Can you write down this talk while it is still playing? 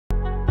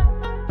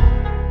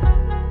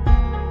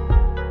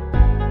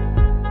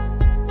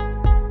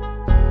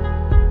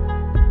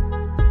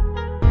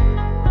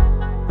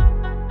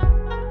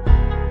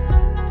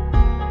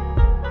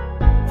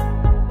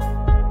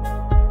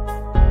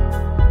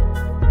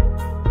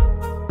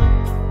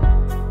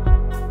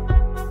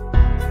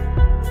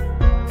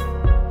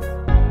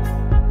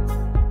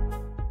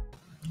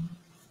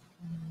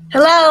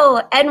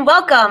Hello and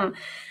welcome.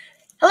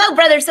 Hello,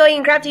 Brother Sewing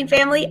and Crafting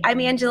family.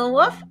 I'm Angela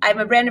Wolf. I'm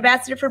a brand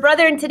ambassador for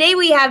Brother, and today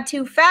we have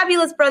two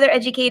fabulous Brother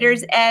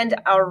educators and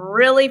a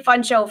really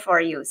fun show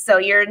for you. So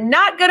you're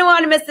not going to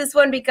want to miss this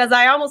one because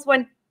I almost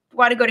want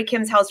to go to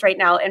Kim's house right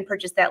now and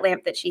purchase that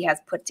lamp that she has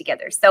put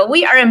together. So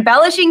we are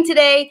embellishing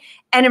today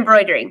and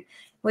embroidering.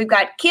 We've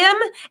got Kim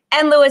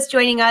and Lewis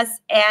joining us,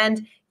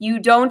 and you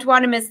don't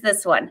want to miss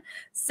this one.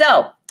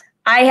 So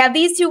I have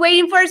these two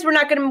waiting for us. We're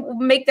not going to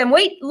make them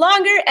wait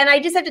longer. And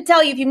I just have to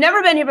tell you, if you've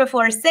never been here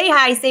before, say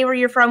hi, say where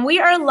you're from. We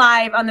are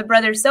live on the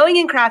Brother Sewing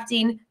and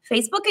Crafting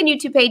Facebook and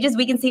YouTube pages.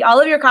 We can see all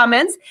of your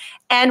comments,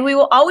 and we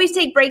will always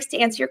take breaks to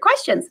answer your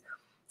questions.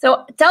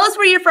 So tell us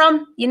where you're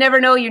from. You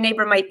never know, your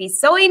neighbor might be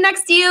sewing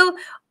next to you,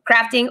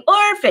 crafting,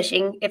 or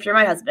fishing if you're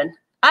my husband.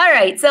 All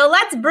right, so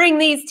let's bring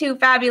these two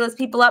fabulous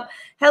people up.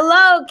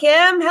 Hello,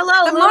 Kim.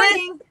 Hello, Lewis. Good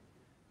morning.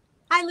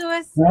 Hi,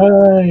 Lewis.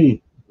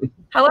 Hi.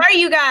 How are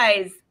you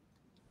guys?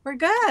 We're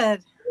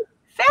good.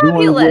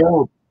 Fabulous.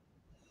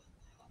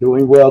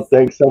 Doing well.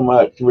 Thanks so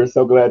much. We're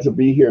so glad to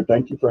be here.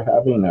 Thank you for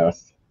having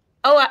us.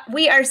 Oh,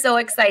 we are so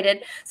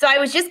excited. So I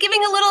was just giving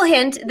a little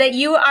hint that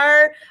you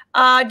are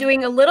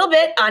doing a little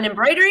bit on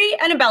embroidery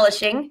and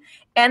embellishing.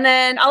 And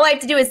then all I have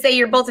to do is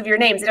say both of your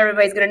names and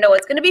everybody's going to know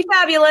it's going to be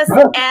fabulous.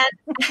 And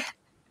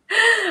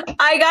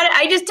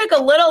I just took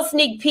a little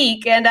sneak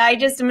peek, and I'm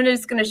just going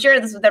to share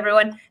this with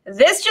everyone.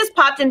 This just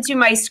popped into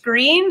my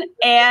screen,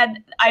 and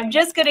I'm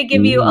just going to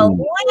give you a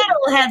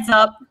little heads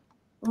up.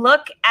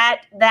 Look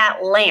at that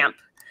lamp.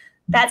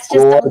 That's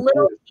just a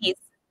little piece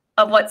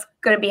of what's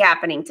going to be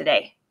happening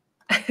today.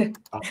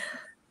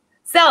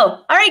 So,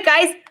 all right,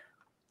 guys,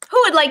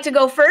 who would like to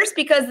go first?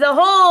 Because the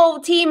whole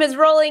team is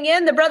rolling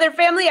in, the Brother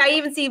family. I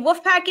even see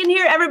Wolfpack in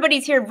here.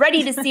 Everybody's here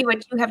ready to see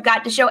what you have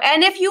got to show.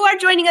 And if you are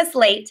joining us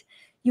late,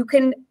 you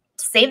can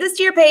save this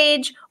to your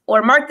page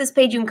or mark this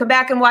page. You can come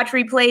back and watch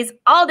replays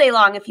all day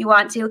long if you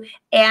want to,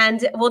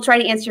 and we'll try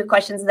to answer your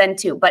questions then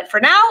too. But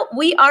for now,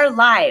 we are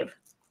live.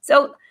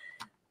 So,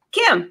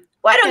 Kim,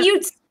 why don't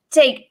you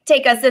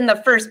take us in the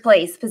first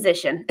place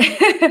position?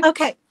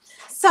 Okay.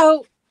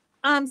 So,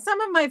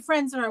 some of my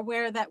friends are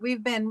aware that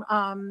we've been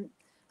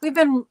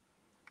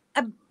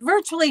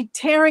virtually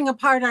tearing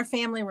apart our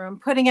family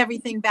room, putting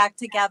everything back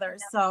together.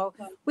 So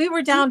we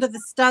were down to the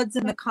studs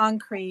and the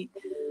concrete.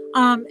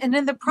 And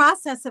in the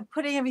process of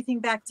putting everything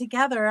back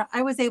together,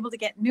 I was able to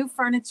get new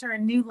furniture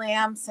and new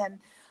lamps. And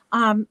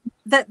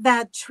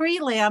that tree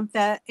lamp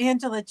that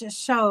Angela just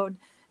showed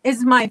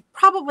is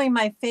probably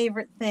my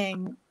favorite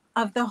thing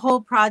of the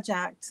whole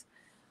project.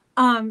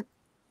 And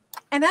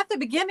at the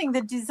beginning,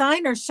 the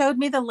designer showed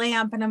me the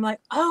lamp, and I'm like,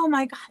 oh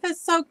my God,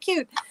 that's so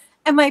cute.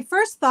 And my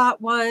first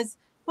thought was,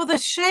 well, the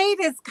shade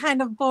is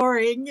kind of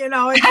boring,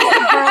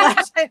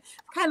 it's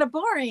kind of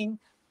boring.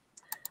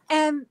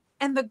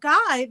 And the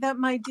guy that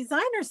my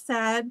designer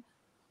said,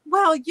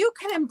 well, you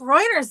can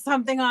embroider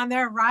something on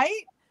there,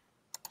 right?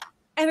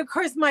 And of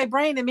course, my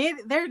brain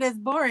immediately, there it is,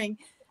 boring.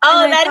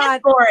 Oh, that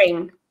is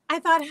boring. I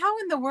thought, how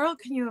in the world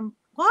can you,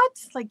 what?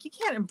 Like, you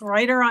can't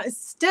embroider on, it's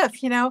stiff,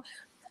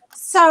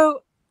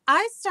 So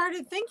I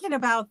started thinking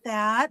about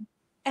that.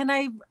 And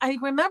I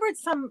remembered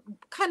some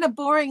kind of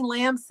boring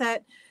lamps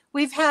that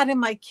we've had in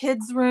my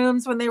kids'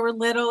 rooms when they were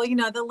little.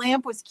 The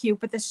lamp was cute,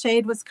 but the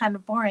shade was kind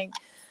of boring.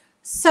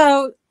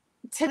 So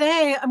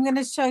today I'm going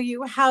to show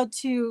you how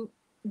to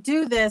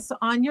do this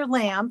on your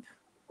lamp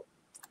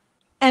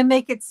and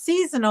make it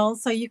seasonal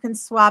so you can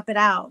swap it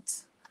out.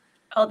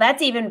 Oh,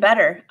 that's even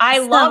better. I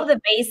love the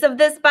base of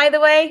this, by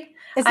the way.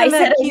 I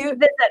said I use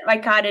this at my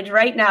cottage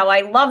right now.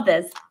 I love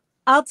this.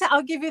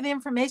 I'll give you the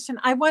information.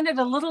 I wanted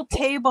a little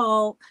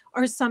table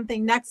or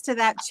something next to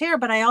that chair,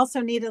 but I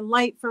also needed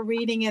light for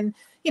reading and,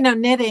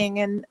 knitting.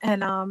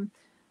 And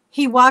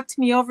he walked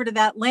me over to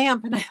that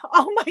lamp, and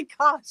oh my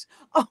gosh.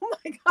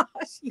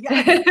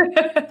 Yes.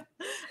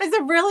 I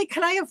said, really?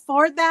 Can I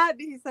afford that?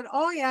 He said,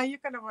 oh yeah, you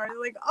can afford it.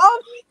 Like,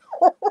 oh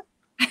my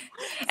God.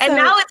 And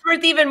now it's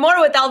worth even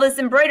more with all this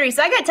embroidery.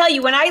 So I got to tell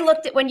you,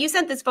 when you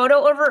sent this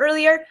photo over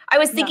earlier, I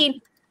was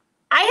thinking,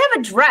 I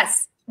have a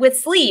dress with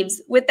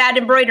sleeves with that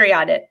embroidery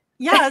on it.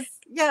 Yes.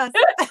 Oh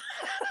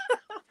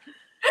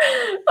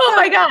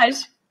my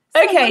gosh.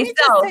 Okay, let me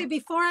just say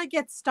before I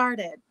get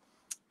started,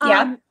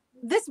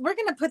 we're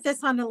going to put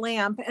this on a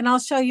lamp, and I'll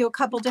show you a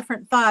couple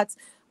different thoughts.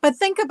 But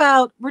think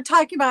about, we're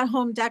talking about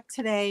home dec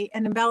today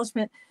and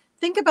embellishment.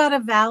 Think about a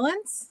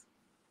valance.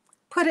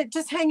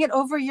 Just hang it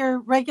over your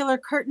regular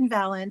curtain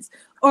valance,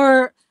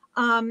 or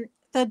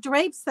the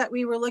drapes that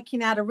we were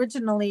looking at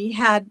originally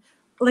had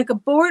like a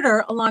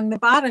border along the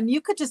bottom. You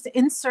could just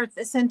insert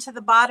this into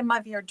the bottom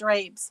of your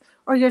drapes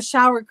or your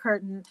shower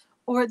curtain,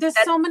 or there's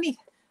so many,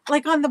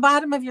 like on the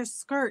bottom of your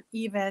skirt,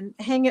 even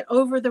hang it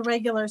over the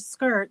regular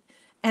skirt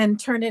and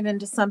turn it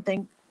into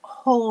something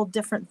whole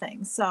different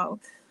thing. So,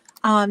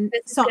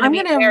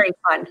 very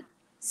fun.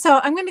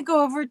 So I'm going to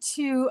go over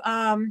to,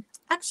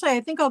 actually,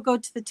 I think I'll go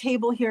to the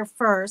table here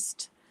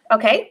first.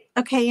 Okay.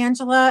 Okay,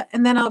 Angela.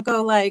 And then I'll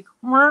go like,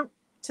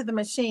 to the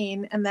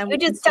machine, and then you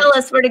just tell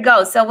us where to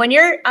go. So when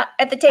you're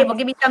at the table,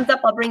 give me thumbs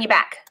up. I'll bring you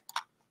back.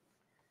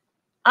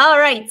 All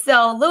right.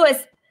 So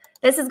Lewis,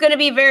 This is going to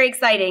be very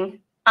exciting.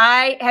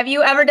 Have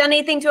you ever done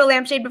anything to a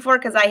lampshade before?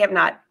 Because I have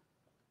not.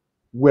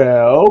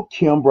 Well,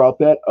 Kim brought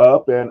that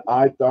up, and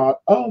I thought,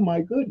 oh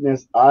my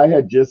goodness, I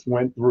had just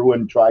went through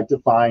and tried to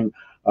find.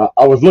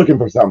 I was looking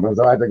for something,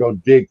 so I had to go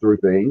dig through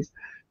things.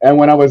 And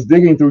when I was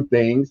digging through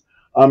things,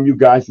 you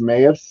guys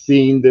may have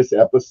seen this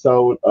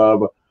episode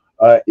of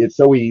It's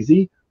So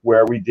Easy,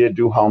 where we did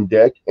do home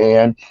deck,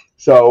 and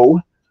so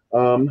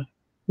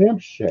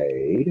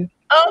lampshade.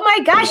 Oh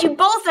my gosh, you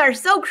both are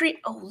so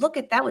creative. Oh, look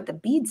at that with the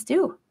beads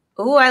too.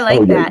 Oh, I Oh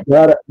like yeah,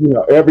 that.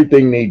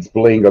 everything needs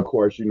bling, of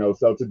course,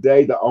 So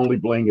today the only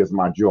bling is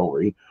my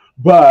jewelry.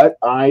 But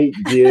I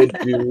did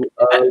do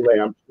a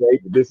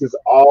lampshade. This is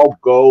all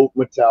gold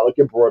metallic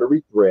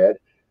embroidery thread,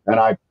 and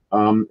I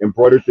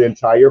embroidered the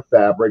entire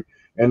fabric,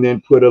 and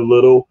then put a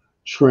little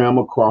trim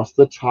across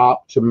the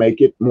top to make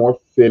it more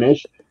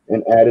finished,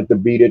 and added the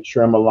beaded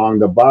trim along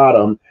the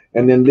bottom.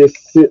 And then this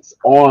sits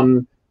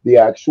on the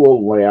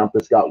actual lamp.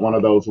 It's got one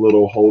of those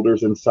little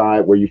holders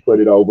inside where you put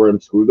it over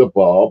and screw the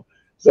bulb.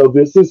 So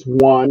this is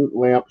one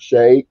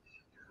lampshade,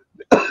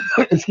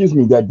 excuse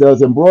me, that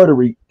does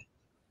embroidery.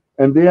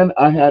 And then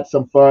I had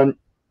some fun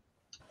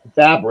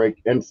fabric,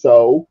 and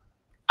so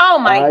Oh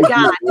my I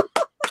God. did,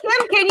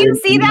 Kim, can you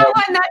see that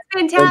one? That's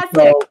and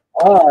fantastic.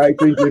 so I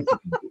think it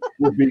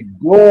would be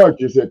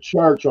gorgeous at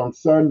church on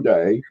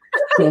Sunday.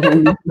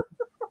 So,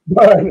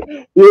 but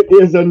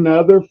it is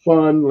another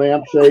fun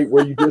lampshade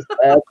where you just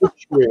add the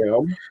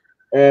trim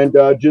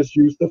and just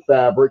use the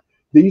fabric.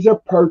 These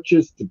are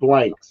purchased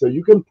blank, so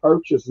you can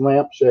purchase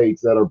lampshades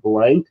that are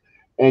blank,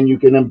 and you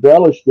can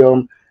embellish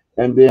them.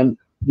 And then,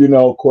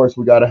 of course,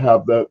 we got to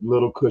have the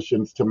little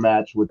cushions to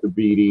match with the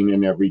beading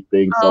and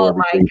everything, so Oh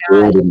my everything's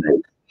God.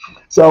 coordinated.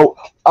 So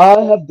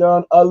I have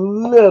done a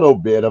little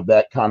bit of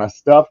that kind of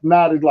stuff,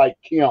 not as like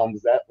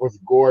Kim's, that was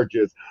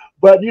gorgeous,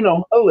 but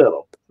a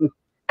little.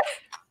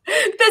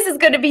 This is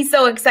going to be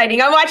so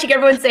exciting. I'm watching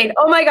everyone saying,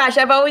 oh my gosh,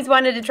 I've always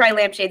wanted to try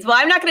lampshades. Well,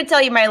 I'm not going to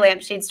tell you my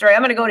lampshade story. I'm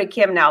going to go to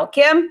Kim now.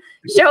 Kim,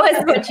 show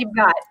us what you've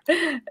got.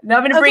 Now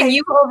I'm going to bring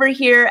you over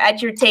here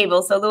at your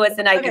table so Lewis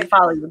and I can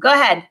follow you. Go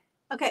ahead.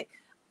 Okay.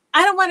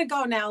 I don't want to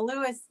go now.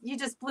 Lewis, you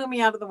just blew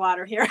me out of the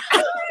water here.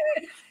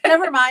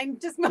 Never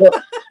mind. Just move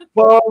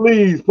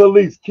on.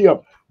 Please, Kim.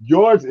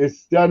 Yours is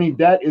stunning.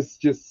 That is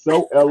just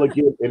so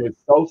elegant, and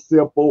it's so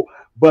simple,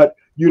 but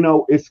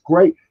it's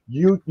great.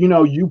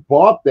 You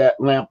bought that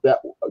lamp that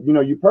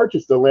you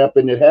purchased a lamp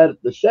and it had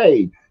the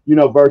shade,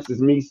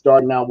 versus me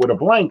starting out with a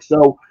blank.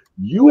 So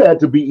you had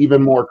to be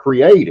even more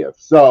creative.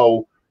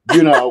 So, That's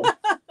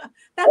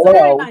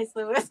very nice,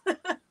 Lewis.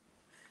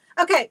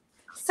 Okay.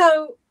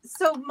 So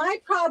my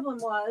problem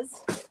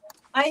was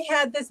I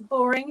had this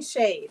boring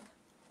shade.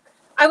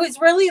 I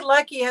was really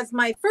lucky as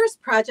my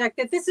first project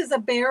that this is a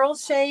barrel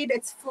shade.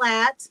 It's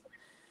flat.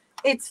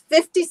 It's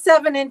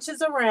 57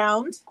 inches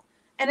around,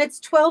 and it's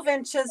 12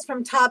 inches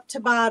from top to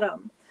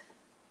bottom.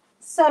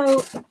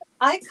 So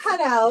I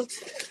cut out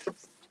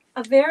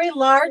a very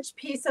large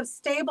piece of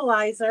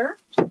stabilizer.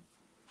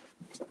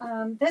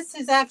 This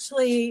is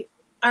actually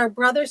our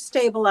Brother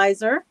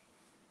stabilizer.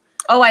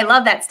 Oh, I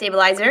love that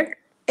stabilizer.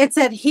 It's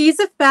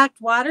adhesive-backed,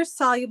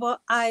 water-soluble.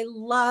 I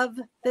love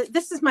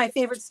this is my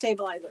favorite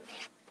stabilizer.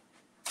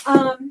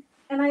 And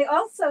I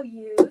also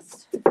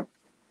used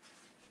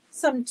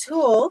some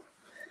tulle.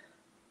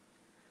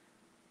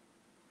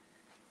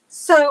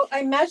 So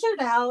I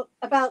measured out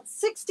about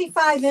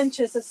 65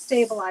 inches of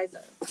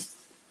stabilizer.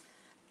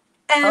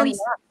 And,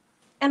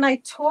 and I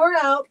tore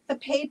out the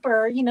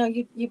paper.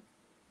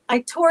 I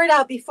tore it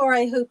out before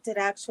I hooped it,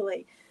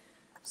 actually.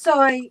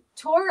 So I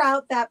tore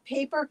out that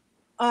paper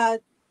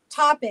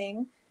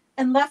topping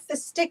and left the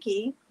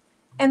sticky,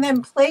 and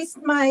then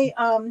placed my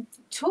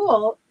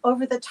tulle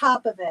over the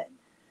top of it,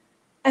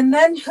 and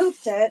then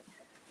hooped it.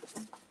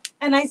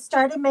 And I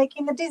started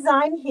making the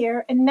design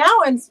here, and now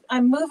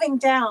I'm moving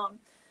down.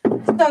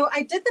 So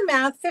I did the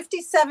math.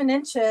 57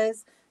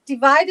 inches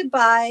divided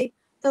by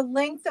the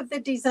length of the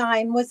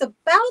design was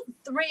about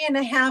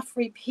 3.5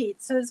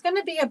 repeats. So it's going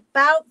to be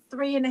about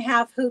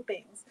 3.5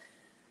 hoopings.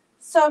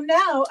 So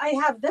now I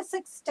have this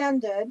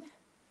extended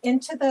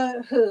into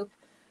the hoop.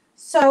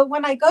 So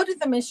when I go to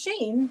the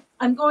machine,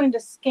 I'm going to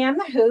scan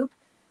the hoop,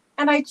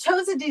 and I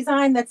chose a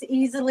design that's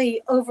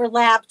easily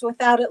overlapped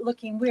without it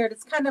looking weird.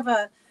 It's kind of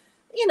a,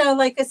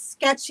 like a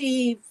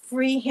sketchy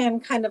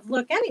freehand kind of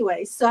look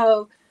anyway.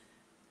 So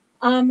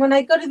when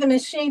I go to the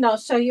machine, I'll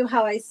show you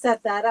how I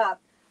set that up.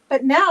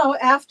 But now,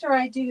 after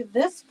I do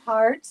this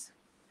part,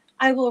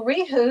 I will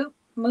rehoop,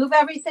 move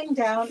everything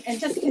down, and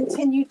just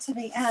continue to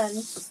the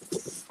end.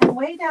 And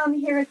way down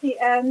here at the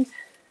end,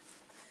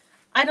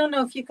 I don't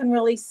know if you can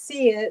really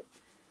see it.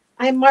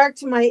 I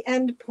marked my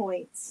end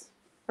points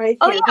right here.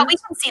 Oh, yeah, we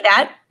can see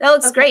that. That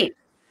looks great.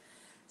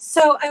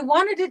 So I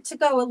wanted it to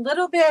go a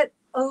little bit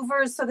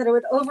over so that it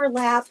would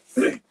overlap.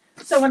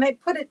 So when I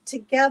put it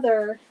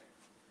together,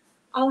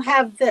 I'll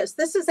have this.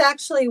 This is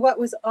actually what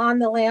was on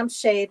the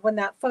lampshade when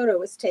that photo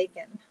was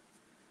taken.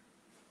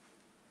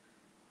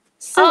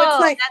 So it's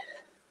like,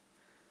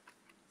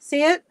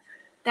 see it?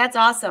 That's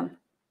awesome.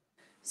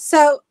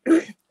 So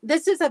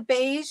this is a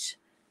beige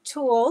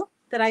tool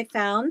that I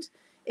found.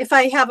 If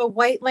I have a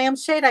white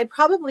lampshade, I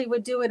probably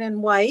would do it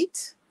in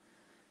white.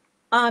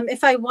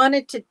 If I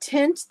wanted to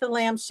tint the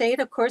lampshade,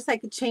 of course, I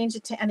could change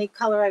it to any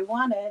color I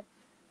wanted.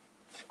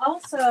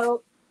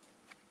 Also,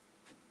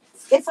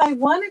 if I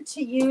wanted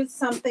to use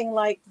something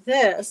like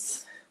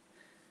this,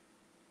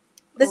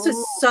 this is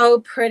so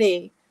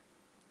pretty.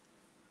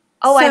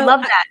 Oh, I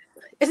love that.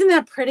 Isn't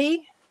that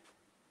pretty?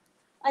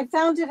 I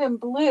found it in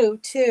blue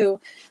too.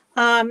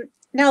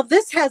 Now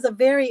this has a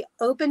very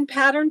open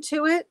pattern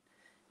to it.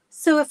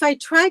 So if I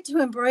tried to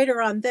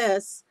embroider on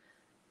this,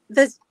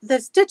 the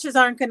stitches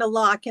aren't going to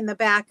lock in the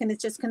back and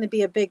it's just going to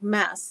be a big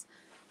mess.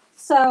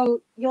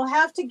 So you'll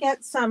have to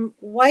get some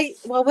white,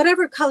 well,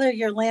 whatever color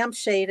your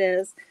lampshade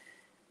is.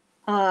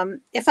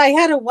 If I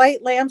had a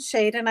white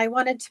lampshade and I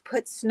wanted to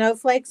put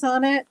snowflakes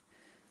on it,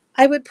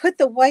 I would put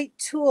the white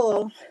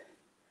tool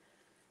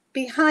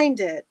behind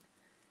it.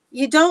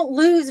 You don't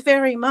lose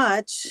very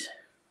much.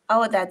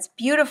 Oh, that's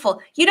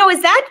beautiful. You know,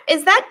 is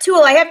that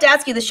tool, I have to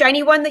ask you, the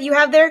shiny one that you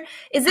have there,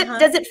 is it,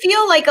 does it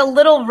feel like a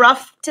little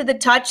rough to the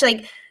touch?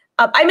 Like,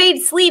 I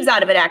made sleeves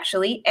out of it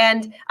actually,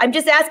 and I'm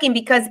just asking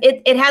because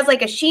it has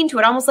like a sheen to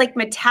it, almost like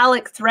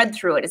metallic thread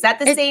through it. Is that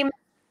the same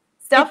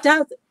stuff? It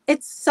does.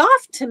 It's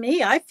soft to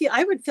me. I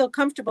would feel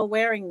comfortable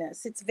wearing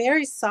this. It's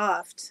very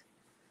soft.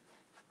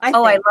 I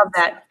love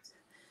that.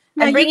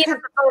 Now I'm bringing up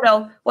the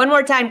photo one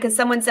more time because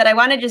someone said, I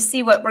want to just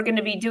see what we're going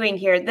to be doing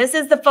here. This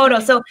is the photo.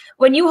 So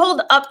when you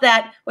hold up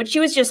that, what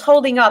she was just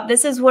holding up,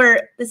 this is what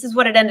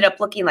it ended up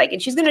looking like.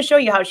 And she's going to show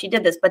you how she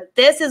did this, but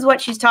this is what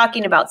she's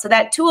talking about. So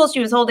that tool she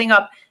was holding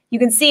up, you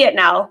can see it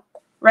now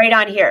right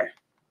on here.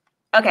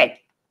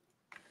 Okay.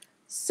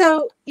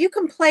 So you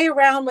can play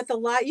around with a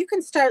lot. You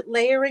can start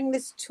layering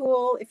this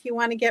tool if you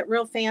want to get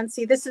real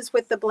fancy. This is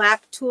with the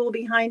black tool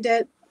behind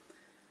it.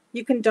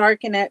 You can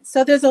darken it.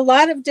 So there's a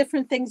lot of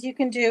different things you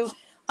can do.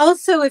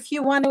 Also, if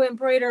you want to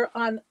embroider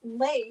on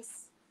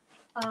lace,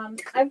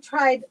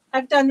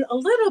 I've done a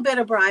little bit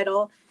of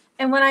bridal.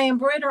 And when I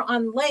embroider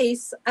on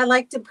lace, I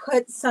like to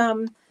put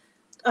some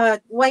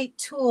white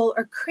tulle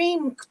or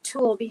cream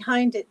tulle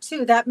behind it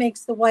too. That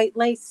makes the white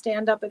lace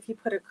stand up if you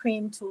put a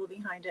cream tulle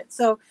behind it.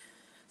 So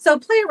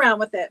play around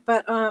with it.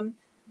 But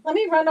let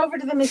me run over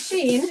to the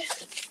machine,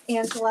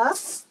 Angela.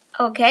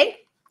 Okay.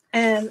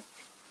 And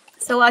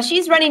so while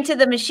she's running to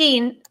the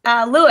machine,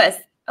 Lewis.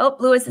 Oh,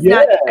 Lewis is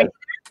not.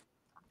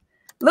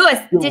 Lewis,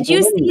 did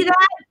you see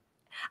that?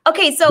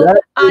 Okay, so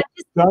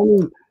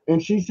stunning.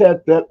 And she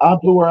said that I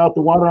blew her out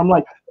the water. I'm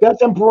like,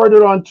 that's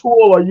embroidered on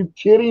tulle. Are you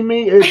kidding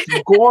me? It's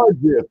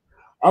gorgeous.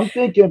 I'm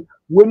thinking,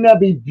 wouldn't that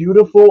be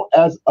beautiful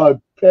as a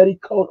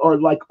petticoat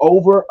or like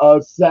over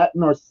a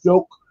satin or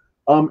silk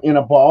in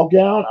a ball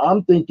gown?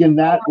 I'm thinking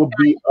that would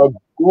be a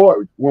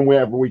gorgeous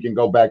whenever we can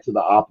go back to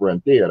the opera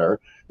and theater.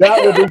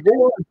 That would be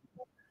gorgeous.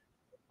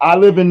 I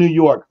live in New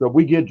York, so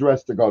we get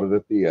dressed to go to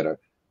the theater.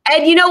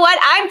 And you know what?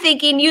 I'm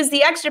thinking use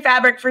the extra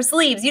fabric for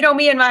sleeves. You know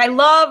me and I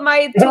love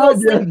my tulle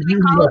sleeves. I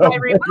call it my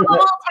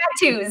removable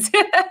tattoos.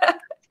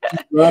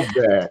 Love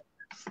that.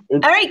 All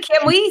right,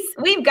 Kim,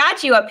 we've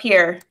got you up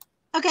here.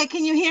 Okay,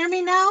 can you hear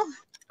me now?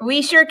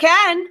 We sure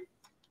can.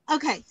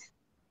 Okay,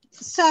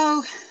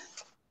 so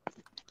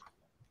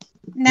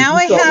now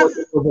I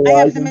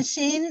have the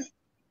machine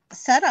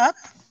set up.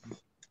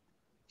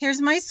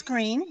 Here's my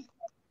screen.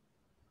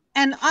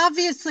 And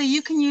obviously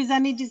you can use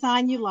any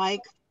design you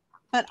like,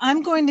 but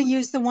I'm going to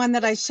use the one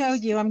that I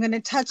showed you. I'm going to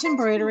touch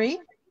embroidery.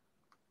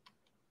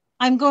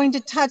 I'm going to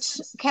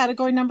touch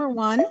category number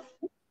 1.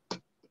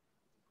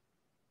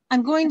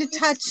 I'm going to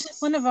touch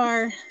one of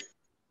our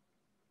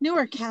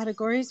newer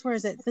categories. Where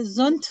is it? The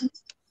Zunt,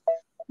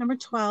 number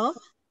 12.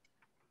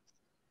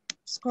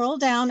 Scroll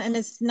down and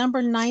it's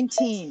number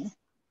 19.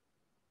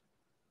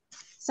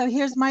 So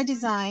here's my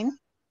design.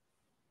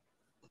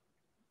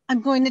 I'm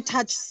going to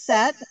touch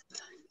set.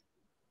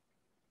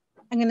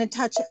 I'm going to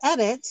touch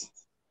edit.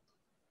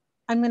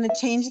 I'm going to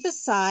change the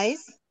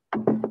size.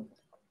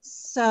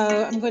 So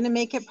I'm going to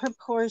make it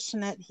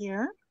proportionate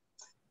here.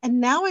 And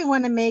now I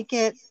want to make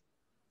it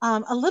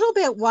a little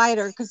bit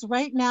wider because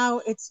right now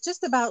it's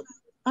just about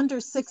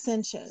under 6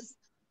 inches.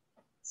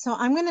 So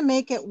I'm going to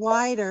make it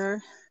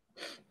wider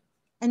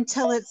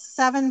until it's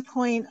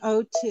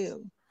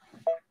 7.02.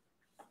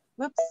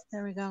 Whoops,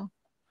 there we go.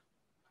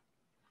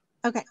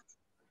 Okay.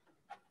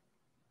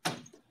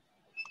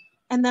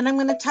 And then I'm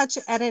going to touch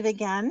edit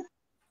again.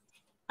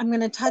 I'm going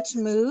to touch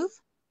move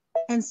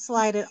and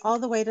slide it all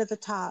the way to the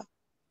top.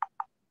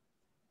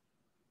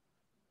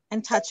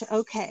 And touch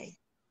OK.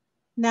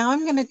 Now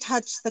I'm going to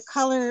touch the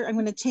color. I'm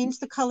going to change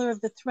the color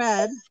of the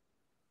thread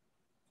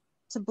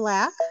to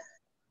black.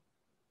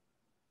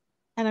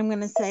 And I'm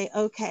going to say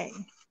OK.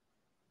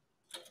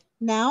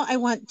 Now I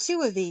want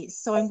 2 of these.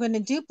 So I'm going to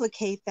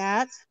duplicate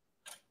that.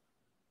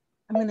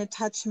 I'm going to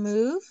touch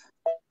move,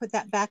 put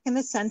that back in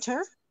the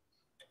center.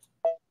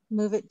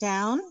 Move it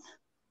down.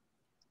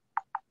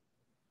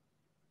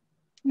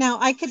 Now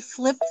I could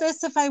flip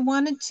this if I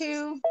wanted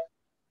to.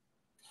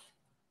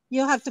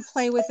 You'll have to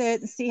play with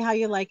it and see how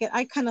you like it.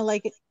 I kind of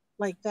like it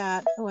like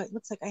that. Oh, it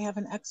looks like I have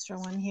an extra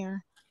one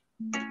here.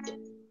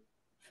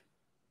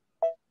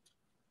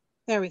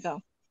 There we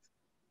go.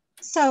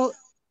 So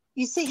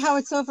you see how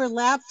it's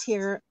overlapped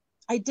here?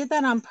 I did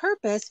that on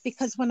purpose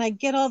because when I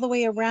get all the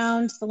way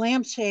around the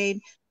lampshade,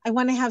 I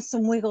want to have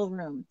some wiggle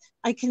room.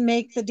 I can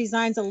make the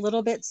designs a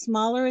little bit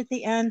smaller at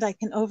the end. I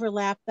can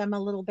overlap them a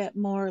little bit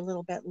more, a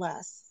little bit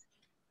less.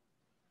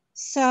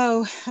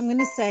 So I'm going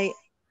to say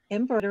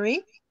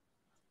embroidery.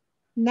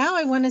 Now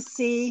I want to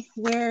see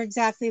where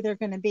exactly they're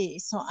going to be.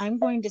 So I'm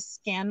going to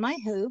scan my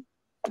hoop.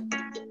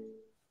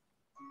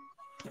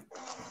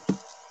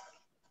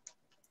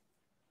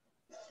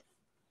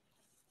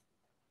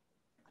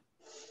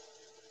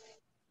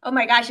 Oh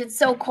my gosh, it's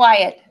so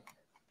quiet.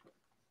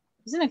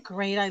 Isn't it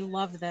great? I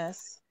love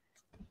this.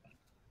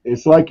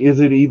 It's like, is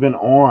it even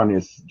on?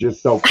 It's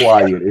just so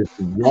quiet. It's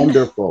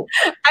wonderful.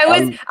 I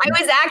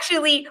was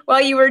actually, while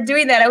you were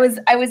doing that,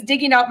 I was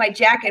digging out my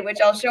jacket, which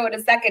I'll show in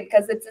a second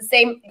because it's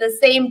the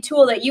same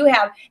tool that you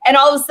have. And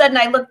all of a sudden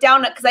I looked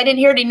down because I didn't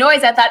hear any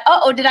noise. I thought,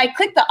 oh, did I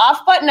click the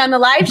off button on the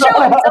live show?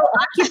 I'm so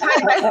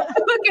occupied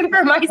looking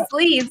for my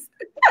sleeves.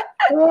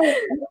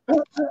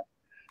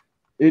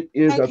 It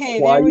is okay,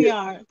 a quiet, there we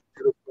are.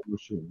 beautiful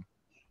machine.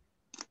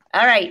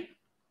 All right.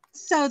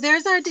 So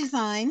there's our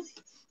design.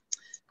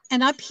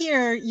 And up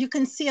here, you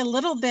can see a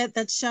little bit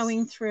that's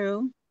showing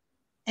through.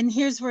 And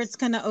here's where it's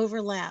going to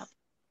overlap.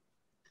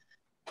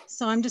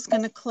 So I'm just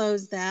going to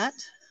close that.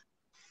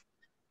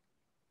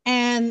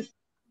 And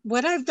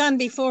what I've done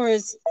before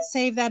is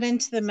save that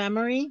into the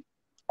memory,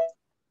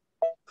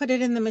 put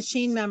it in the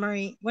machine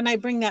memory. When I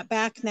bring that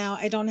back now,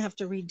 I don't have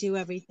to redo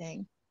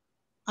everything.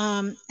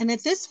 And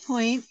at this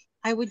point,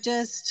 I would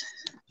just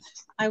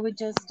put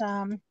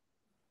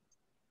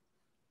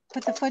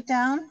the foot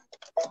down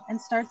and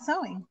start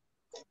sewing.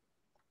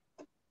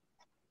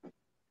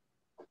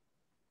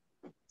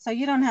 So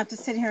you don't have to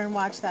sit here and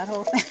watch that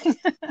whole thing.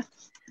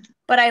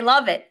 But I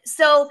love it.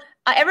 So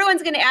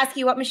everyone's going to ask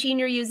you what machine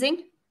you're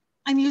using.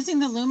 I'm using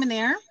the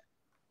Luminaire.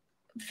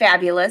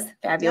 Fabulous.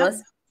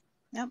 Fabulous.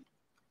 Yep.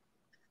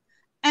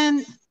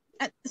 And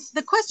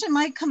the question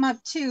might come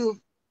up too.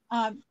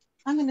 I'm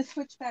going to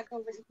switch back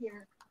over to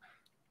here.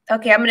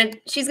 Okay,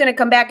 she's gonna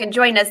come back and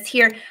join us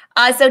here.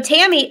 So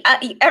Tammy,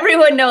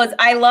 everyone knows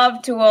I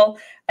love tulle.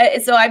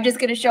 So I'm just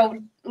gonna show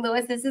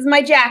Louis, this is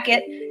my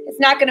jacket.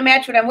 It's not gonna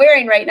match what I'm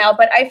wearing right now,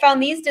 but I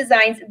found these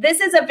designs. This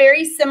is a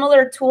very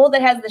similar tulle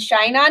that has the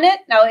shine on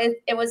it. Now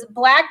it was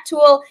black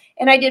tulle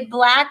and I did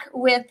black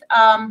with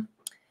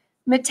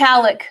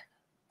metallic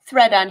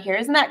thread on here.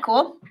 Isn't that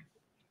cool?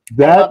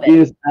 That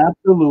is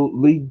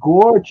absolutely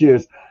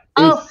gorgeous.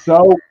 It's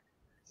so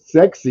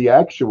sexy,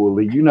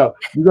 actually. You know,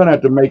 you're gonna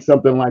have to make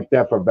something like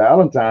that for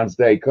Valentine's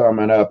Day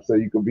coming up, so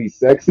you can be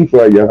sexy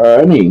for your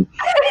honey.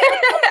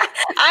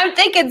 I'm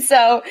thinking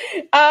so.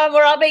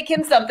 Or I'll make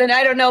him something.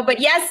 I don't know. But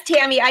yes,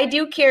 Tammy, I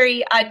do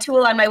carry a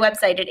tulle on my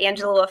website at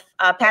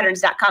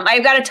angelapatterns.com.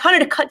 I've got a ton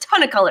of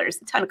colors.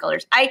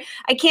 I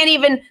can't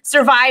even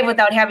survive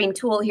without having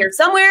tulle here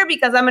somewhere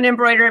because I'm an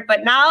embroiderer.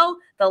 But now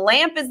the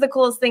lamp is the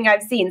coolest thing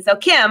I've seen. So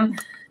Kim,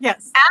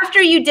 yes. After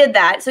you did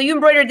that, so you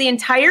embroidered the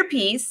entire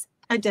piece.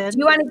 I did. Do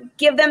you want to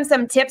give them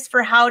some tips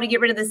for how to get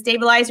rid of the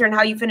stabilizer and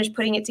how you finish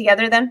putting it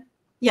together then?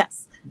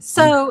 Yes.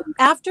 So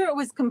after it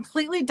was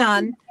completely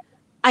done,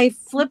 I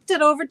flipped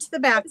it over to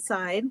the back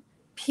side,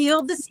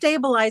 peeled the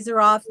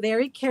stabilizer off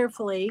very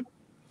carefully,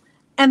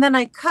 and then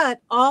I cut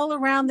all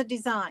around the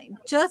design,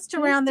 just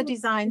around the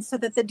design so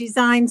that the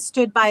design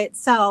stood by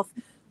itself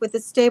with the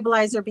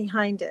stabilizer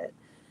behind it.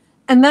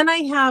 And then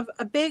I have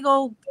a big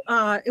old,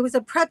 it was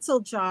a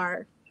pretzel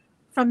jar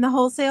from the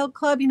wholesale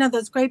club, you know,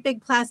 those great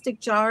big plastic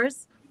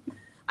jars.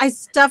 I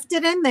stuffed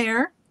it in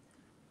there,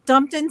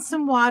 dumped in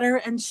some water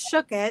and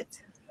shook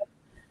it,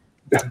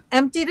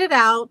 emptied it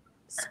out,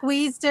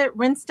 squeezed it,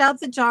 rinsed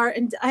out the jar.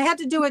 And I had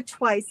to do it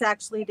twice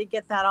actually to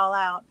get that all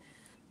out.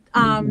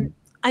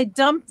 I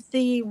dumped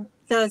the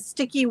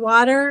sticky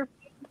water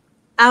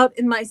out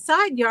in my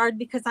side yard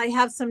because I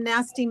have some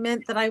nasty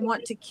mint that I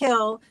want to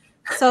kill.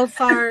 So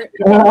far it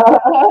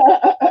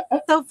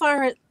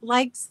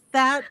likes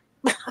that.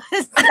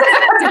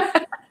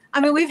 I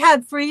mean, we've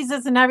had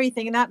freezes and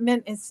everything, and that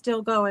mint is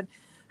still going.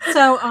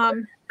 So,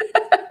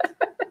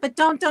 but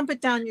don't dump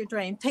it down your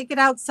drain. Take it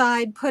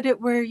outside, put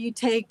it where you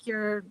take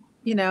your,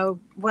 you know,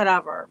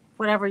 whatever,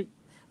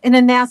 in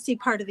a nasty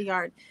part of the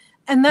yard.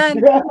 And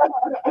then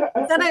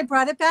I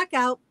brought it back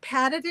out,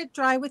 patted it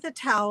dry with a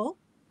towel,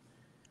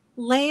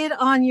 lay it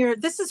on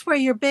this is where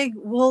your big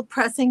wool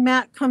pressing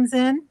mat comes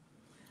in.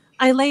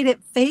 I laid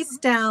it face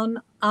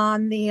down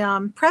on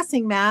the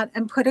pressing mat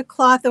and put a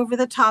cloth over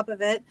the top of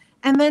it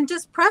and then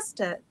just pressed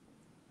it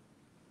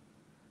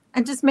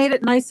and just made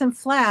it nice and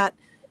flat.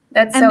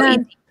 That's so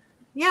easy.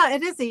 Yeah,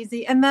 it is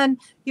easy. And then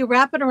you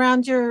wrap it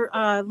around your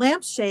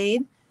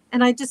lampshade,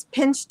 and I just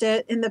pinched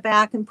it in the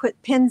back and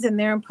put pins in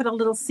there and put a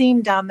little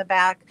seam down the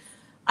back.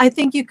 I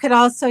think you could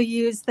also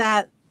use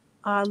that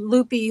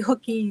loopy,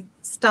 hooky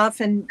stuff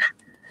and,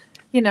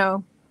 you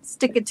know,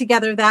 stick it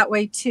together that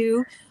way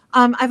too.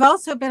 I've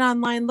also been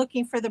online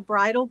looking for the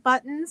bridle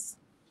buttons.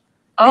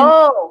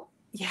 Oh.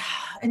 Yeah,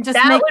 and just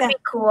That would be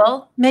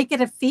cool. Make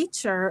it a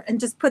feature and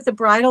just put the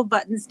bridal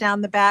buttons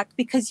down the back,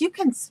 because you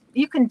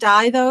can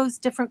dye those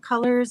different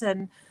colors,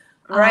 and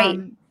Right.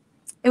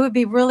 it would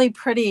be really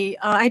pretty.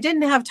 I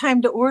didn't have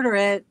time to order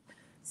it,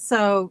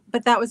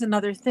 but that was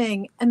another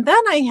thing. And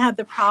then I had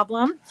the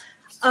problem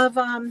of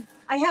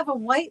I have a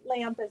white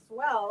lamp as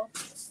well.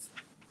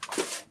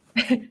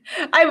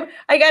 I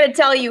got to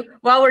tell you,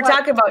 while we're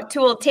talking about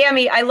Tool,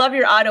 Tammy, I love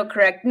your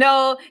autocorrect.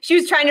 No, she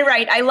was trying to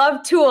write, I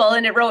love Tool,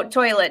 and it wrote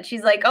toilet.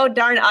 She's like, oh,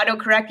 darn,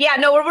 autocorrect. Yeah,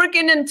 no, we're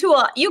working in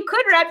Tool. You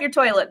could wrap your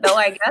toilet, though,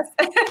 I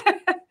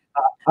guess.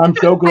 I'm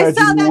so glad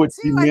you knew what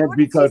she meant,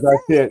 because I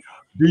said,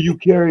 do you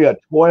carry a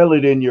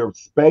toilet in your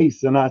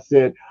space? And I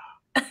said,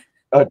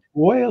 a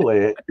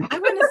toilet? I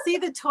want to see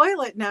the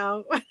toilet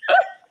now.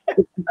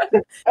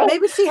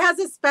 Maybe she has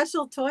a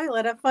special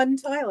toilet, a fun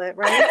toilet,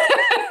 right?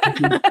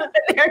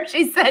 There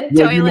she said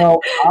Yeah, toilet. you know,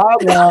 I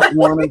want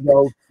one of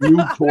those new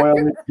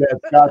toilets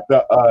that's got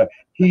the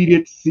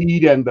heated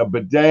seat and the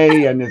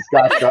bidet, and it's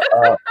got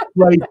the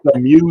play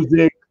some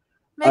music.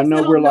 Makes I know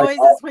little we're noises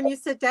like, when you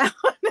sit down.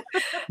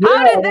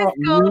 How did this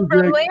go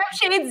from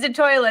lampshades to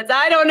toilets?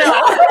 I don't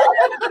know.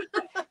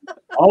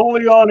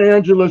 Only on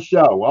Angela's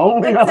show.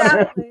 Only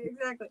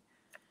Exactly.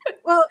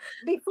 Well,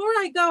 before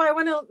I go, I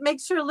want to make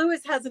sure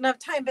Lewis has enough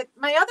time. But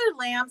my other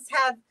lamps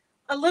have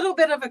a little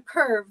bit of a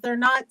curve. They're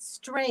not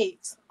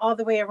straight all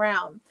the way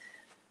around.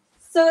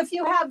 So if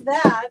you have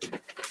that,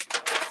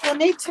 you'll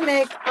need to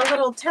make a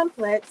little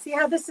template. See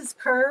how this is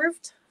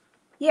curved?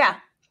 Yeah.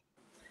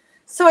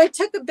 So I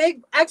took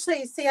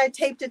actually, see, I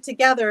taped it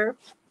together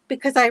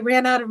because I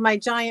ran out of my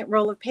giant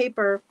roll of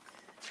paper.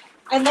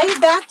 I laid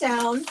that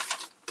down.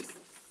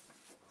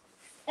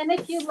 And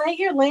if you lay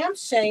your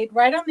lampshade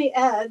right on the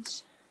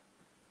edge,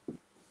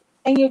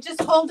 and you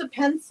just hold a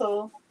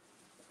pencil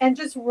and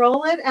just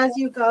roll it as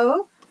you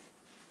go,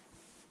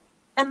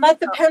 and let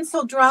the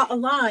pencil draw a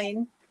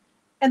line,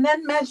 and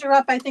then measure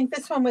up. I think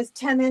this one was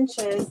 10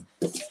 inches.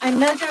 I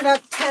measured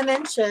up 10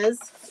 inches,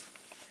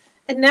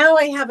 and now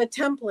I have a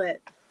template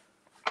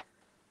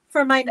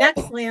for my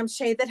next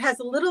lampshade that has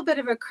a little bit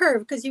of a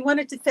curve, because you want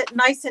it to fit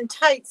nice and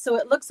tight so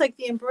it looks like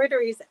the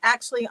embroidery is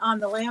actually on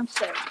the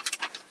lampshade.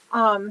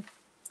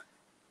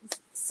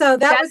 So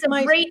that's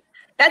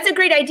a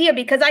great idea,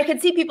 because I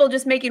could see people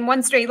just making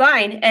one straight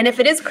line, and if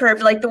it is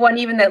curved, like the one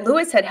even that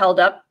Lewis had held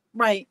up,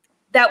 right,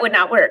 that would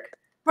not work.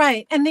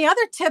 Right. And the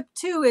other tip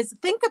too is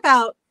think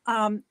about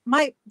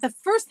the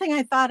first thing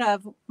I thought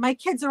of. My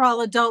kids are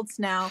all adults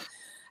now,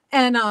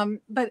 and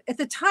but at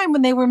the time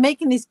when they were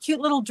making these cute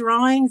little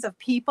drawings of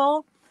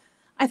people,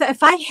 I thought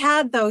if I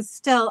had those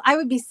still, I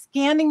would be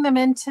scanning them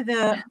into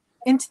the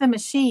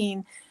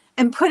machine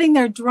and putting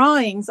their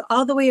drawings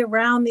all the way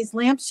around these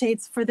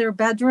lampshades for their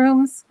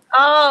bedrooms.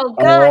 Oh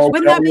gosh,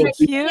 wouldn't that be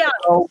cute?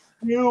 So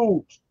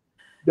cute.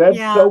 That's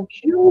so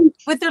cute.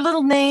 With their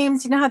little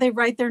names, you know how they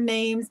write their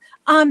names.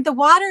 The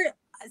water,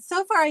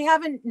 so far I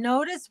haven't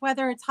noticed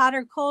whether it's hot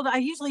or cold. I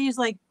usually use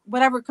like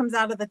whatever comes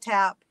out of the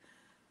tap.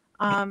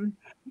 And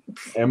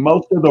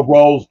most of the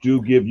rolls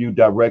do give you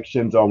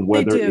directions on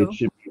whether it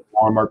should be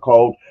warm or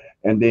cold,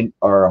 and then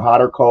or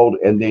hot or cold.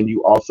 And then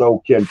you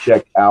also can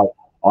check out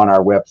on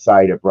our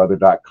website at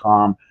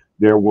brother.com.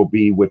 There will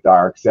be with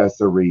our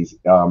accessories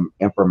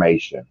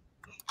information.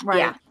 Right.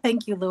 Yeah.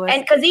 Thank you, Louis.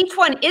 And because each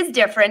one is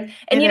different,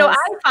 and I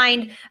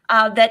find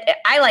that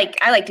I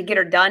like to get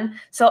her done.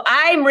 So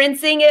I'm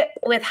rinsing it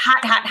with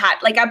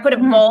hot. Like I put a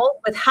bowl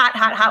with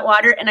hot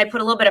water, and I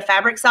put a little bit of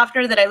fabric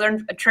softener that I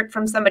learned a trick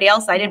from somebody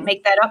else. I didn't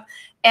make that up,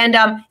 and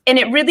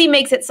it really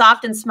makes it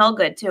soft and smell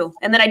good too.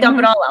 And then I dump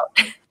it all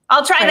out.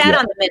 I'll try that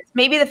on the mints.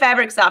 Maybe the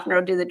fabric softener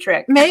will do the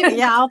trick. Maybe,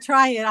 yeah, I'll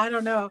try it. I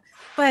don't know,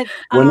 but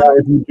well, now,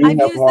 if you do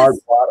have hard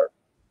water,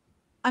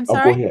 I'm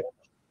sorry. Go ahead.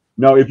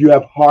 No, if you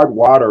have hard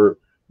water,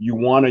 you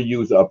want to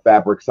use a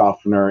fabric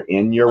softener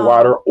in your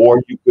water,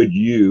 or you could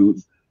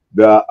use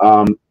the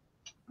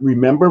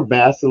remember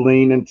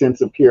Vaseline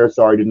Intensive Care.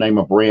 Sorry to name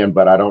a brand,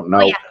 but I don't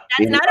know. Oh, yeah,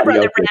 that's not a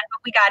brother brand, but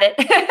we got it.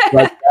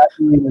 But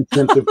Vaseline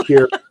Intensive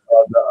Care,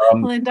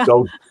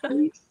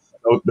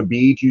 the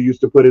beads you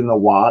used to put in the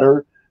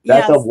water.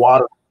 That's a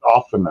water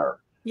softener.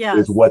 Yes.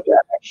 Is what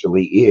that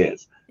actually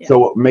is. Yeah.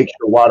 So it makes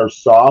your water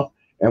soft,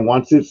 and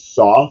once it's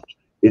soft,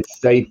 it's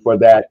safe for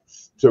that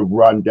to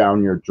run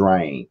down your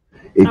drain.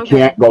 It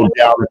can't go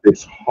down if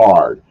it's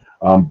hard.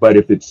 But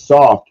if it's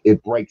soft,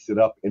 it breaks it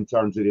up and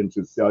turns it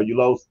into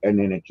cellulose, and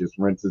then it just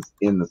rinses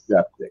in the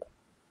septic.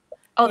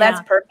 Oh,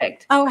 that's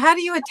perfect. Oh, how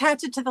do you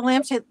attach it to the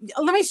lampshade?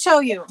 Let me show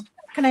you.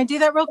 Can I do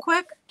that real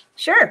quick?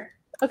 Sure.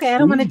 Okay, I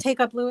don't want to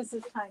take up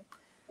Lewis's time.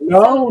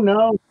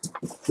 No.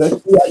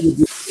 Let's see how you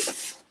do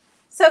it.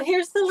 So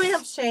here's the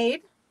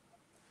lampshade,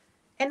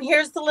 and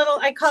here's the little,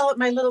 I call it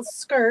my little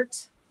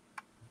skirt.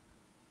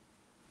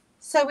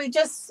 So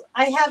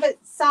I have it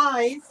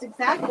sized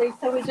exactly,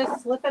 so we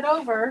just slip it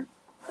over.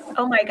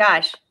 Oh my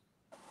gosh.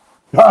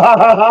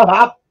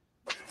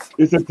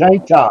 It's a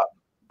tank top.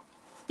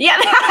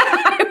 Yeah.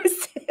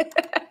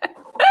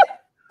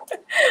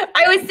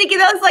 I was thinking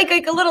that was like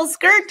a little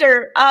skirt,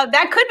 or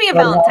that could be a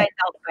Valentine's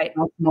outfit.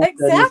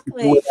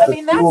 Exactly. I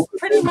mean, that's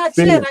pretty much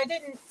it.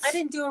 I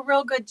didn't do a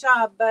real good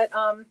job, but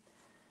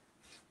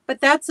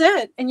that's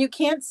it. And you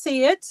can't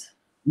see it.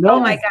 No. Oh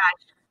my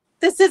gosh.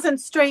 This isn't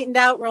straightened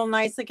out real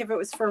nice, like if it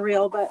was for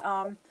real, but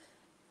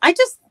I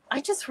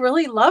just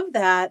really love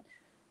that.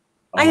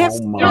 I have,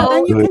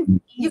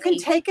 then you can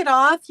take it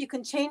off. You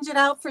can change it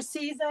out for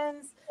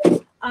seasons.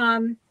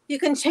 You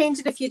can change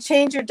it if you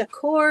change your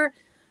decor.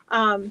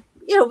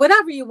 You know,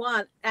 whatever you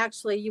want.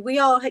 Actually, we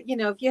all, you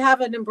know, if you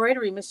have an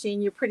embroidery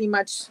machine, you're pretty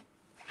much,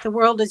 the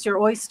world is your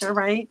oyster,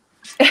 right?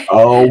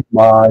 Oh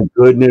my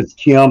goodness,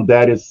 Kim,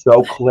 that is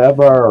so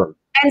clever.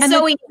 And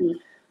so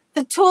easy.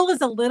 The tool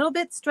is a little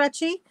bit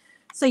stretchy,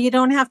 so you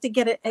don't have to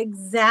get it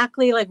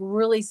exactly like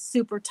really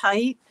super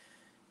tight.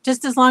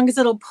 Just as long as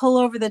it'll pull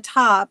over the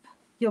top,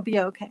 you'll be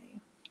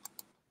okay.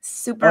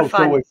 Super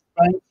fun. So it's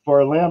Spanx for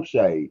a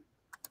lampshade.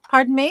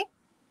 Pardon me?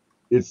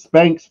 It's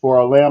Spanx for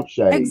a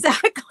lampshade.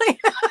 Exactly.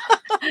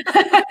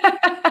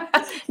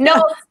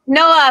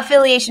 no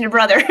affiliation to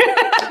Brother.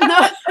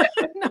 No, thank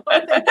you.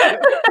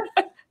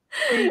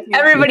 Thank you.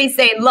 Everybody's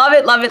saying, love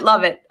it, love it,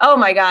 love it. Oh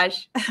my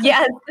gosh.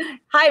 Yes.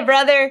 Hi,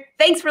 Brother.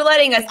 Thanks for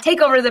letting us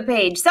take over the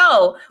page.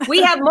 So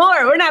we have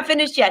more. We're not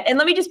finished yet. And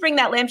let me just bring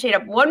that lampshade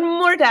up one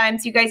more time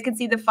so you guys can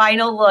see the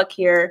final look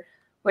here,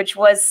 which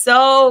was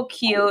so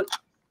cute.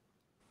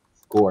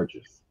 It's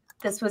gorgeous.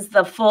 This was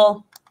the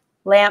full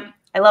lamp.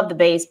 I love the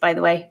base, by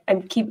the way. I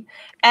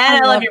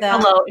love your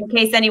pillow. In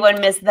case anyone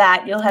missed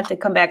that, you'll have to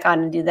come back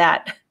on and do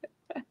that.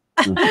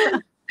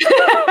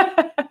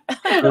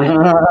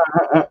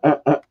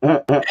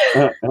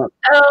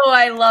 Oh,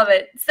 I love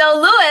it. So,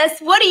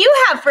 Lewis, what do you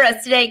have for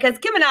us today? Because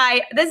Kim and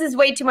I, this is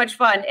way too much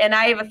fun, and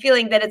I have a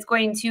feeling that it's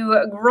going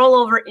to roll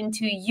over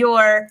into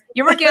you're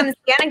working on the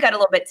ScanNCut a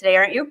little bit today,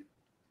 aren't you?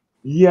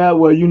 Yeah,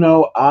 well, you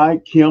know,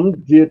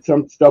 Kim did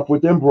some stuff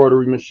with the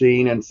embroidery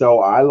machine, and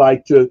so I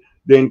like to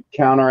then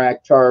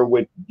counteract her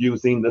with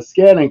using the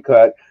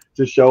ScanNCut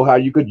to show how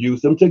you could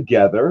use them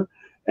together,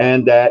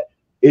 and that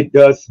it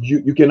does,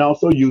 you can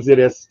also use it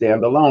as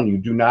standalone. You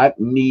do not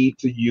need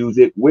to use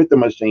it with the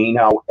machine.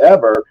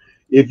 However,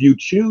 if you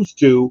choose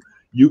to,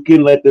 you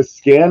can let the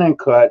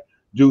ScanNCut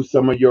do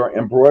some of your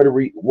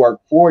embroidery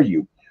work for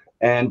you.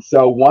 And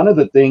so one of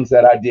the things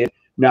that I did,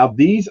 now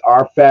these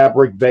are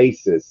fabric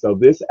bases. So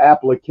this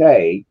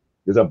applique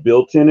is a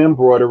built-in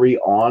embroidery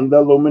on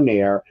the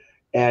luminaire,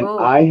 and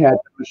I had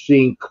the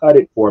machine cut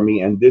it for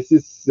me. And this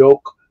is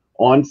silk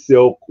on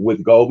silk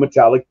with gold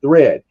metallic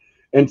thread.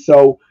 And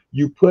so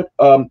you put,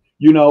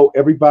 you know,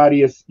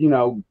 everybody is, you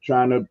know,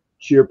 trying to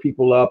cheer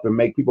people up and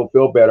make people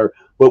feel better.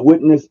 But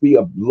wouldn't this be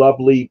a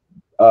lovely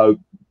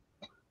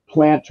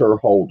planter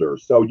holder?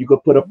 So you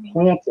could put a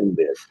plant in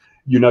this.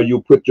 You know,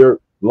 you put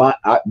your line.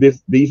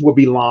 These will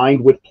be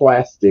lined with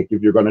plastic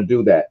if you're going to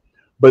do that.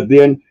 But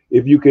then,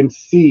 if you can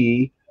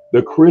see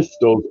the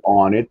crystals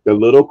on it, the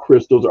little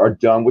crystals are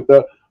done with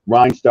the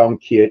rhinestone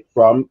kit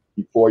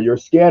for your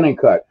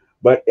ScanNCut.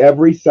 But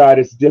every side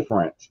is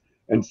different,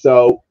 and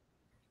so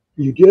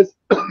you just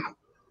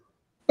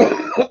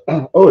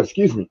oh,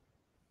 excuse me.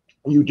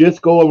 You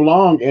just go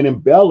along and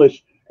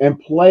embellish and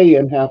play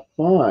and have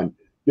fun.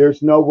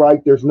 There's no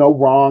right, there's no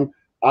wrong.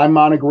 I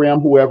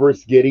monogram whoever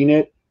is getting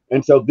it.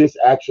 And so this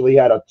actually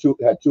had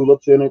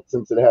tulips in it,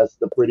 since it has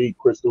the pretty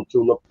crystal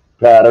tulip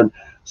pattern.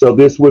 So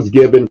this was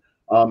given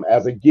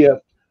as a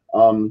gift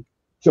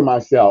to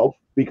myself,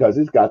 because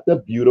it's got the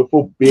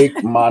beautiful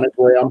big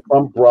monogram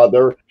from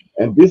Brother.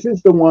 And this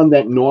is the one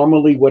that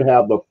normally would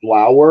have the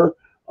flower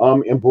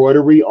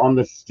embroidery on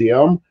the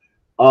stem.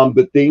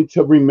 The thing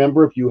to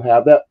remember, if you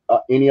have that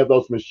any of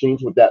those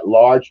machines with that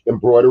large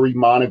embroidery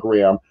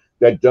monogram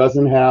that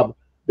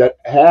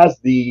has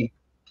the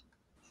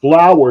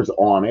flowers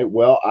on it,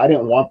 well, I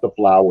didn't want the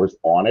flowers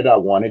on it. I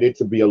wanted it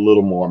to be a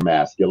little more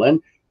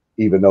masculine,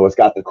 even though it's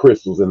got the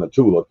crystals in the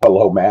tulip.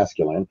 Hello,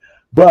 masculine.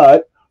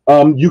 But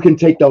you can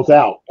take those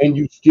out and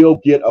you still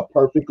get a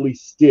perfectly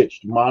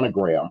stitched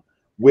monogram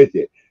with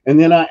it. And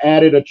then I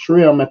added a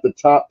trim at the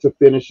top to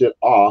finish it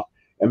off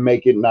and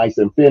make it nice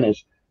and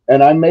finished.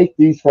 And I make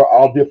these for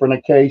all different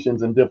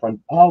occasions and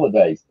different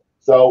holidays.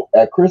 So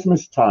at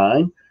Christmas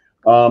time,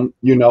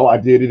 you know, I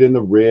did it in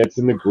the reds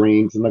and the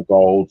greens and the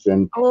golds,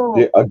 and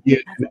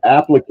again, an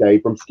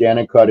applique from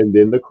ScanNCut, and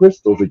then the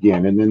crystals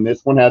again. And then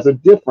this one has a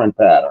different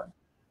pattern.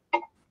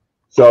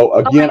 So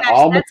again,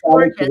 all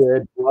metallic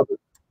thread.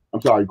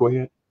 I'm sorry, go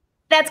ahead.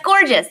 That's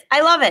gorgeous.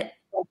 I love it.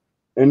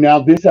 And now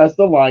this has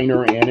the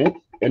liner in it.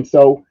 And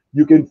so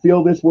you can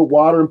fill this with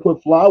water and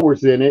put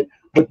flowers in it.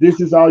 But this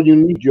is all you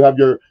need. You have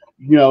your,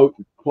 you know,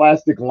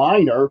 plastic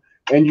liner,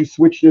 and you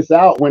switch this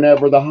out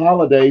whenever the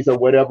holidays or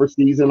whatever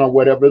season or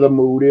whatever the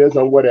mood is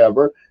or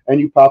whatever, and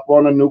you pop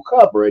on a new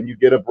cover and you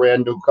get a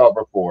brand new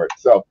cover for it.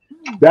 So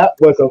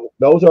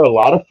those are a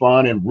lot of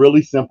fun and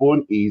really simple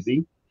and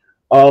easy.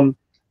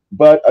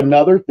 But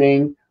another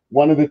thing,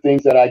 one of the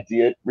things that I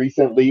did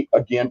recently,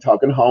 again,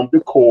 talking home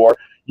decor,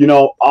 you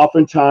know,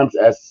 oftentimes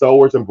as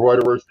sewers,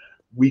 embroiderers,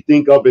 we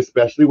think of,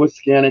 especially with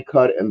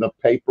ScanNCut and the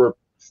paper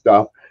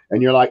stuff,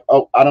 And you're like,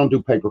 oh, I don't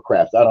do paper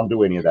crafts. I don't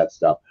do any of that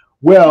stuff.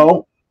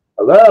 Well,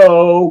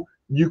 hello,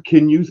 you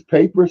can use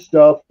paper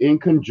stuff in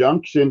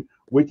conjunction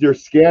with your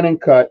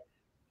ScanNCut.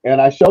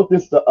 And I showed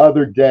this the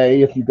other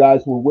day, if you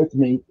guys were with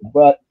me,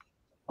 but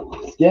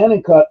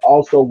ScanNCut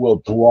also will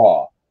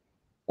draw.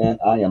 And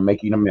I am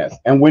making a mess.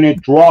 And when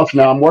it draws,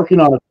 now I'm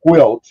working on a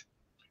quilt,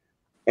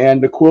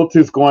 and the quilt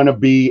is going to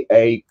be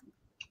a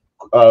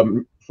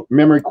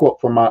memory quilt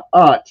for my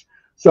aunt.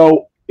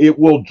 So it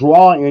will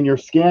draw in your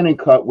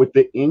ScanNCut with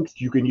the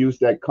inks. You can use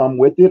that come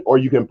with it, or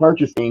you can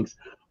purchase inks.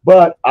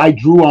 But I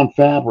drew on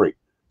fabric.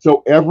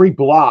 So every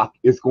block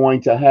is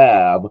going to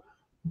have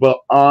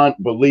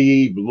aunt,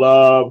 believe,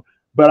 love.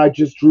 But I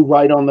just drew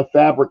right on the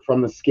fabric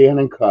from the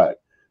ScanNCut.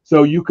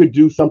 So you could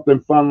do something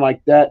fun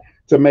like that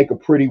to make a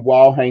pretty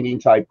wall hanging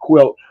type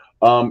quilt,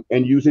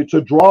 and use it to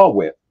draw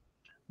with.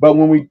 But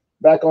when we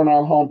back on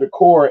our home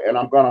decor, and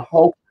I'm going to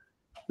hope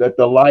that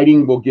the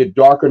lighting will get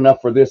dark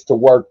enough for this to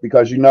work,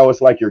 because you know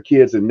it's like your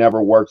kids, it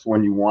never works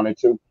when you want it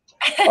to.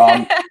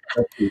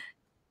 Let's see.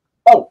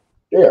 Oh,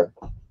 there.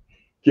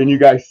 Can you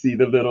guys see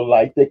the little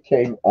light that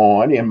came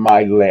on in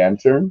my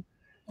lantern?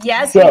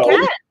 Yes, we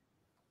can.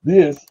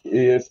 This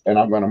is, and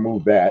I'm going to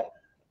move that.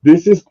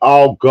 This is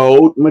all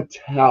gold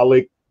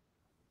metallic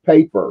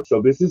paper.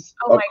 So this is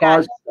a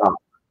cardstock.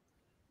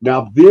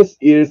 Now this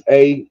is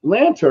a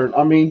lantern.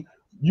 I mean,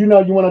 you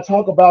know, you want to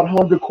talk about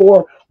home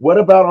decor. What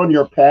about on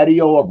your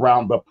patio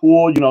around the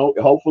pool? You know,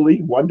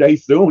 hopefully one day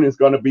soon it's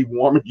going to be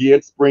warm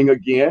again, spring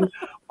again.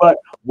 But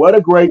what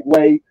a great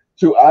way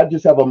to, I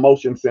just have a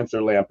motion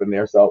sensor lamp in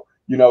there. So,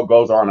 you know, it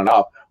goes on and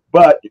off.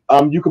 But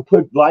you could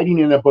put lighting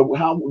in there. But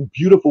how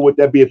beautiful would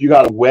that be if you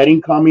got a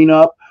wedding coming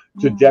up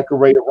to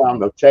decorate around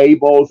the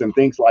tables and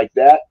things like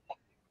that?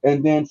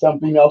 And then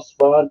something else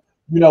fun.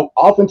 You know,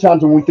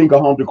 oftentimes when we think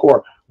of home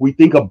decor, we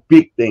think of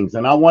big things.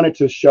 And I wanted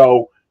to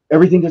show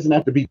everything doesn't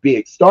have to be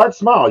big. Start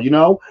small, you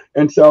know?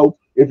 And so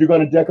if you're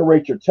going to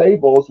decorate your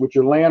tables with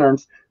your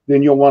lanterns,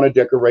 then you'll want to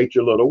decorate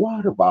your little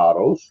water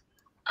bottles.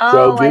 Oh,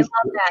 so this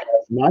I love that.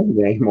 has my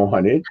name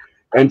on it.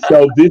 And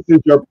so this is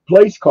your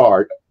place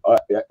card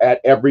at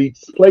every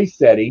place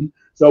setting.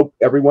 So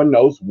everyone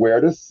knows where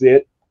to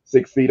sit.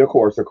 6 feet, of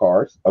course.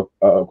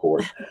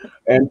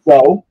 And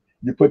so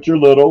you put your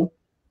little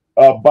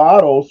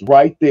bottles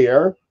right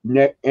there,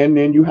 and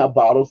then you have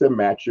bottles that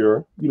match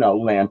your, you know,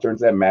 lanterns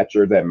that match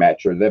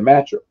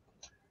your.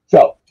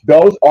 So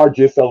those are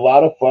just a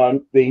lot of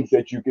fun things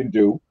that you can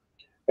do.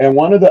 And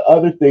one of the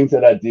other things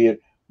that I did,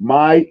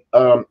 I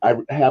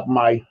have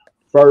my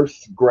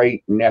first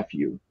great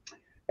nephew,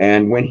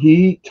 and when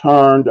he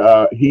turned,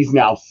 he's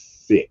now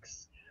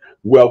 6.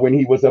 Well, when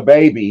he was a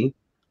baby,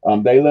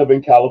 they live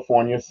in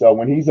California, so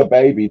when he's a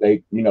baby,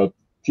 they, you know,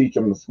 teach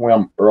him to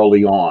swim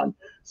early on.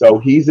 So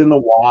he's in the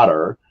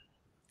water.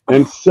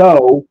 And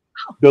so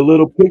the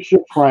little picture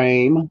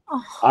frame,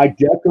 I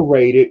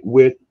decorated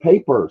with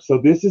paper. So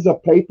this is a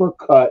paper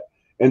cut,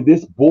 and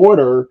this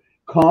border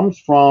comes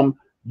from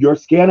your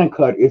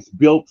ScanNCut. It's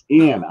built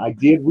in. I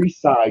did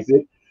resize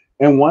it.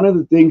 And one of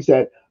the things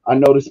that I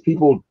noticed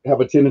people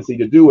have a tendency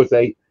to do is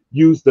they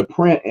use the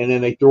print and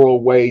then they throw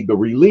away the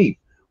relief.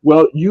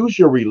 Well, use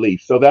your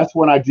relief. So that's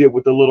what I did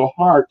with the little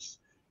hearts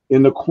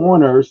in the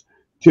corners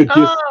to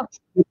just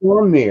stick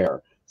on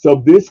there. So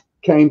this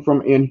came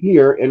from in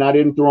here, and I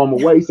didn't throw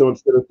them away. So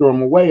instead of throwing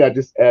them away, I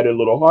just added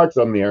little hearts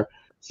on there.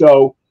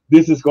 So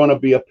this is going to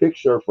be a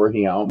picture for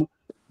him,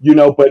 you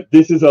know, but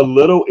this is a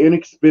little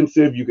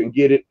inexpensive. You can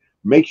get it.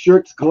 Make sure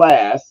it's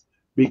glass,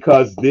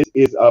 because this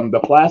is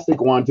the plastic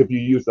ones. If you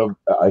use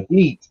a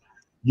heat,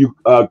 you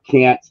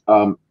can't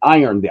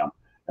iron them.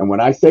 And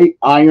when I say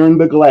iron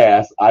the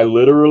glass, I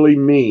literally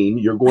mean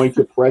you're going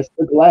to press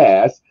the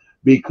glass,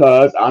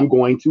 because I'm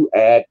going to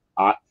add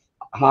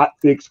hot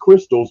fixed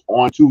crystals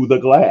onto the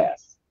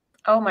glass.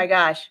 Oh my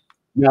gosh.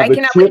 Now, I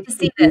cannot wait to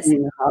see this.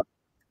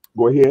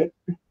 Go ahead.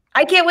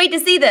 I can't wait to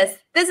see this.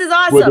 This is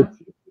awesome. Well, the tip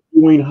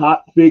of doing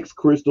hot fixed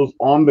crystals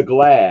on the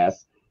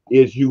glass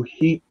is you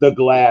heat the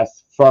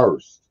glass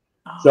first.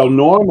 So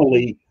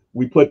normally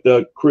we put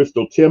the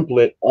crystal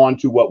template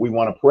onto what we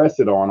want to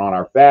press it on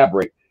our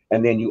fabric,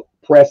 and then you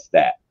press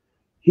that.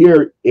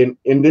 Here in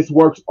this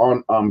works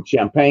on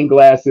champagne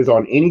glasses,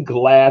 on any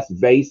glass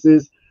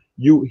vases.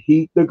 You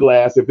heat the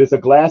glass. If it's a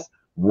glass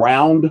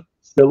round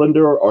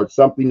cylinder or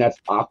something that's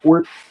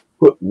awkward,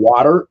 put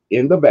water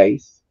in the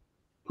vase,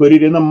 put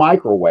it in the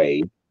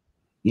microwave,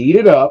 heat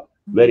it up,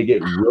 let it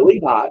get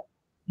really hot.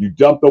 You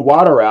dump the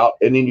water out,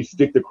 and then you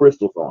stick the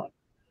crystals on.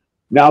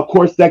 Now, of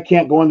course, that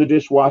can't go in the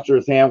dishwasher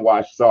as hand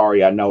wash.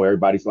 Sorry, I know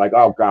everybody's like,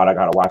 oh God, I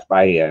gotta wash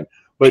by hand.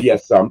 But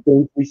yes, some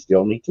things we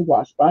still need to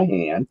wash by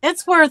hand.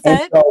 It's worth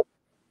it. So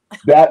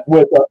that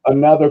was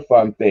another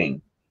fun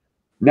thing.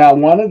 Now,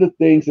 one of the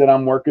things that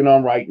I'm working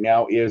on right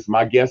now is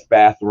my guest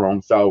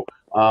bathroom. So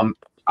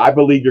I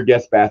believe your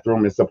guest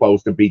bathroom is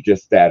supposed to be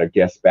just that, a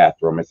guest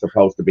bathroom. It's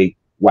supposed to be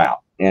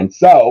wow. And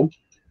so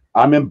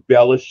I'm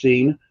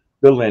embellishing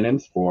the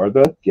linens for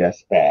the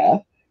guest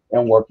bath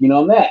and working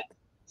on that.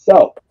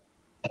 So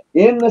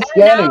In the And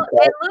scanning now,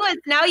 and Louis,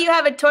 now you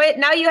have a toilet.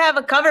 Now you have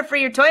a cover for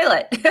your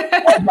toilet.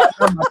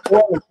 my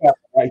toilet cover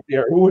right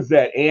there. Who was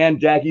that? Ann,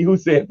 Jackie, who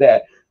said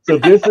that? So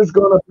this is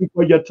going to be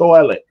for your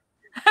toilet.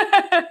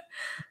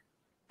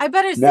 I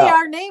better see Now,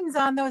 our names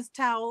on those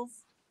towels.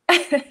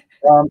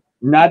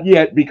 not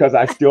yet, because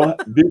I still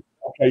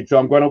okay, so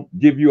I'm going to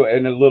give you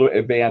in a little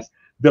advance.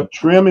 The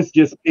trim is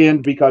just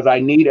pinned because I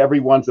need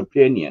everyone's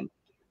opinion.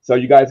 So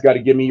you guys got to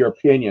give me your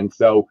opinion.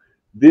 So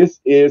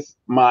this is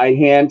my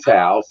hand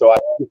towel. So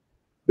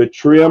the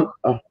trim,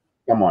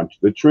 come on,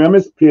 the trim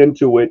is pinned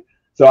to it.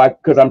 So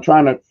because I'm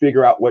trying to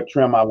figure out what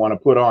trim I want to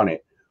put on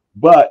it.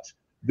 But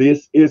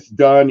this is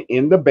done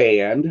in the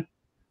band.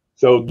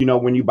 So, you know,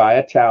 when you buy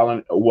a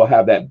towel, we'll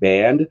have that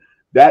band,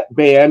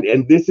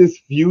 and this is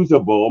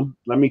fusible.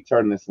 Let me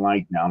turn this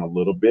light down a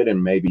little bit,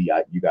 and maybe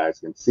you guys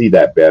can see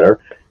that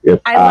better if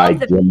I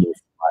dim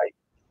this light.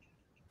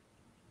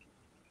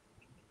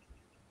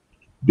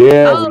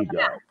 There we go.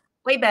 Yeah.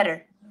 Way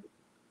better.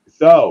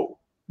 So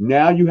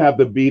now you have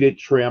the beaded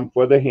trim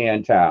for the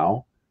hand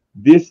towel.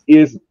 This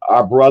is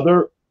our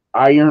Brother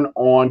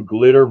iron-on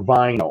glitter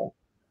vinyl.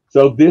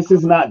 So this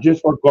is not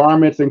just for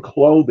garments and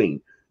clothing.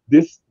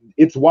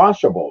 It's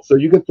washable, so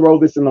you could throw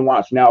this in the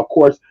wash. Now, of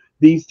course,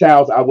 these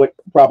towels I would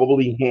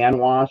probably hand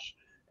wash,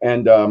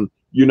 and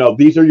you know,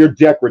 these are your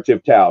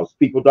decorative towels.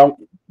 People don't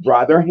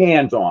dry their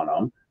hands on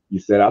them. You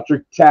set out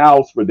your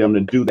towels for them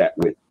to do that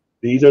with.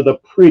 These are the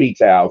pretty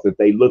towels that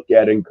they look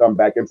at and come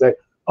back and say,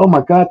 "Oh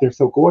my God, they're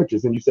so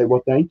gorgeous," and you say,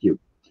 "Well, thank you."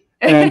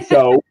 And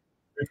so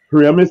the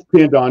trim is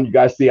pinned on. You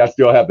guys see, I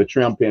still have the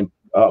trim pin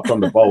from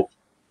the bolt,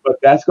 but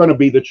that's going to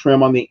be the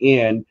trim on the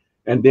end.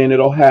 And then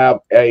it'll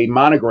have a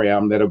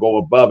monogram that'll go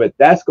above it.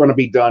 That's going to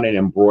be done in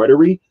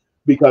embroidery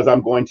because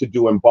I'm going to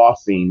do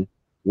embossing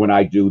when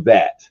I do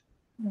that.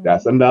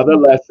 That's another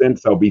lesson.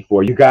 So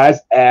before you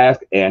guys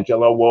ask,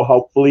 Angela will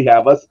hopefully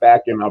have us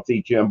back and I'll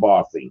teach you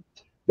embossing.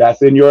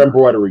 That's in your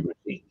embroidery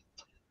machine.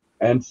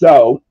 And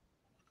so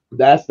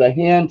that's the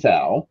hand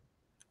towel.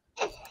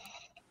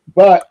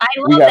 But I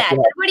love that.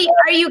 Everybody,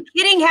 are you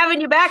kidding?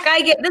 Having you back,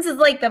 this is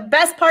like the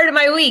best part of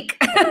my week.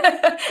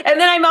 And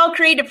then I'm all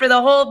creative for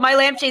my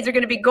lampshades are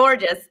going to be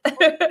gorgeous.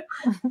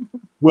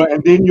 Well,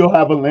 and then you'll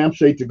have a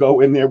lampshade to go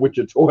in there with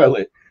your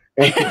toilet.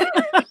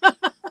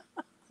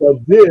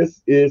 So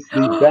this is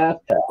the bath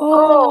towel.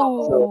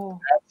 Oh, so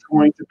that's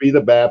going to be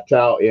the bath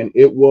towel, and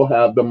it will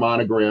have the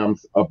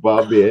monograms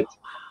above it.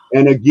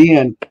 And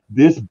again,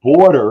 this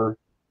border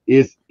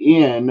is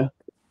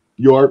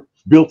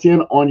built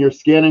in on your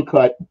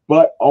ScanNCut,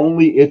 but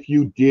only if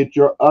you did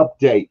your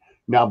update.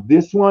 Now,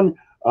 this one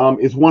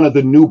is one of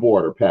the new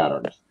border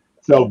patterns.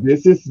 So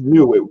this is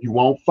new. You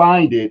won't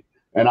find it.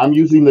 And I'm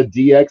using the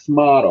DX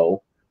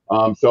model.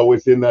 So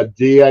it's in the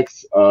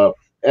DX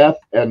F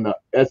and the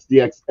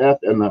SDXF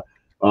and the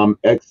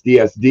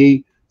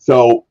XDSD.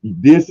 So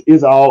this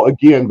is all,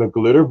 again, the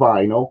glitter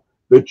vinyl.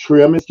 The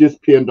trim is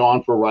just pinned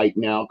on for right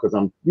now because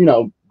I'm,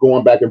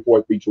 going back and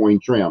forth between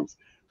trims.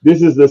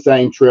 This is the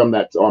same trim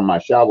that's on my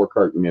shower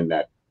curtain in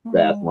that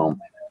bathroom.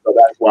 So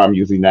that's why I'm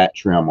using that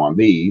trim on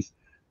these.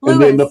 Louis,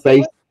 and then the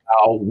face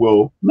towel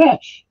will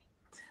match.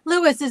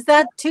 Louis, is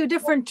that two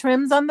different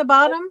trims on the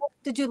bottom?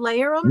 Did you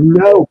layer them?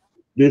 No,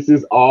 this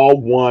is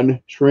all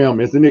one trim.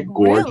 Isn't it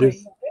gorgeous?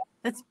 Really?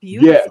 That's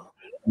beautiful. Yes.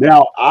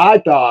 Now, I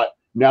thought,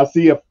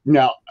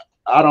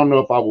 I don't know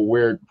if I would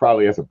wear it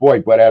probably as a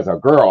boy, but as a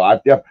girl,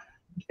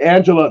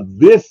 Angela,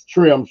 this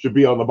trim should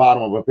be on the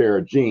bottom of a pair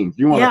of jeans.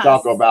 You want to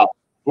talk about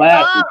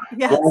flashy,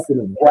 flashy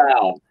and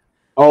brown.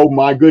 Oh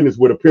my goodness,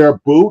 with a pair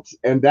of boots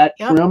and that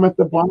trim at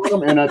the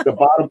bottom, and at the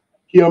bottom,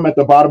 Kim at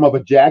the bottom of a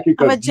jacket.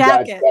 Because you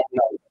guys don't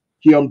know,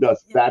 Kim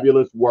does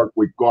fabulous work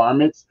with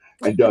garments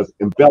and does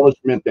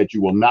embellishment that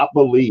you will not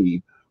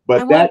believe.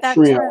 But that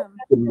trim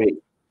to me,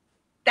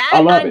 that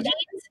on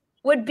jeans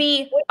would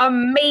be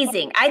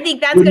amazing. I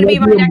think that's going to be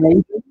my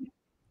next.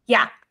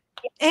 Yeah.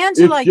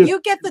 Angela, you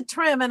get the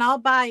trim and I'll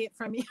buy it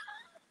from you.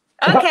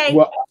 Okay.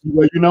 Well,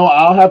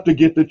 I'll have to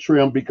get the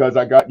trim because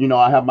I got,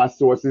 I have my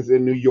sources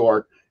in New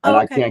York and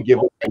I can't give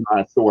away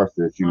my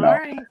sources, All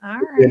right.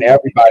 And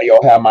everybody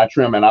will have my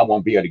trim and I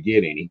won't be able to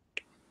get any.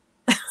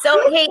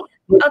 So, hey,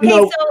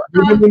 okay,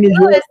 even in New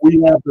York,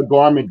 we have the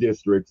garment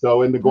district.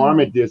 So in the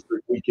garment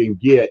district, we can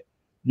get,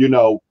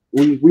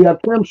 we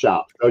have trim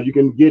shops. So you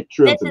can get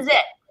trims. This is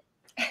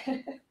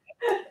it.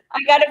 I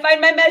got to find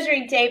my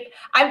measuring tape.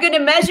 I'm going to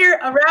measure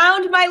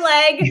around my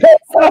leg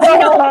so you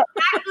know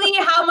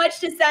exactly how much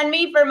to send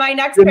me for my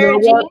next pair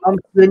of jeans. I'm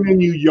sending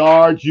you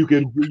yards.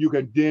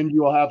 Then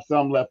you'll have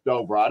some left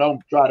over. I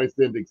don't try to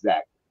send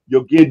exact.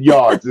 You'll get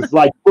yards. It's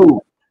like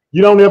food.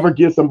 You don't ever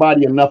give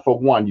somebody enough for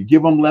one. You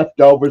give them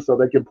leftovers so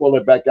they can pull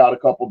it back out a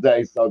couple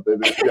days so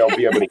that they'll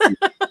be able to keep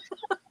it.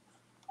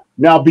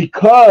 Now,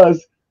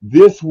 because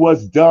this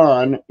was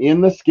done in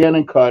the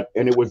ScanNCut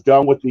and it was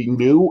done with the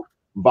new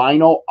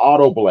vinyl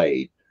auto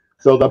blade.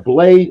 So the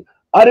blade,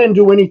 I didn't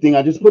do anything.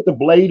 I just put the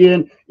blade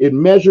in, it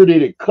measured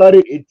it, it cut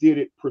it, it did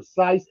it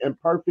precise and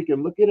perfect.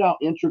 And look at how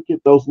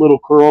intricate those little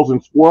curls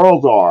and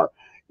swirls are.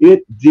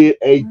 It did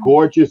a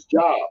gorgeous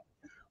job.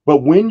 But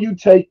when you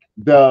take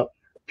the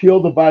peel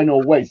the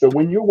vinyl away. So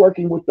when you're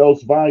working with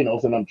those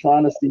vinyls, and I'm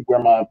trying to see where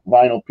my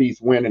vinyl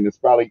piece went, and it's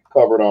probably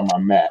covered on my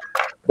mat,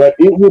 but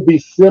it will be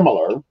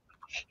similar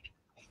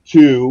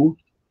to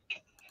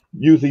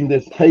using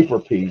this paper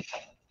piece.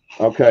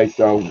 Okay,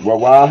 so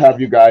while I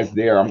have you guys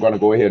there, I'm going to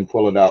go ahead and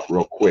pull it out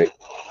real quick.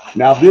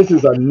 Now, this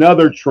is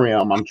another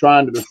trim. I'm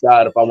trying to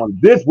decide if I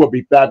want, this would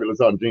be fabulous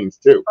on jeans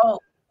too. Oh.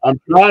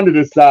 I'm trying to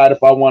decide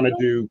if I want to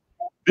do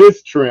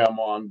this trim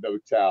on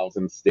those towels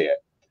instead.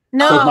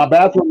 No. Because my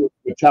bathroom is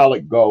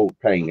metallic gold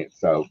painted,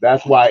 so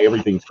that's why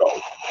everything's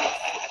gold.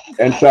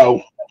 And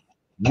so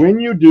when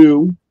you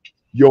do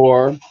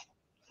your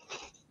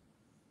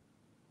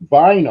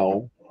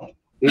vinyl,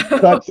 it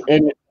cuts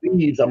and it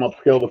leaves. I'm gonna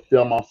peel the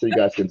film off so you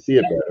guys can see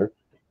it better.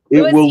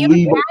 It will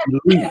leave a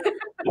relief.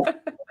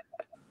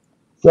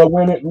 So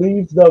when it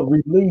leaves the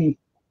relief,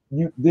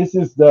 this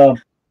is the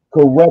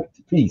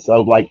correct piece.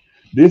 So like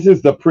this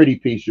is the pretty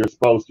piece you're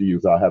supposed to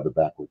use. I'll have it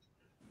backwards.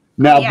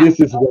 Now this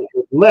is what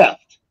is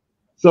left.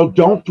 So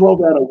don't throw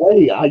that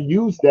away. I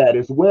use that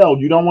as well.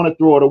 You don't want to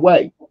throw it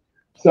away.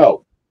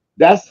 So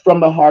that's from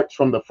the hearts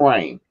from the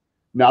frame.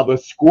 Now the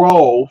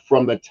scroll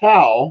from the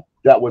towel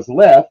that was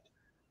left,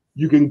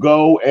 you can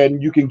go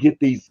and you can get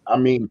these. I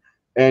mean,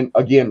 and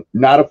again,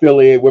 not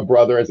affiliated with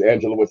Brother, as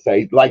Angela would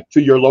say, like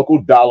to your local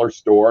dollar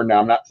store. Now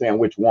I'm not saying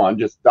which one,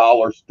 just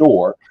dollar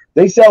store.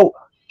 They sell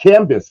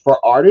canvas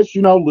for artists,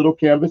 you know, little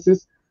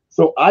canvases.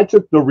 So I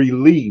took the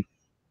relief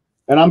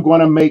and I'm going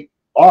to make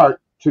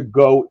art to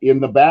go in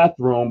the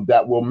bathroom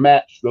that will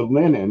match the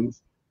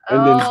linens.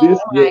 And then this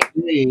will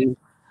be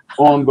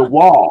on the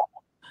wall.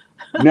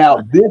 Now,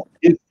 this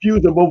is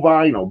fusible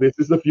vinyl. This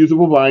is the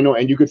fusible vinyl.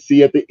 And you could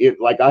see at the end,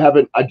 like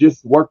I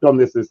just worked on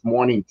this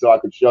morning so I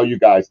could show you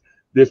guys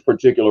this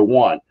particular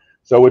one.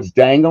 So it's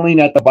dangling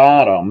at the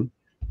bottom.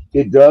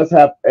 It does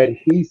have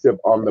adhesive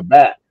on the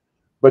back.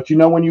 But you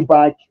know, when you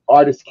buy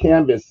artist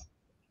canvas,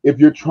 if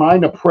you're trying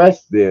to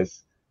press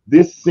this,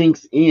 this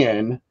sinks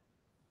in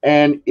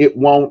and it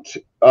won't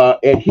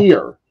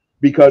adhere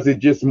because it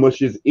just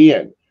mushes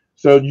in.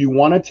 So you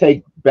want to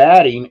take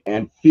batting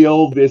and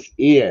fill this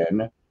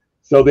in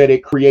so that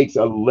it creates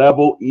a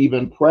level,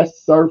 even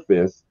pressed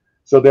surface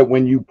so that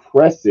when you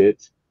press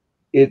it,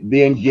 it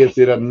then gives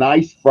it a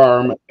nice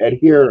firm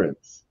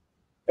adherence.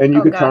 And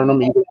you can turn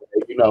them either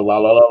way, you know, la,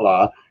 la, la,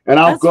 la. And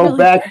I'll go really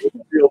back and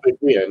fill it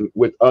in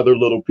with other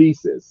little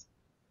pieces.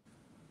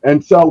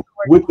 And so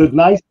with the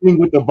nice thing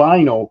with the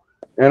vinyl,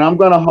 and I'm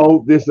going to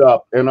hold this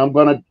up and I'm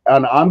going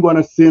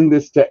to send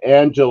this to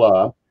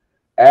Angela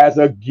as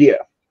a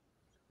gift.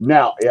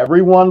 Now,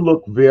 everyone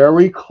look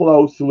very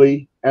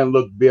closely and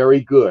look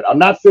very good. I'm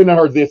not sending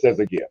her this as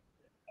a gift.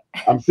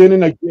 I'm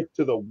sending a gift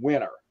to the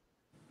winner.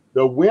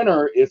 The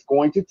winner is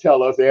going to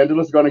tell us,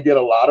 Angela's going to get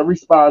a lot of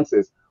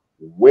responses,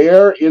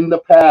 where in the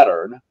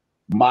pattern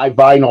my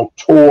vinyl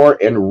tore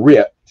and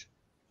ripped,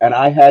 and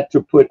I had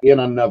to put in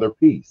another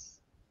piece.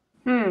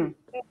 I'm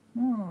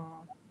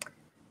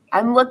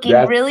looking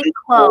really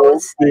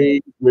close.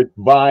 With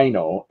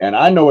vinyl, and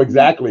I know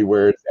exactly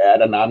where it's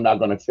at, and I'm not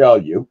going to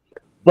tell you,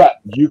 but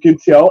you can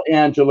tell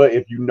Angela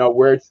if you know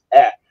where it's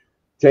at.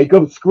 Take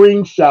a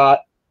screenshot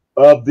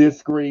of this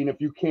screen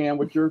if you can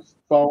with your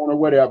phone or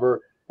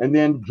whatever, and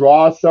then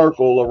draw a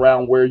circle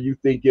around where you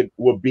think it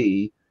will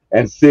be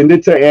and send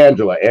it to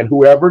Angela. And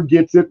whoever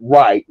gets it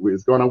right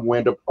is going to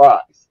win the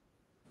prize.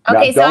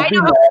 Okay, now, so I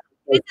know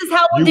this is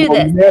how we'll do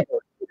this. Never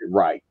get it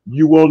right.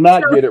 You will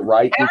not get it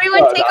right.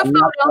 Everyone take a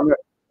photo.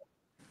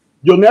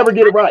 You'll never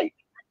get it right.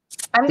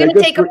 I'm going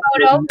to take a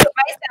photo of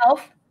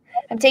myself.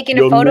 I'm taking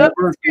a photo of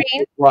the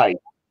screen. Right.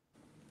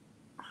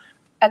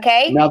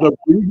 Okay. Now, the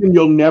reason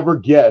you'll never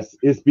guess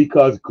is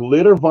because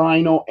glitter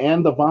vinyl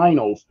and the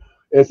vinyls,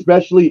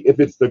 especially if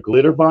it's the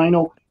glitter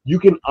vinyl, you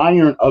can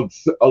iron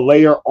a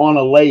layer on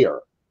a layer.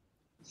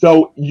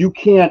 So you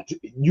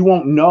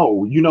won't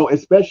know, you know,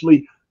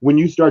 especially when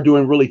you start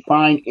doing really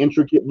fine,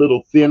 intricate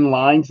little thin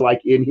lines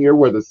like in here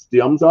where the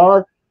stems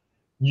are,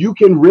 you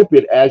can rip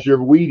it as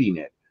you're weeding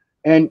it.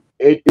 And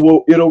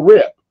it'll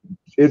rip.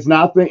 It's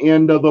not the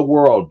end of the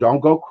world.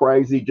 Don't go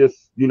crazy.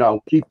 Just, you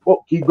know, keep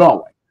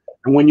going.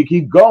 And when you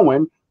keep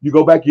going, you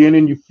go back in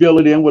and you fill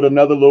it in with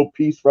another little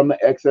piece from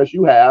the excess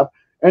you have,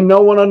 and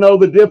no one will know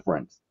the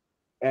difference.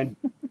 And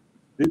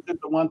this is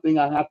the one thing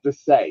I have to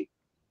say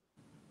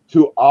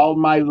to all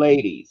my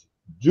ladies.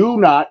 Do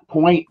not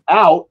point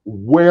out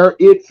where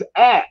it's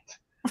at,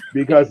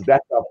 because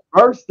that's the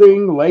first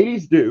thing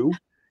ladies do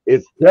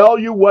is tell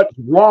you what's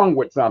wrong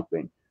with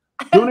something.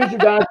 As soon as you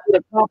guys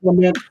get a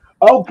compliment,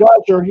 oh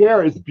gosh, your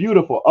hair is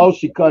beautiful. Oh,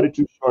 she cut it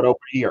too short over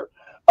here.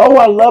 Oh,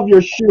 I love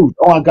your shoes.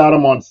 Oh, I got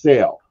them on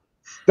sale.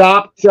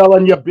 Stop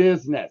telling your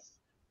business.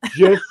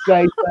 Just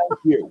say thank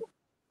you.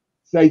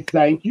 Say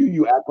thank you.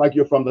 You act like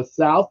you're from the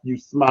South. You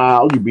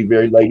smile. You be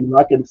very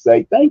ladylike and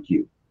say thank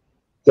you.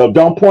 So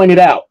don't point it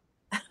out.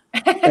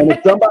 And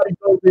if somebody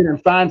goes in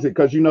and finds it,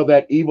 because you know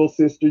that evil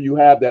sister you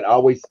have that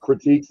always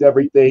critiques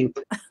everything,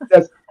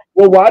 says,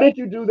 well, why did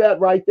you do that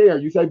right there?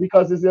 You say,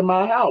 because it's in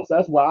my house.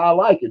 That's why I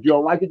like it. You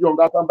don't like it, you don't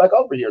got to come back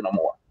over here no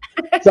more.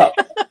 So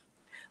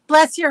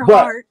bless your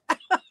heart.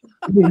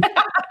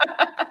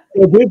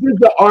 So this is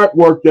the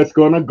artwork that's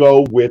going to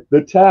go with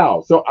the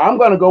towel. So I'm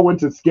going to go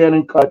into Scan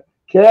and Cut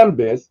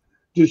Canvas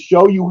to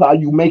show you how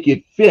you make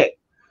it fit,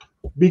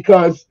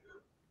 because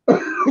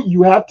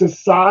you have to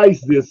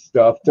size this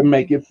stuff to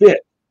make it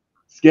fit.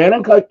 Scan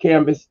and Cut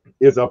Canvas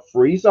is a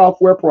free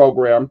software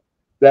program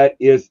that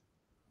is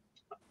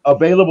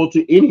available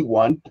to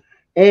anyone,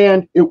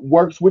 and it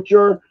works with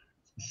your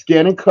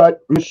scan and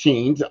cut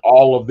machines,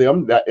 all of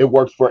them. That it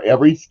works for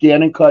every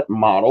scan and cut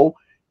model.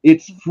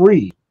 It's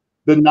free.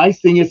 The nice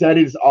thing is that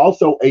it is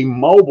also a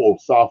mobile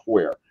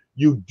software.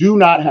 You do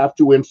not have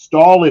to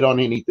install it on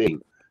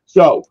anything.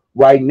 So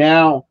right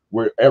now,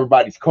 where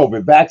everybody's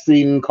COVID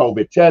vaccine,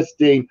 COVID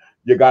testing,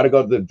 you got to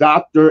go to the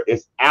doctor.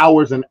 It's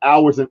hours and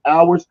hours and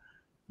hours.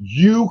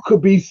 You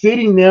could be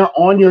sitting there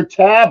on your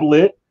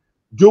tablet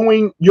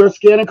doing your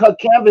scan and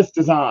cut canvas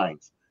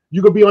designs.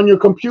 You could be on your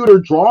computer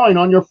drawing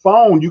on your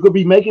phone. You could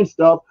be making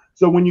stuff.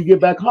 So when you get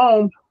back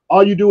home,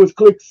 all you do is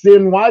click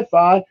send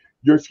Wi-Fi.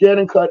 Your scan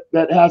and cut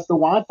that has the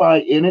Wi-Fi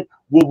in it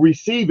will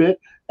receive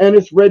it, and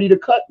it's ready to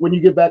cut when you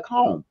get back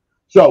home.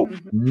 So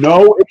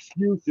no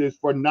excuses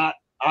for not,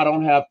 I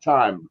don't have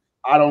time.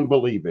 I don't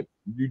believe it.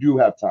 You do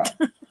have time.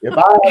 If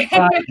I have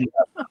time, you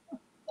have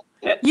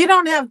time. You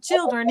don't have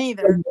children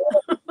either.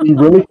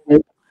 Really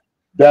quick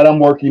that I'm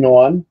working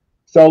on.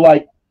 So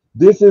like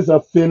this is a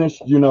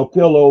finished,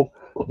 pillow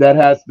that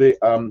has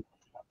the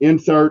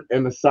insert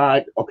and the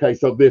side. Okay,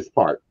 so this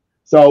part.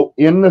 So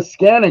in the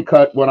scan and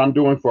cut, what I'm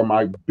doing for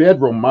my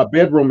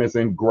bedroom is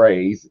in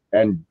grays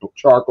and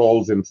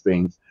charcoals and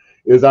things,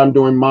 is I'm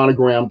doing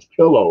monogrammed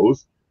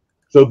pillows.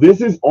 So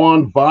this is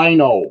on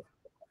vinyl.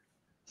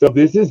 So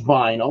this is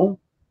vinyl,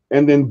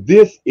 and then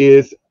this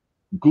is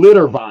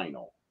glitter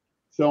vinyl.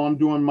 So I'm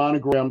doing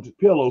monogrammed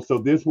pillows. So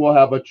this will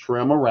have a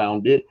trim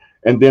around it,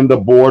 and then the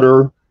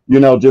border,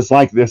 just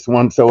like this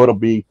one. So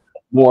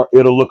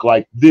it'll look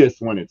like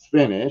this when it's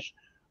finished.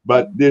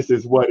 But this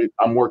is what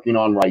I'm working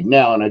on right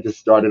now, and I just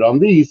started on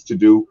these to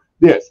do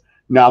this.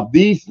 Now,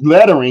 these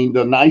lettering,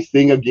 the nice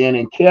thing again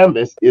in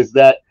Canvas is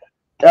that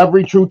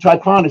every true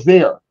type font is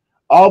there.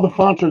 All the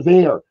fonts are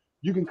there.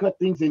 You can cut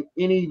things in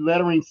any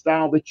lettering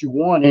style that you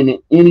want and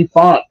in any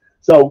font.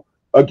 So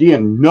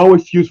again, no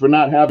excuse for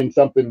not having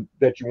something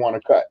that you want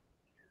to cut.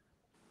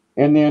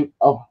 And then,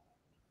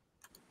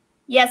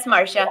 yes,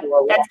 Marcia,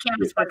 that's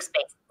Canvas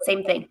Workspace.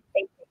 Same thing.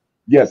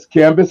 Yes,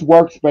 Canvas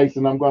Workspace,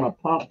 and I'm going to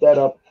pop that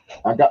up.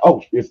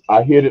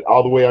 I hid it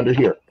all the way under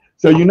here.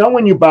 So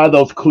when you buy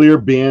those clear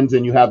bins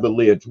and you have the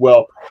lids,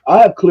 well, I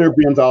have clear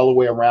bins all the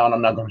way around.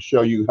 I'm not going to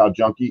show you how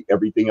junky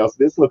everything else.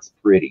 This looks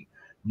pretty.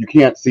 You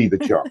can't see the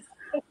junk.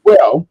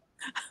 Well,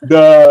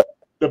 the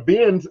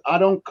bins, I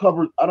don't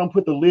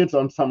put the lids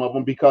on some of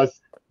them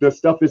because the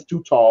stuff is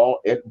too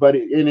tall, but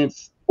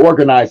it's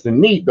organized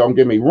and neat, don't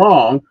get me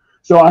wrong.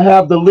 So I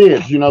have the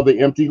lids, the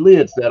empty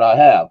lids that I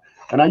have.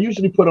 And I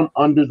usually put them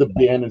under the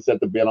bin and set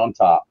the bin on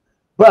top.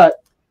 But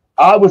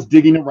I was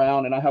digging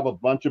around and I have a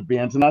bunch of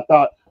bins, and I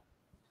thought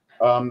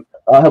I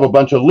have a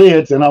bunch of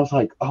lids, and I was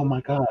like, oh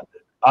my God,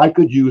 I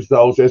could use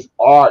those as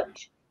art.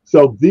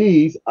 So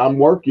these I'm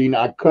working,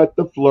 I cut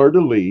the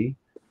fleur-de-lis,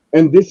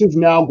 and this is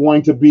now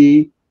going to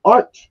be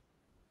art.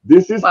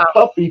 This is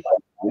puffy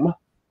foam,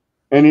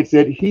 and it's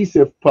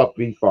adhesive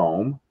puffy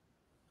foam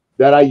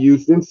that I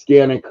used in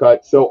Scan and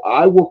Cut. So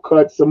I will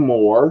cut some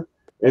more,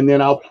 and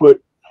then I'll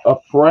put a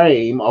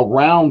frame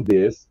around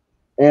this,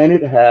 and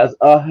it has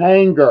a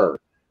hanger.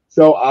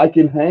 So I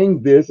can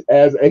hang this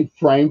as a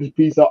framed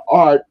piece of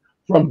art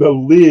from the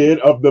lid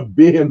of the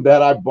bin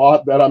that I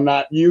bought that I'm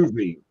not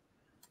using.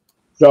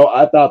 So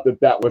I thought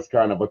that was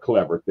kind of a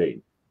clever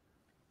thing.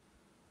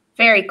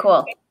 Very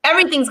cool.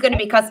 Everything's going to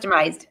be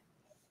customized.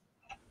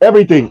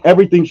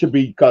 Everything should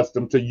be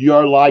custom to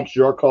your likes,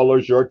 your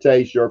colors, your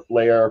taste, your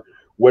flair,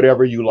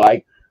 whatever you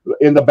like.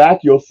 In the back,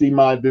 you'll see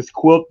this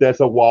quilt that's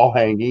a wall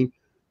hanging.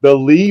 The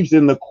leaves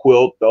in the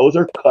quilt, those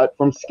are cut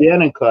from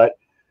Scan and Cut.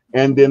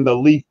 And then the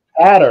leaf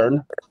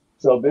pattern,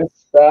 so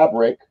this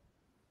fabric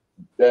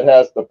that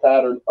has the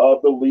pattern of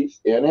the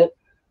leaves in it,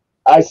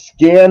 I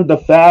scanned the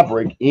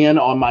fabric in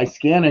on my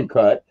Scan and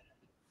Cut,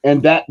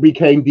 and that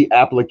became the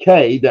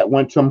applique that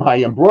went to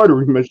my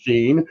embroidery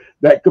machine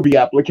that could be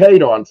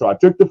appliqued on. So I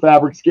took the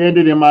fabric, scanned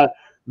it in my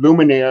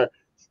Luminaire,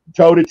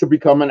 told it to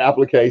become an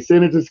applique,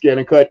 sent it to Scan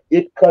and Cut.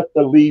 It cut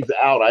the leaves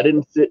out. I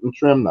didn't sit and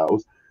trim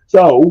those.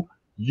 So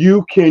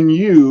you can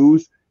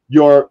use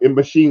your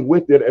machine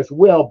with it as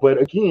well. But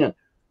again,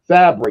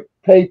 fabric,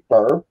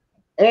 paper,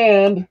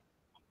 and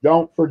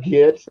don't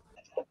forget,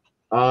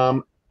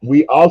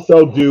 we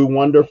also do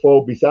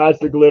wonderful, besides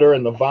the glitter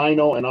and the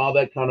vinyl and all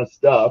that kind of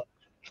stuff.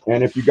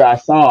 And if you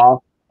guys saw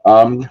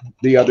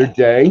the other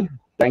day,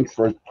 thanks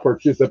for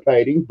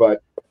participating.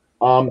 But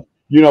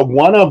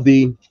one of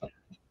the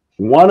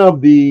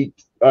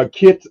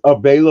kits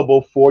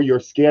available for your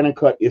Scan and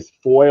Cut is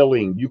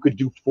foiling. You could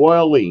do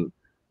foiling.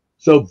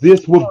 So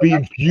this would be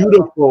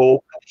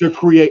beautiful to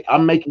create.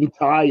 I'm making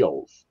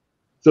tiles.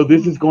 So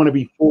this is going to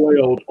be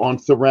foiled on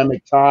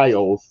ceramic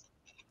tiles.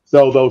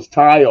 So those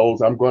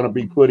tiles I'm going to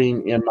be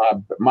putting in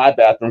my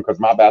bathroom, because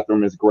my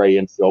bathroom is gray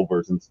and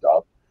silvers and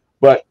stuff.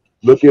 But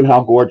Look at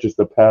how gorgeous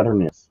the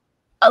pattern is.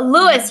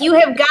 Lewis, you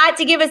have got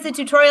to give us a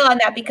tutorial on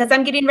that because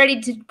I'm getting ready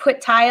to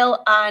put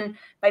tile on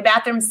my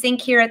bathroom sink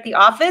here at the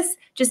office.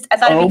 I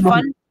thought it'd be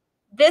fun.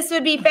 This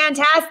would be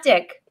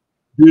fantastic.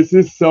 This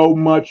is so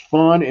much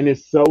fun, and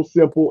it's so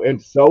simple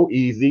and so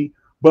easy.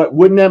 But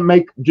wouldn't that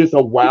make just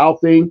a wow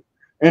thing?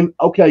 And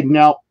okay,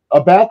 now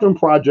a bathroom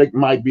project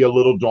might be a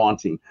little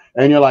daunting,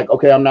 and you're like,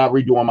 okay, I'm not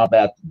redoing my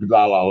bathroom,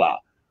 blah, blah, blah.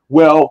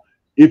 Well,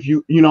 if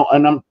you know,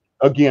 and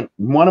again,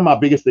 one of my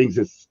biggest things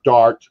is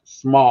start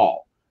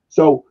small.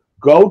 So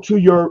go to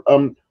your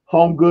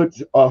home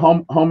goods,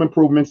 home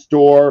improvement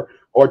store,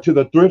 or to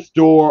the thrift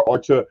store, or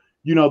to,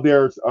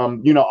 there's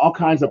all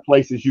kinds of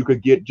places you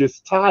could get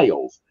just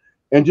tiles,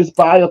 and just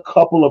buy a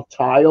couple of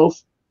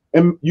tiles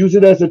and use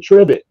it as a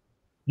trivet.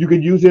 You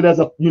could use it as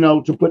a,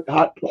 to put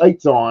hot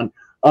plates on,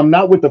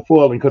 not with the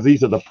foiling because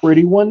these are the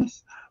pretty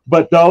ones,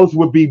 but those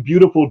would be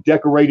beautiful,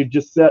 decorated,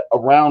 just set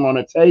around on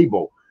a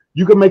table.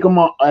 You can make them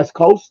as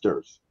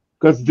coasters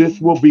because this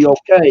will be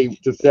okay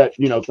to set,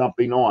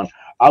 something on.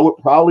 I would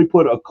probably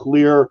put a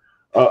clear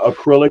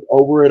acrylic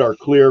over it or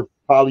clear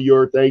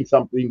polyurethane,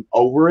 something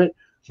over it.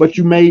 But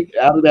you made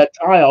out of that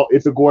tile,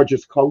 it's a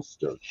gorgeous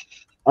coaster.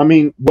 I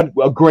mean, what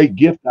a great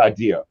gift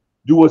idea.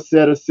 Do a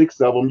set of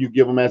 6 of them, you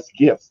give them as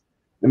gifts.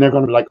 And they're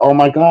going to be like, oh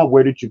my God,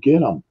 where did you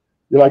get them?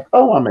 You're like,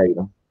 oh, I made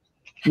them.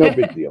 No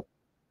big deal.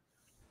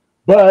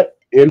 But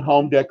in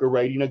home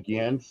decorating,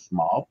 again,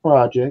 small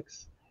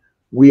projects,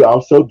 we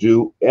also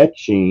do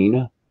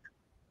etching.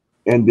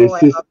 And this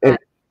is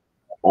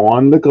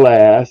on the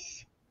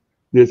glass,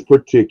 this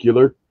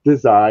particular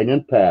design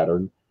and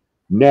pattern.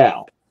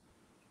 Now,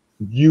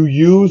 you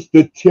use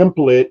the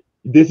template.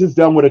 This is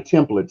done with a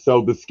template.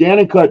 So the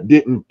ScanNCut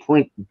didn't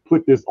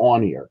put this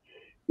on here.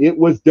 It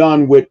was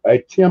done with a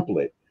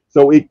template.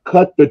 So it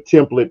cut the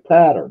template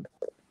pattern.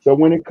 So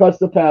when it cuts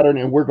the pattern,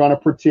 and we're going to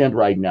pretend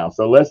right now.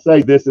 So let's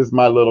say this is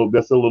a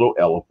little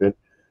elephant.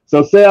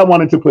 So say I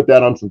wanted to put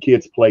that on some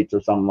kids' plates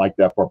or something like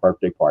that for a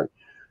birthday party.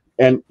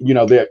 And,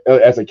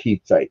 as a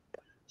keepsake.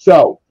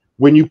 So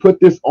when you put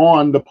this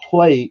on the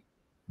plate,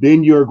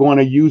 then you're going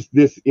to use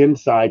this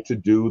inside to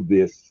do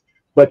this.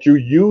 But you're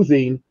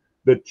using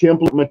the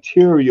template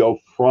material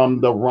from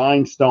the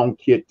rhinestone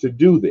kit to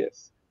do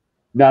this.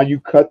 Now you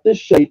cut the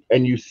shape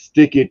and you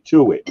stick it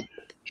to it.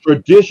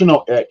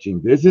 Traditional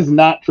etching. This is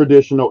not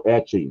traditional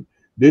etching.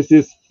 This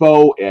is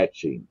faux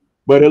etching.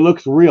 But it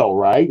looks real,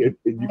 right?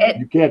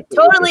 You can't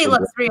totally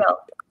looks real.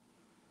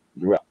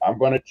 Well, I'm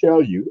going to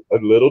tell you a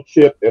little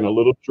tip and a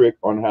little trick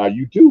on how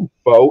you do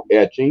faux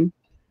etching.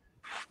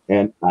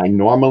 And I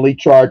normally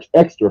charge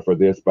extra for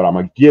this, but I'm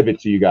going to give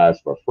it to you guys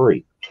for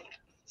free.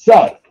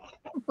 So,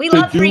 we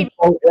love free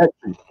faux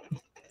etching.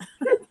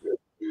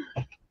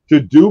 To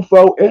do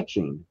faux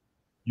etching,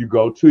 you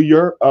go to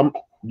your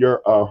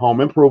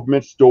home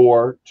improvement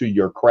store, to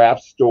your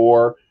craft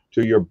store,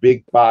 to your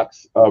big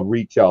box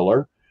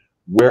retailer,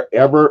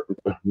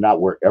 not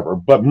wherever,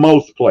 but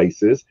most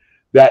places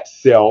that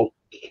sell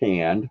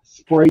canned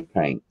spray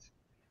paint.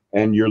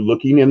 And you're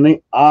looking in the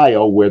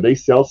aisle where they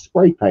sell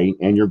spray paint,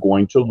 and you're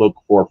going to look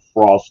for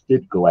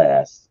frosted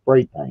glass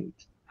spray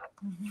paint.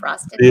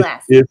 This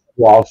is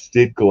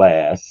frosted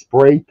glass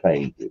spray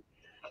paint.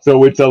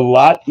 So it's a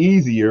lot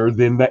easier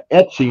than the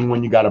etching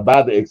when you got to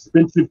buy the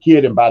expensive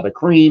kit and buy the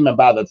cream and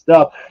buy the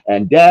stuff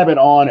and dab it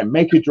on and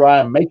make it dry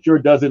and make sure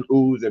it doesn't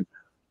ooze. And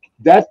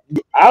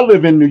I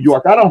live in New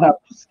York. I don't have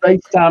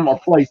space, time, or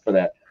place for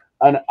that.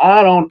 And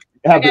I don't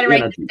have the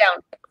energy.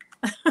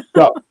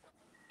 So,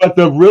 but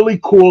the really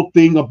cool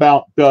thing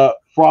about the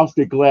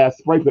frosted glass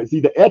spray paint, see,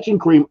 the etching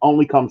cream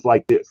only comes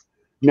like this.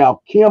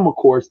 Now, Kim, of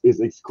course, is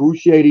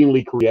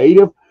excruciatingly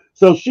creative.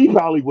 So she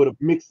probably would have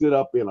mixed it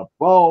up in a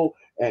bowl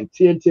and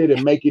tinted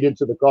and make it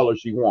into the color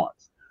she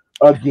wants.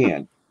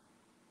 Again,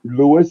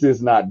 Lewis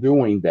is not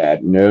doing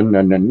that.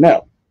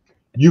 No.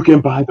 You can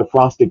buy the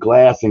frosted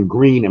glass in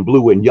green and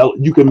blue and yellow.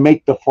 You can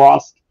make the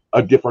frost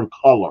a different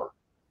color.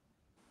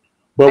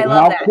 But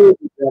how cool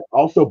would that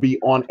also be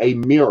on a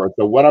mirror?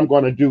 So what I'm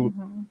going to do,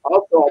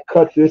 also I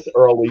cut this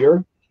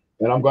earlier,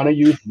 and I'm going to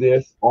use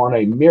this on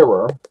a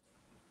mirror.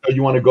 So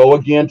you want to go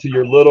again to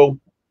your little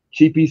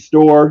cheapy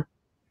store.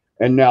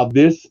 And now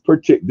this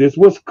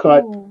was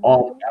cut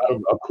out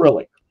of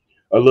acrylic,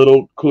 a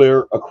little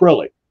clear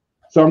acrylic.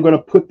 So I'm going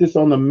to put this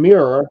on the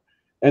mirror,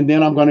 and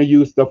then I'm going to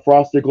use the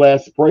frosted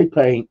glass spray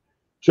paint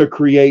to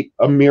create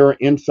a mirror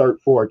insert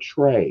for a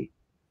tray.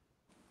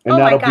 And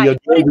that'll be a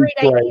jewelry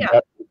tray.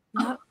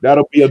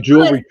 That'll be a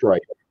jewelry tray.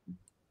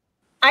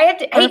 I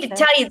hate to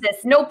tell you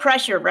this, no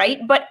pressure,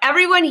 right? But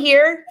everyone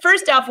here,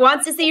 first off,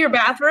 wants to see your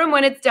bathroom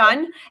when it's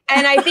done.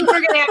 And I think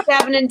we're going to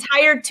have an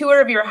entire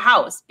tour of your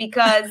house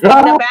because the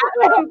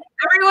bathroom,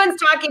 everyone's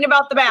talking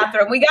about the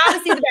bathroom. We got to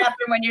see the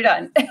bathroom when you're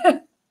done.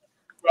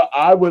 Well,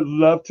 I would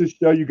love to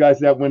show you guys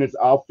that when it's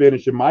all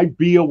finished. It might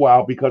be a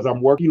while because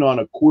I'm working on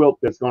a quilt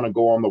that's going to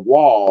go on the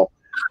wall.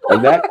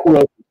 And that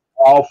quilt is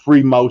all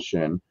free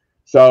motion.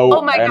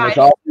 So, it's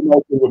all free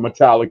motion with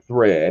metallic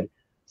thread.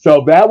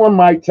 So that one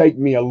might take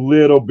me a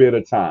little bit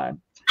of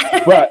time,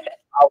 but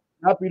I'll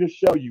be happy to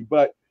show you.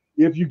 But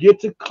if you get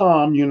to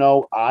come, you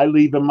know, I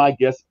leave in my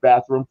guest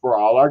bathroom for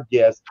all our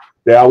guests.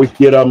 They always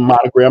get a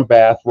monogram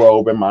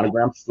bathrobe and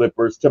monogram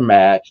slippers to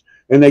match.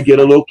 And they get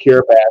a little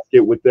care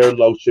basket with their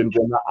lotions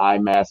and the eye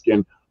mask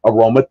and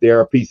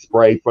aromatherapy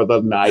spray for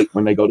the night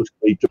when they go to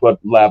sleep to put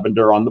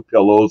lavender on the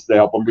pillows to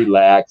help them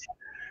relax.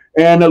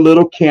 And a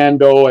little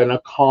candle and a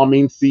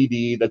calming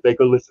CD that they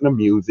could listen to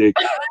music.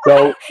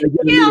 So they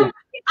get a little,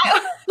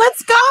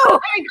 let's go.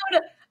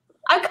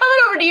 I'm coming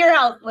over to your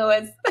house,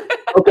 Louis.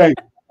 okay,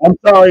 I'm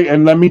sorry,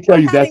 and let me tell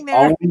you, We're heading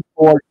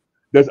there.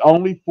 there's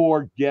only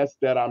four guests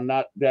that I'm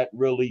not that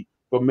really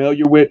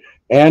familiar with.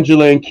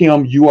 Angela and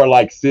Kim, you are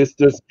like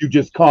sisters. You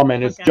just come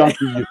and it's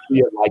junky. You see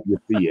it like you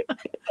see it.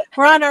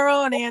 We're on our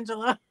own,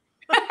 Angela.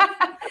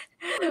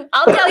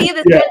 I'll tell you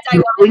the Yeah, scent I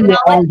you want. bring And your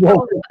I'll own let you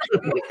rope.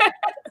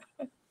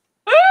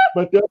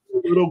 But there's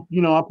a little,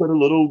 you know, I put a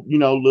little, you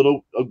know,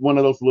 one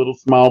of those little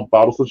small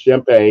bottles of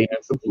champagne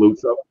and some flute.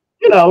 So,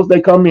 you know, they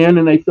come in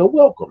and they feel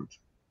welcomed.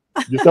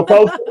 You're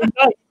supposed to be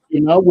nice, you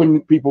know,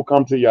 when people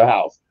come to your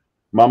house.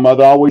 My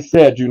mother always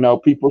said, you know,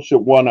 people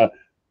should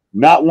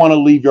not want to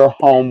leave your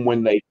home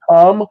when they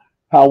come.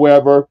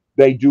 However,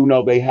 they do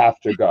know they have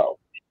to go.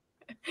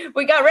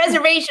 We got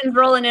reservations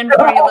rolling in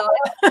for you,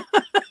 Louis.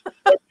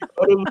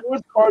 Go to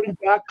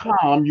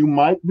lewiscarney.com. You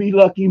might be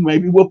lucky.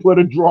 Maybe we'll put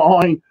a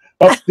drawing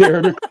up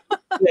there to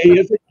stay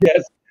as a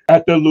guest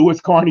at the Lewis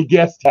Carney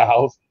guest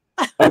house.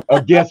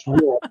 A guest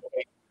room.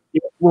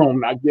 Guest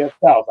room, not guest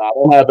house. I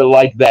don't have it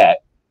like that.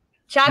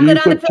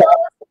 Chocolate on the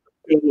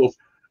pillows.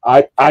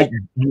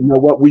 You know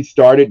what we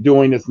started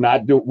doing is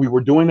we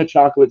were doing the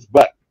chocolates,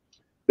 but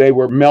they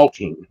were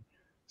melting.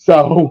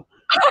 So,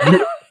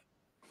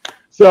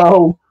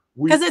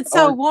 because it's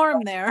so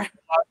warm there.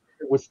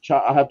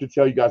 I have to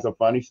tell you guys a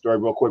funny story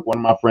real quick. One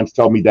of my friends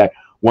told me that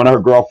one of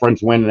her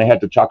girlfriends went and they had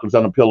the chocolates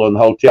on the pillow in the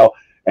hotel,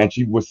 and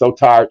she was so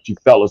tired she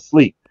fell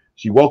asleep.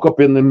 She woke up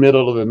in the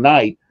middle of the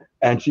night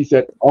and she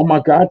said, "Oh my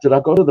God, did I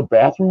go to the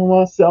bathroom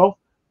myself?"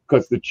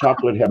 Because the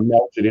chocolate had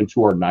melted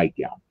into her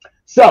nightgown.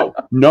 So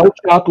no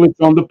chocolates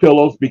on the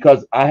pillows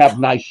because I have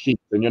nice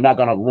sheets, and you're not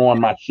going to ruin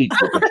my sheets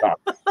with the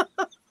chocolate.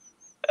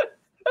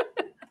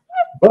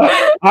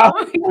 But I'm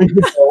going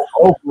to go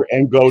over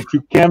and go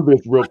to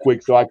Canvas real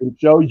quick so I can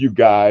show you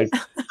guys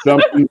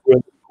something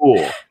really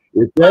cool.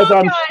 It says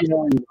I'm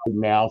sharing right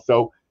now.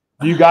 So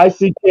do you guys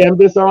see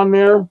Canvas on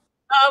there?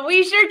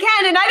 We sure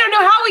can. And I don't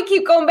know how we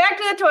keep going back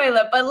to the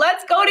toilet, but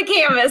let's go to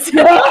Canvas.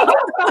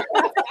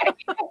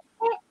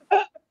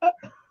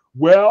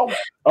 Well,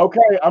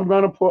 okay, I'm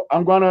gonna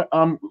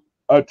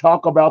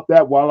talk about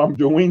that while I'm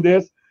doing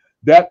this.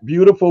 That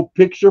beautiful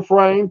picture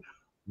frame.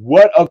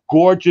 What a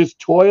gorgeous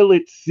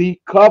toilet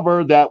seat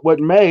cover that would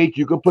make.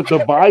 You could put the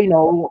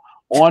vinyl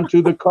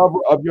onto the cover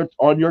of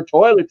your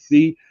toilet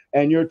seat,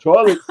 and your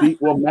toilet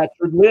seat will match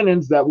your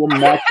linens that will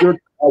match your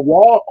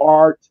wall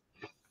art,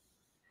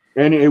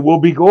 and it will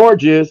be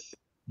gorgeous,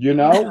 you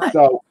know.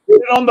 So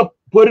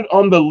put it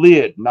on the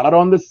lid, not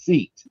on the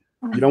seat.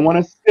 You don't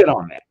want to sit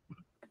on that.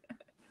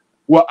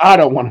 Well, I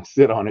don't want to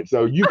sit on it,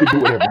 so you can do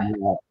whatever you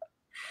want.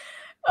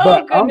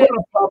 But I'm going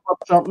to pop up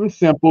something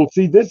simple.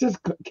 See, this is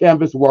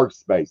Canvas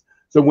Workspace.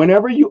 So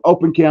whenever you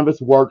open Canvas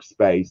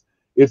Workspace,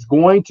 it's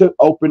going to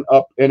open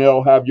up and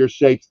it'll have your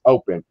shapes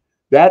open.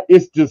 That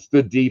is just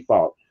the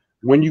default.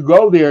 When you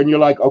go there and you're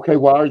like, okay,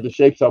 why are the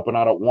shapes open?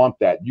 I don't want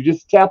that. You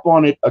just tap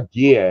on it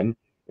again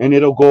and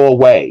it'll go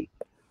away.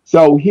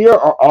 So here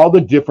are all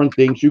the different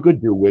things you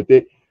could do with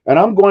it. And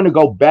I'm going to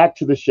go back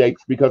to the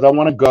shapes because I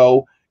want to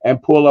go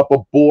and pull up a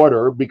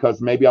border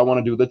because maybe I want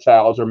to do the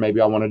tiles or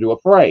maybe I want to do a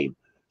frame.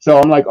 So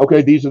I'm like,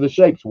 okay, these are the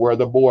shapes. Where are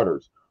the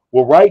borders?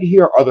 Well, right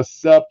here are the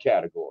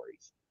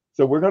subcategories.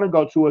 So we're going to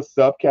go to a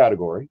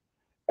subcategory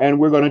and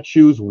we're going to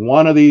choose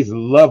one of these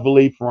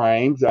lovely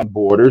frames and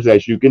borders,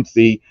 as you can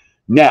see.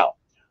 Now,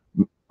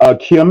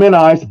 Kim and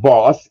I's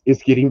boss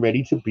is getting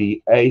ready to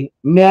be a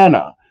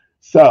Nana.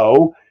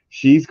 So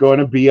she's going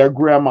to be a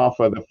grandma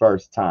for the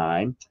first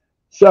time.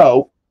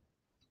 So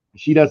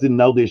she doesn't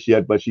know this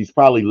yet, but she's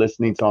probably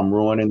listening, so I'm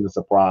ruining the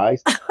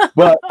surprise.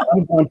 But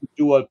I'm going to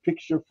do a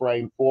picture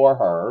frame for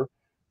her,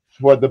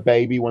 for the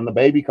baby, when the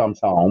baby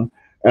comes home.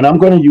 And I'm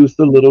going to use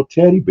the little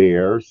teddy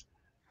bears.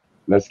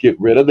 Let's get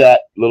rid of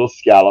that little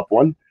scallop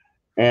one.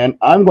 And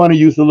I'm going to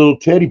use the little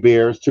teddy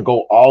bears to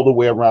go all the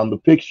way around the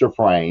picture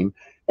frame.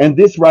 And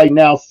this right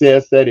now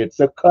says that it's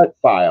a cut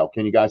file.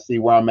 Can you guys see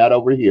where I'm at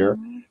over here?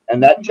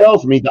 And that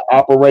tells me the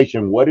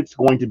operation, what it's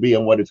going to be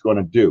and what it's going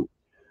to do.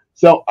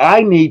 So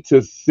I need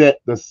to set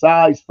the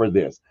size for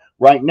this.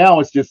 Right now,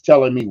 it's just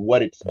telling me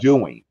what it's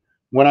doing.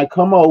 When I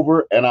come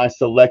over and I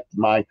select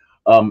my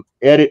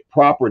edit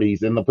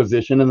properties in the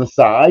position and the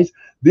size,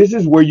 this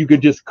is where you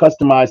could just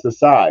customize the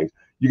size.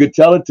 You could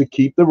tell it to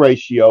keep the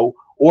ratio,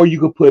 or you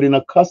could put in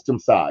a custom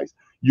size.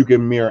 You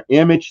can mirror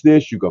image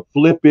this, you could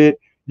flip it,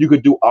 you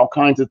could do all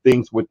kinds of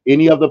things with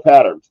any of the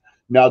patterns.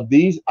 Now,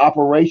 these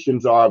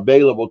operations are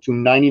available to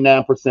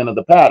 99% of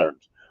the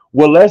patterns.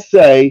 Well, let's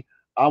say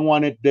I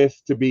wanted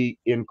this to be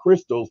in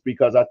crystals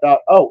because I thought,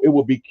 oh, it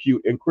would be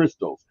cute in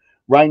crystals.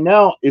 right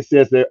now it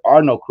says there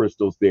are no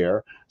crystals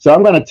there. So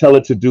I'm going to tell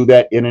it to do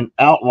that in an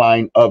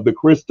outline of the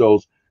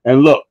crystals.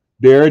 And look,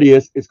 there it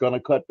is. It's going to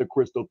cut the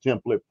crystal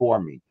template for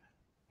me.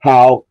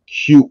 How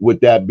cute would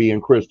that be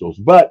in crystals?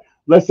 But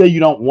let's say you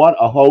don't want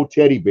a whole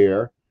teddy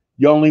bear.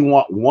 You only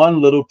want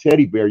one little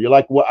teddy bear. You're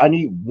like, well, I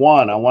need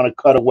one. I want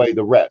to cut away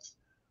the rest.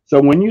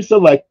 So when you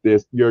select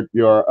this, your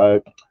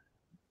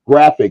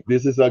graphic,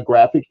 this is a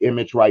graphic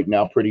image right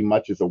now, pretty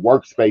much. It's a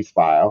workspace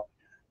file.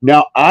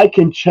 Now I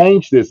can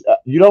change this.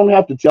 You don't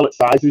have to tell it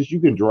sizes. You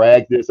can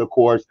drag this, of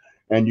course,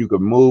 and you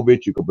can move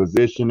it. You can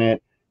position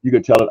it. You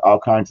can tell it all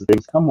kinds of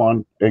things. Come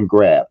on and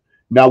grab.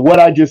 Now, what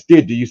I just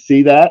did, do you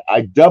see that?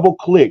 I double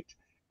clicked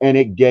and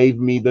it gave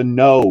me the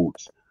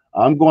nodes.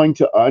 I'm going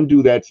to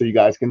undo that so you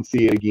guys can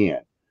see it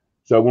again.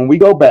 So when we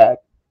go back,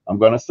 I'm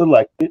going to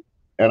select it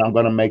and I'm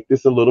going to make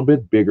this a little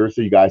bit bigger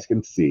so you guys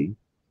can see.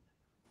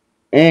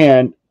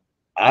 And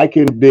I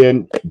can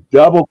then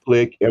double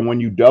click. And when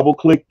you double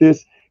click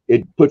this,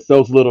 it puts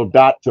those little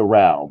dots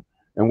around.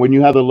 And when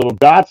you have the little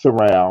dots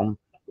around,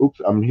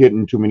 oops, I'm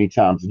hitting too many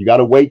times. You got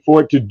to wait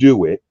for it to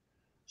do it.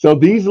 So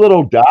these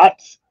little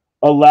dots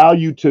allow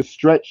you to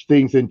stretch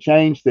things and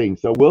change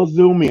things. So we'll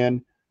zoom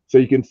in so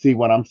you can see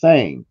what I'm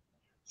saying.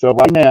 So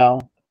right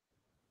now,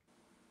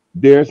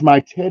 there's my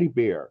teddy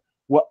bear.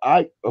 Well,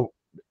 oh,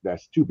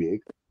 that's too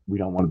big. We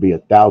don't want to be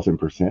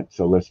 1,000%.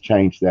 So let's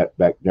change that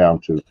back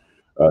down to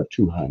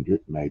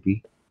 200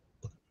 maybe.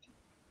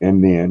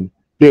 And then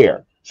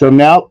there. So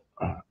now,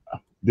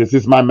 this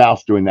is my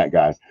mouse doing that,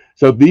 guys.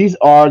 So these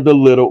are the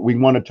little, we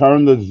want to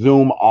turn the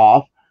zoom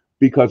off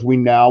because we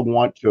now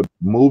want to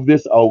move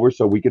this over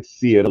so we could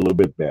see it a little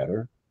bit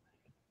better.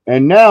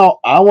 And now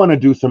I want to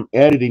do some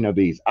editing of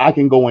these. I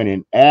can go in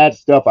and add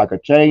stuff. I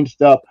could change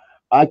stuff.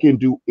 I can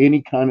do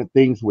any kind of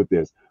things with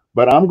this.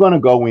 But I'm going to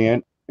go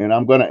in and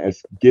I'm going to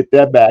get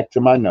that back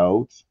to my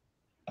nodes.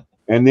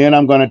 And then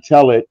I'm going to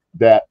tell it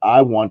that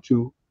I want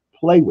to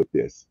play with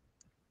this.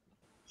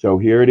 So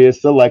here it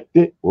is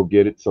selected. We'll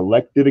get it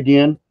selected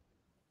again.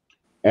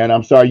 And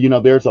I'm sorry, you know,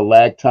 there's a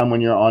lag time when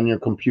you're on your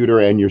computer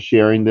and you're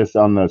sharing this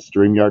on the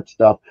StreamYard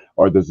stuff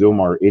or the Zoom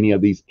or any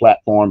of these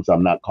platforms.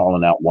 I'm not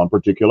calling out one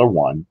particular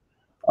one,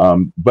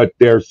 but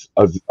there's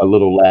a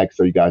little lag,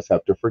 so you guys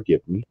have to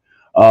forgive me.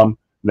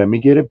 Let me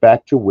get it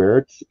back to where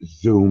it's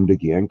zoomed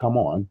again. Come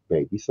on,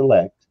 baby,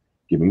 select.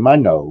 Give me my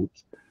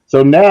nodes.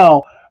 So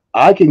now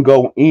I can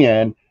go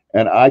in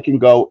and I can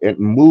go and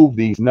move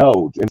these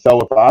nodes. And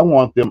so if I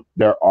want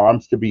their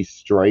arms to be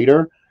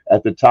straighter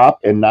at the top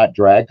and not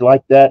dragged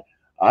like that,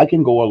 I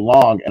can go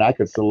along and I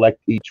can select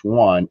each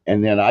one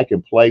and then I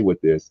can play with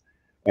this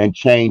and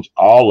change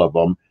all of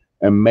them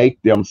and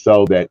make them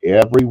so that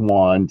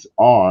everyone's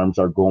arms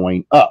are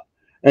going up.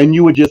 And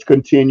you would just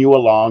continue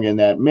along in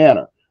that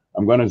manner.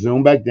 I'm going to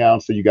zoom back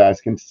down so you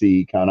guys can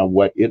see kind of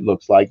what it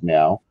looks like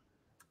now.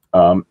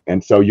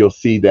 And so you'll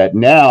see that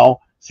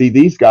now, see,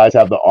 these guys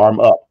have the arm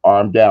up,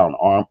 arm down,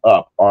 arm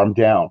up, arm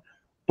down.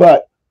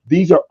 But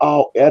these are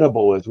all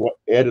editable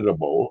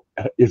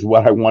is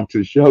what I want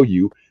to show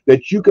you,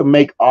 that you can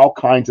make all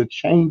kinds of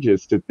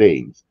changes to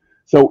things.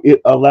 So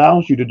it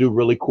allows you to do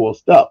really cool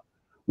stuff.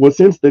 Well,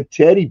 since the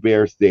teddy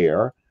bear's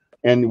there,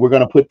 and we're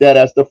going to put that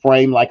as the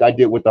frame like I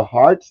did with the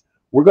hearts,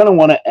 we're going to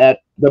want to add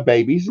the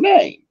baby's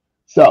name.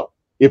 So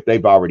if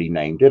they've already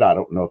named it, I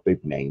don't know if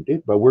they've named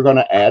it, but we're going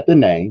to add the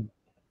name.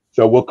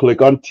 So we'll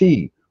click on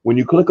T. When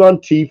you click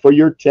on T for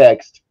your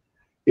text,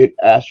 it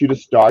asks you to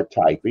start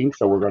typing.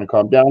 So we're going to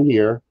come down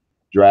here,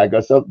 drag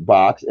us a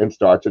box and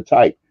start to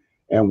type.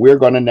 And we're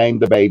going to name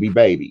the baby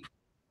baby.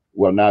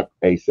 Well, not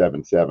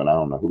A77. I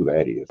don't know who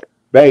that is.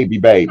 Baby,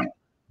 baby,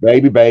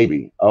 baby,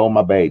 baby. Oh,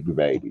 my baby,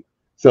 baby.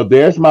 So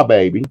there's my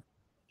baby.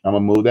 I'm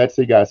going to move that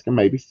so you guys can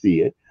maybe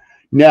see it.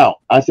 Now,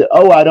 I said,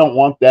 oh, I don't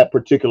want that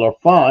particular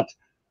font.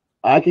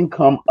 I can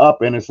come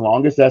up, and as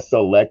long as that's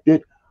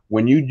selected,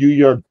 when you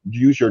do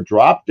use your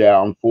drop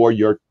down for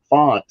your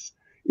fonts,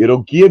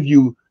 it'll give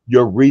you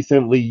your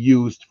recently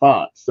used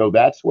fonts. So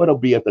that's what'll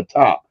be at the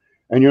top.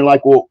 And you're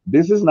like, well,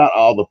 this is not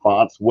all the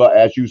fonts. Well,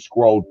 as you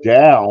scroll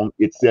down,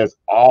 it says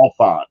all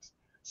fonts.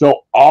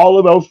 So all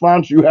of those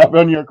fonts you have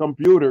on your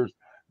computers,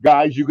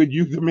 guys, you could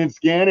use them in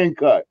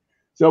ScanNCut.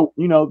 So,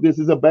 you know, this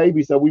is a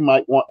baby, so we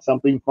might want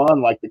something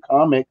fun like the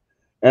comic,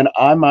 and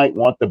I might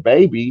want the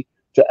baby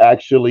to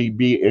actually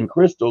be in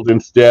crystals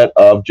instead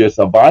of just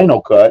a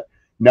vinyl cut.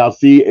 Now,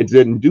 see, it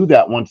didn't do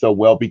that one so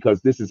well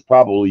because this is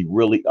probably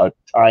really a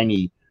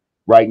tiny.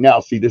 Right now,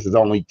 see, this is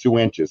only 2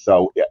 inches.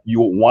 So you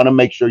want to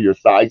make sure your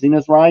sizing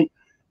is right.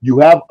 You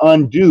have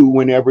undo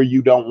whenever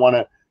you don't want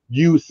to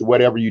use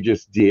whatever you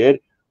just did.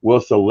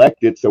 We'll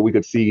select it so we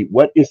could see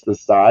what is the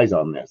size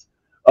on this.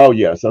 Oh,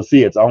 yeah. So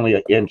see, it's only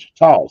 1 inch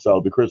tall.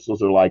 So the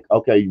crystals are like,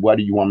 okay, what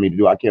do you want me to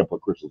do? I can't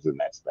put crystals in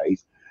that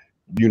space.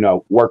 You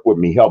know, work with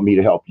me. Help me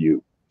to help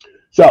you.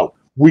 So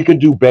we could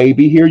do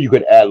baby here. You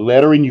could add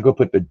lettering. You could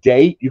put the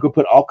date. You could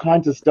put all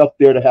kinds of stuff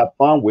there to have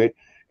fun with.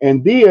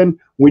 And then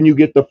when you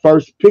get the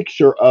first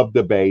picture of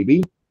the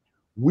baby,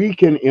 we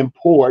can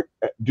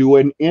do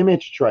an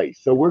image trace.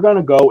 So we're going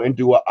to go and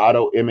do an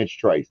auto image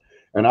trace.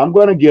 And I'm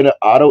going to get an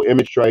auto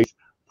image trace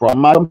from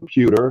my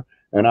computer,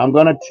 and I'm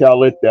going to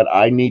tell it that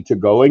I need to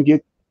go and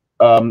get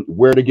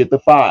where to get the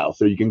file.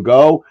 So you can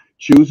go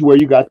choose where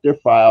you got their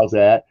files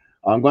at.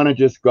 I'm going to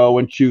just go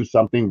and choose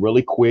something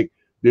really quick.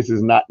 This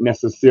is not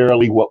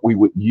necessarily what we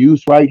would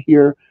use right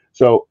here.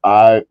 So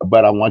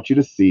but I want you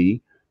to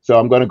see. So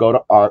I'm going to go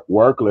to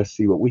artwork. Let's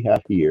see what we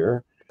have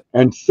here.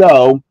 And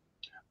so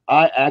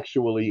I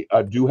actually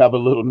do have a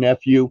little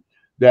nephew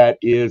that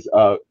is,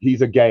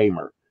 he's a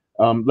gamer.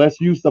 Let's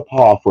use the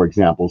paw, for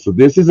example. So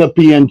this is a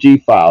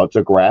PNG file. It's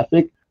a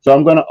graphic. So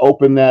I'm going to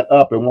open that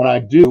up. And when I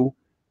do,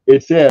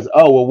 it says,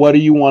 oh, well, what do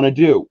you want to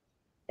do?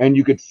 And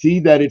you could see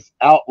that it's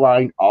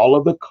outlined all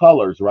of the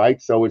colors,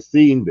 right? So it's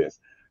seeing this.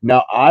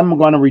 Now I'm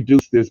going to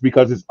reduce this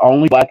because it's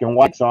only black and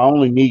white. So I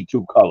only need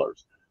 2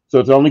 colors. So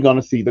it's only going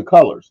to see the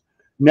colors.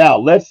 Now,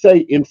 let's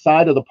say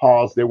inside of the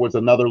paws, there was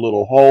another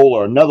little hole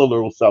or another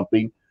little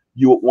something.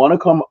 You would want to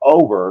come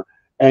over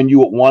and you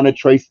would want to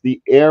trace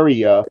the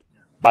area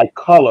by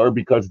color,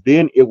 because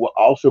then it will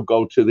also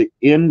go to the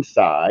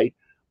inside.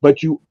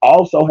 But you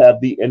also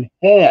have the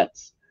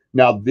enhance.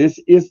 Now, this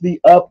is the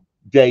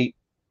update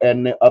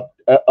and the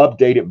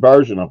updated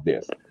version of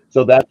this.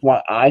 So that's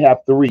why I have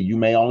 3. You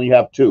may only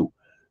have 2.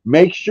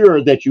 Make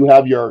sure that you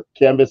have your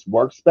Canvas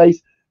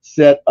workspace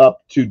set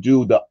up to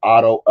do the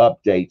auto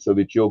update so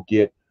that you'll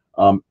get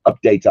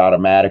updates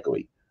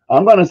automatically.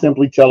 I'm going to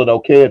simply tell it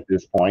okay at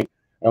this point.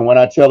 And when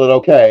I tell it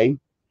okay,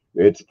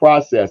 it's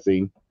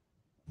processing.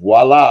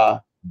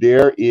 Voila,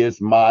 there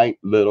is my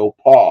little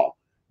paw.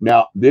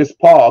 Now, this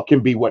paw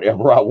can be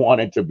whatever I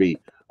want it to be.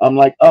 I'm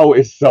like, oh,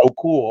 it's so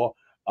cool.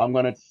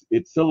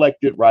 It's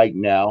selected right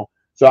now.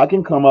 So I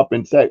can come up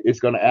and say, it's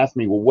going to ask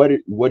me, well,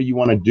 what do you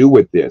want to do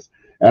with this?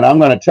 And I'm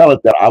going to tell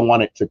it that I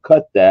want it to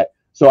cut that.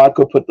 So I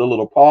could put the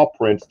little paw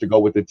prints to go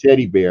with the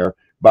teddy bear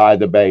by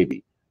the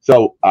baby.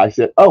 So I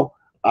said, oh,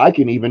 I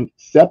can even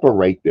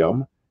separate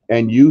them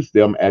and use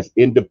them as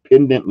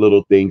independent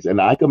little things.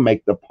 And I can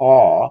make the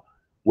paw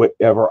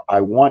whatever I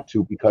want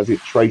to because it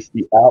traced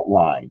the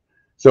outline.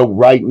 So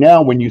right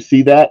now, when you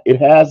see that, it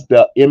has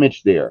the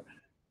image there.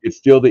 It's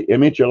still the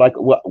image. You're like,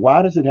 well,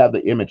 why does it have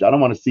the image? I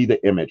don't want to see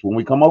the image. When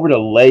we come over to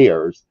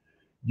layers,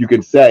 you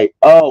can say,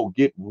 oh,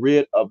 get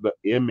rid of the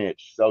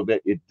image so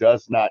that it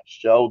does not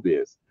show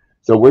this.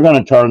 So we're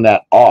going to turn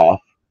that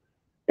off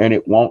and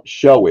it won't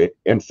show it.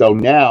 And so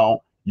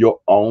now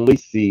you'll only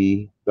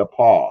see the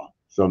paw.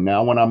 So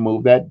now when I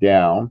move that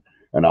down,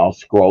 and I'll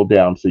scroll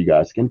down so you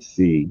guys can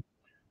see,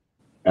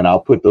 and I'll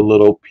put the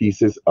little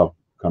pieces of,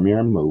 come here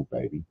and move,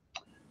 baby.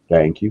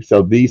 Thank you.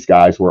 So these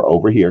guys were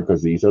over here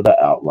because these are the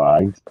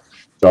outlines.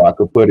 So I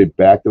could put it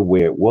back the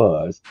way it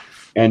was.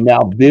 And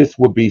now this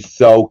would be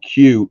so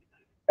cute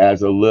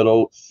as a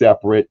little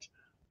separate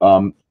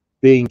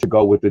thing to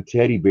go with the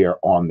teddy bear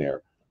on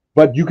there.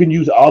 But you can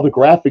use all the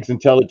graphics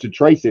and tell it to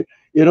trace it.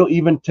 It'll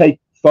even take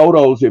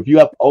photos. If you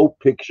have old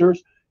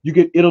pictures,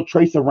 it'll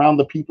trace around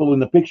the people in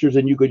the pictures,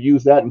 and you could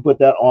use that and put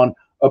that on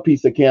a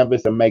piece of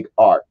canvas and make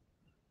art.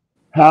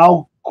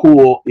 How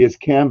cool is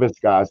Canvas,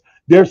 guys?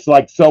 There's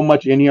like so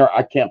much in here.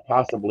 I can't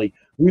possibly,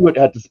 we would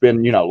have to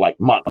spend, like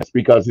months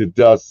because it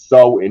does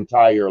so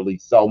entirely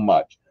so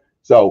much.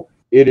 So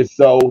it is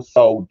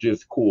so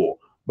just cool.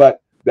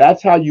 But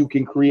that's how you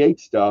can create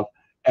stuff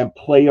and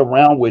play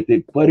around with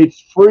it, but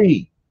it's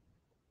free.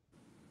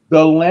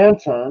 The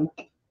lantern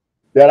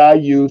that I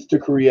used to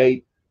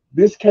create,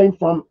 this came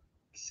from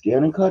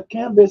ScanNCut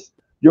Canvas,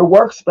 your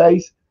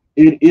workspace.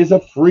 It is a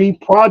free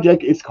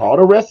project. It's called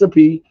a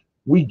recipe.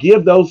 We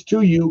give those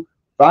to you,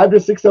 5 to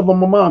 6 of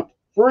them a month,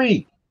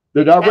 free.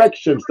 The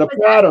directions, the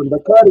pattern, the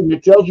cutting,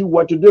 it tells you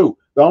what to do.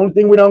 The only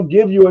thing we don't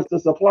give you is the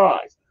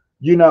supplies.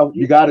 You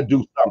got to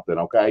do something,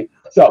 okay?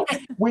 So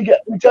we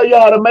tell you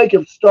how to make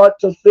it start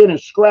to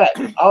finish, scratch,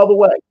 all the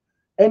way.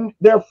 And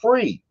they're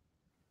free.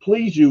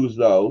 Please use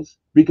those,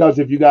 because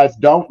if you guys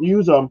don't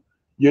use them,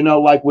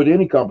 like with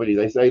any company,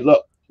 they say,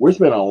 look, we're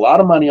spending a lot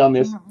of money on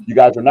this. You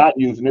guys are not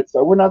using it,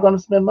 so we're not going to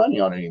spend money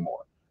on it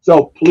anymore.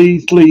 So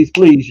please, please,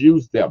 please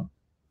use them.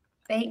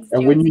 Thanks.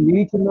 And when you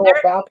need to know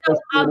about this,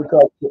 bring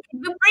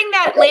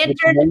that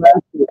lantern.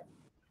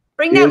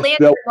 Bring that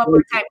lantern one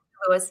more time,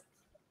 Louis.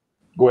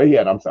 Go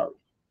ahead. I'm sorry.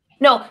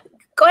 No,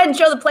 go ahead and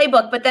show the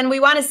playbook, but then we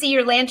want to see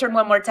your lantern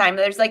one more time.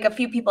 There's like a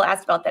few people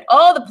asked about that.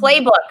 Oh, the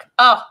playbook.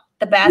 Oh,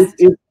 the best.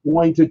 It is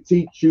going to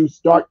teach you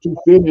start to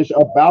finish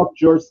about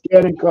your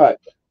ScanNCut.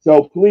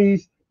 So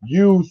please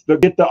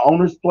get the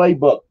owner's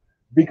playbook,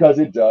 because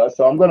it does.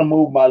 So I'm going to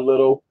move my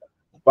little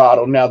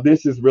bottle. Now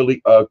this is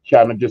really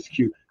kind of just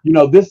cute.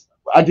 This,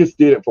 I just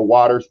did it for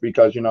waters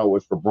because, it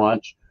was for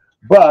brunch.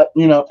 But,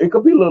 it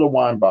could be little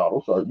wine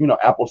bottles or,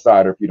 apple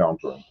cider if you don't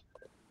drink.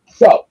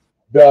 So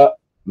the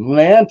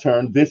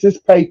lantern, this is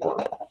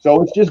paper.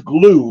 So it's just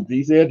glued.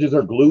 These edges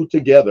are glued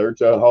together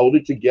to hold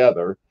it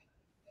together.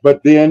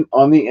 But then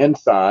on the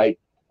inside,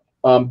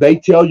 they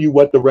tell you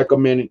what the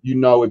recommended,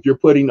 if you're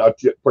putting a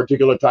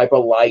particular type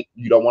of light,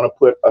 you don't want to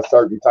put a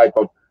certain type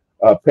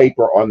of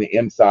paper on the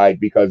inside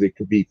because it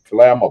could be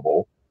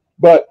flammable.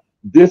 But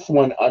this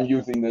one, I'm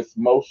using this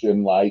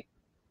motion light,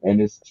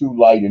 and it's too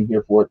light in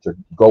here for it to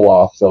go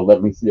off. So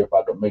let me see if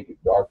I can make it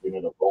dark and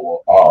it'll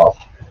go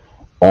off.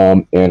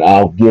 And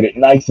I'll get it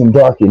nice and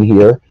dark in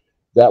here.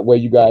 That way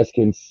you guys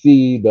can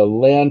see the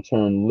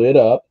lantern lit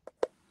up.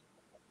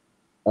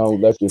 Oh,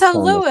 let's just So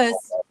turn Louis,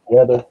 this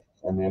together,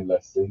 and then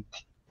let's see.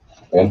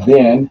 And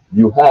then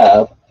you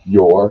have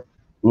your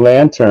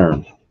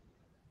lantern.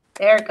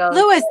 There it goes.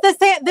 Louis,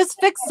 this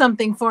fixed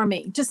something for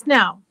me just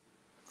now.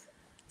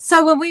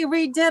 So when we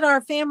redid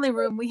our family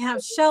room, we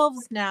have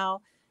shelves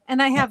now,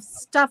 and I have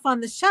stuff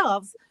on the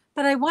shelves,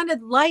 but I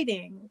wanted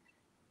lighting,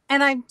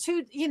 and I'm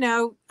too,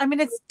 I mean,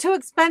 it's too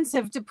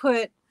expensive to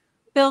put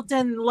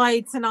built-in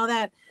lights and all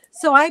that.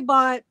 So I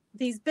bought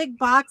these big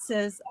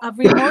boxes of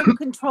remote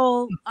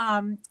control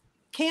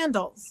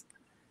candles.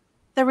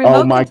 The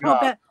remote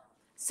control.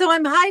 So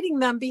I'm hiding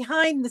them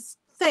behind the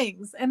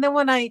things, and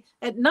then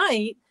at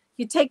night,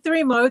 you take the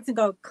remotes and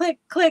go click,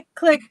 click,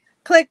 click,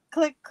 click,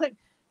 click, click,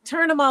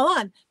 turn them all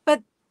on.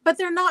 But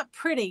they're not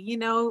pretty,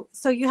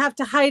 so you have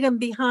to hide them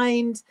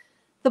behind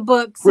the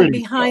books and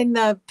behind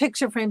the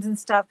picture frames and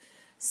stuff.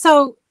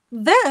 So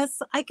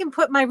I can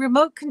put my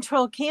remote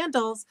control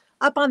candles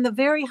up on the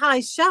very high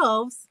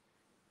shelves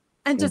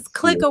and just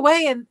click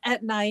away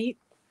at night.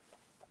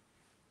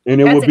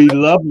 And it would be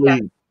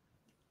lovely.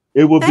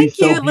 It would be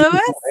so beautiful.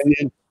 Louis. And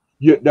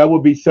then that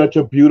would be such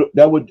a beautiful,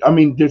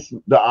 just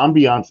the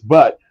ambiance.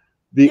 But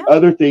the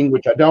other thing,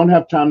 which I don't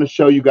have time to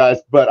show you guys,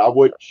 but I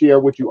would share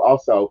with you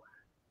also,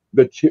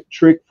 the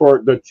trick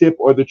for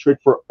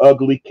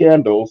ugly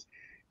candles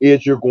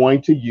is you're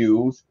going to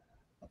use,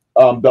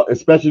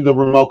 especially the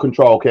remote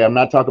control. Okay, I'm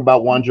not talking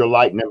about ones you're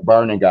lighting and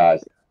burning,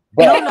 guys.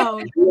 But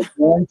no. You're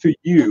going to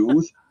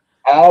use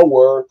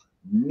our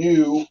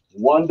new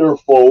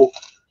wonderful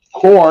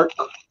cork,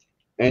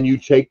 and you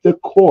take the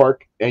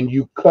cork and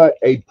you cut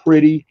a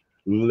pretty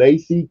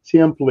lacy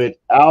template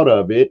out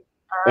of it,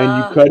 and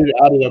you cut it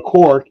out of the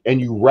cork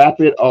and you wrap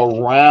it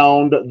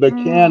around the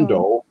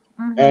candle,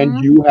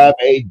 and you have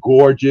a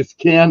gorgeous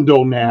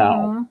candle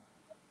now.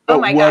 Oh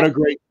my God. What a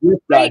great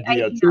gift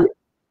idea too.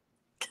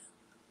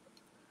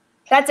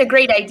 That's a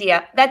great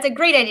idea. That's a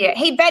great idea.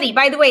 Hey, Betty,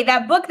 by the way,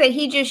 that book that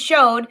he just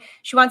showed,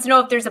 she wants to know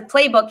if there's a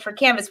playbook for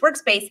Canvas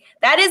Workspace.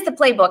 That is the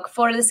playbook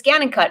for the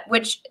Scan and Cut,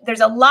 which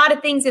there's a lot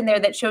of things in there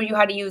that show you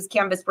how to use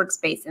Canvas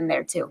Workspace in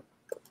there too.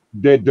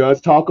 That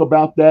does talk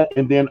about that.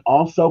 And then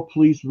also,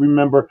 please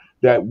remember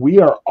that we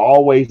are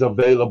always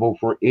available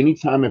for any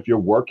time. If you're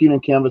working in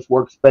Canvas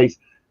Workspace,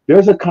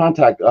 there's a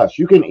contact us.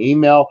 You can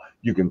email,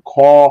 you can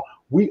call.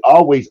 We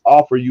always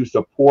offer you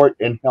support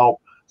and help,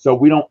 so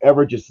we don't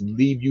ever just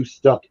leave you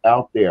stuck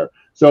out there.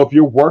 So if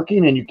you're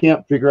working and you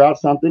can't figure out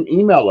something,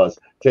 email us.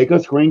 Take a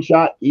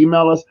screenshot,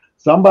 email us.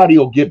 Somebody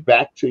will get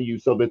back to you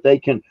so that they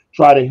can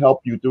try to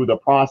help you through the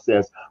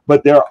process.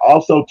 But there are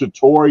also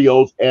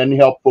tutorials and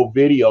helpful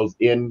videos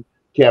in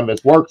Canvas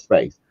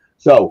Workspace.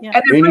 So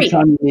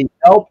anytime you need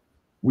help,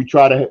 we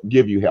try to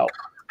give you help.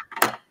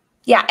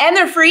 Yeah, and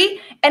they're free.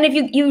 And if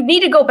you need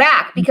to go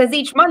back, because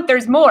each month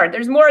there's more.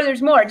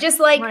 Just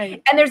like,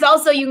 and there's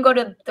also, you can go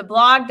to the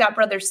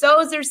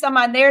blog.brothersews. There's some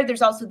on there.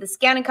 There's also the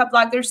Scan and Cut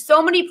blog. There's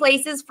so many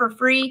places for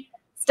free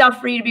stuff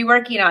for you to be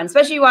working on,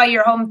 especially while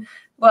you're home.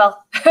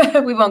 Well,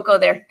 we won't go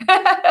there.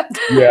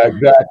 Yeah,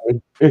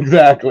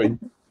 exactly.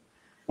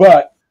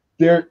 But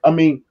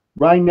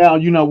right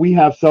now, we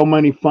have so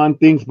many fun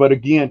things. But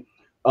again,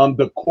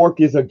 the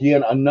cork is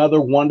another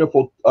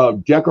wonderful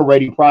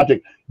decorating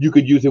project. You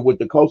could use it with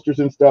the coasters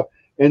and stuff.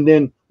 And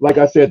then, like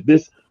I said,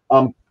 this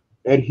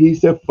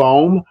adhesive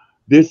foam,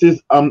 this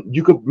is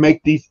you could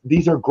make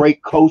these are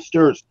great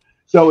coasters.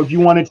 So if you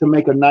wanted to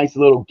make a nice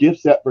little gift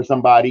set for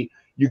somebody,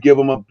 you give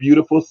them a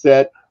beautiful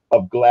set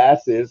of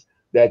glasses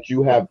that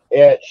you have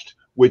etched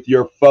with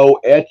your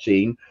faux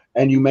etching,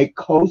 and you make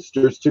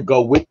coasters to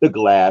go with the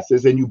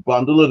glasses, and you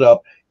bundle it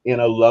up in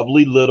a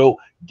lovely little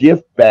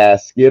gift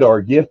basket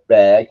or gift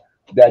bag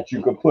that you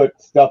could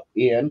put stuff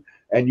in.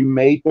 And you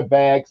made the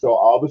bag so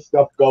all the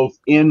stuff goes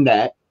in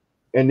that.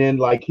 And then,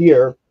 like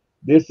here,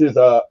 this is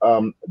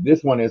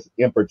this one is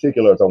in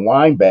particular, it's a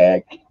wine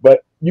bag,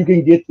 but you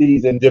can get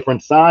these in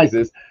different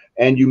sizes,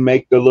 and you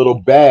make the little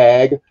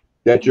bag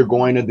that you're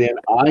going to then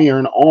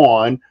iron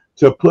on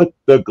to put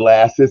the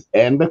glasses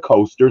and the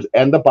coasters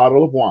and the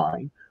bottle of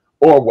wine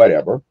or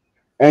whatever.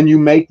 And you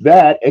make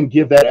that and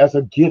give that as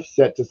a gift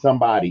set to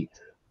somebody.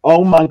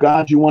 Oh my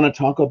God, you want to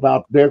talk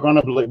about, they're going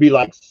to be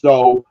like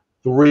so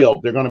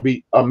thrilled. They're going to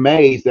be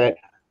amazed at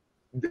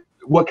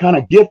what kind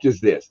of gift is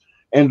this?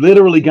 And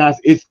literally, guys,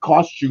 it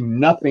costs you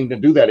nothing to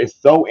do that. It's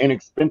so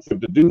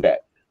inexpensive to do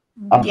that.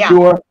 I'm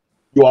sure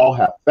you all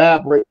have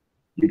fabric.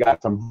 You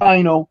got some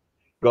vinyl.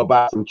 Go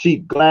buy some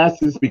cheap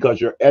glasses because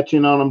you're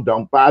etching on them.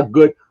 Don't buy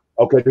good.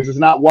 Okay, this is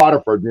not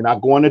Waterford. You're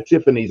not going to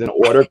Tiffany's and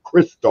order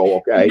crystal,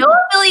 okay? No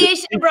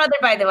affiliation, brother,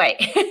 by the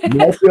way.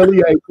 No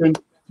affiliation,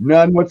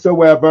 none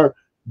whatsoever.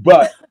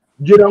 But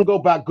you don't go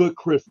buy good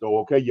crystal,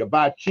 okay? You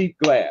buy cheap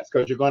glass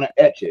because you're going to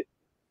etch it.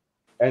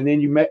 And then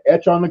you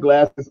etch on the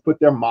glasses, put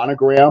their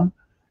monogram,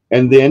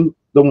 and then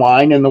the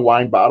wine in the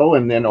wine bottle,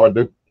 and then or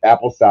the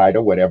apple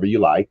cider, whatever you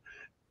like,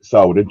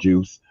 soda,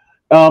 juice.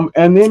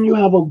 And then you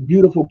have a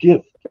beautiful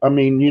gift. I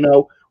mean,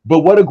 but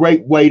what a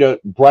great way to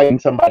brighten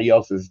somebody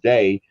else's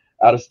day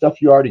out of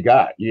stuff you already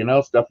got,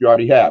 stuff you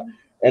already have.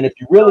 And if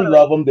you really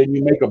love them, then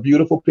you make a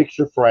beautiful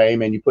picture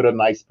frame and you put a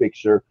nice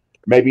picture,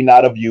 maybe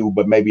not of you,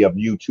 but maybe of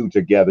you two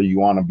together. You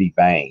want to be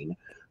vain.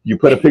 You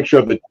put a picture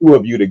of the two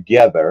of you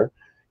together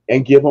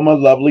and give them a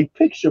lovely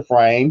picture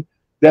frame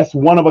that's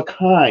one of a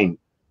kind.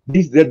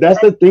 That's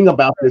the thing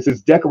about this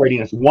is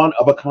decorating is one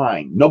of a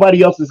kind.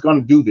 Nobody else is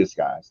going to do this,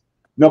 guys.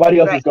 Nobody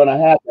else is going to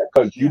have that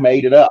because you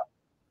made it up.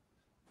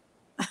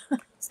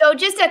 So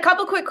just a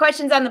couple quick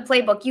questions on the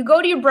playbook. You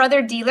go to your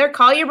brother dealer,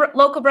 call your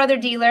local brother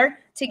dealer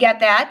to get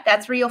that.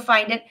 That's where you'll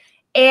find it.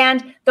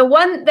 And the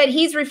one that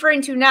he's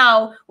referring to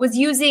now was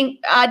using,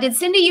 did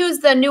Cindy use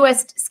the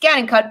newest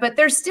ScanNCut, but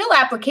there's still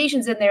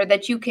applications in there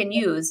that you can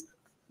use.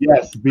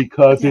 Yes,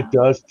 because it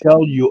does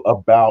tell you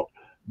about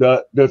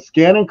the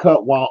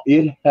ScanNCut. While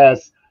it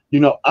has,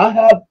 I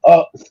have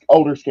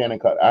older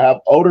ScanNCut. I have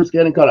older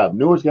ScanNCut. I have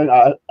newer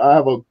ScanNCut. I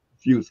have a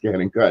few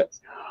ScanNCuts.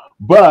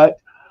 But,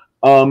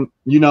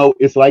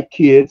 it's like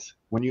kids.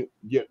 When you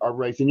are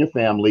raising your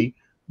family,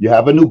 you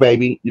have a new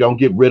baby. You don't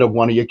get rid of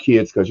one of your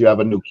kids because you have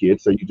a new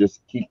kid. So you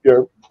just keep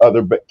your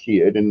other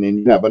kid and then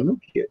you have a new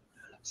kid.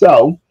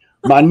 So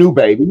my new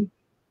baby,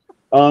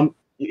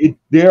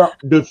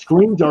 the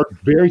screens are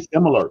very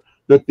similar.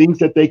 The things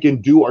that they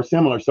can do are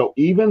similar. So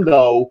even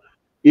though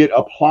it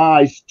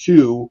applies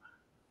to,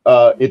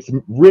 it's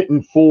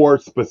written for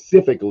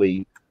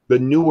specifically the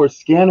newer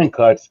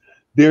ScanNCuts,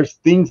 there's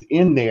things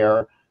in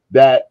there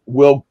that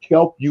will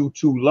help you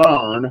to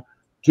learn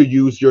to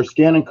use your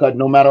ScanNCut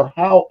no matter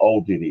how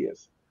old it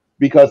is.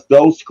 Because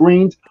those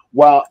screens,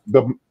 while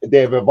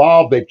they've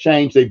evolved, they've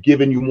changed, they've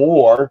given you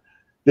more,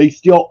 they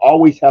still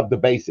always have the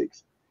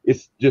basics.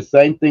 It's just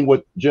same thing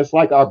with just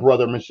like our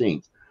brother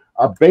machines.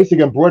 Our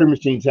basic embroidery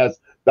machines has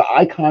the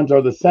icons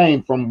are the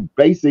same from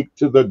basic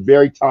to the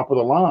very top of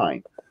the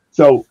line.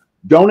 So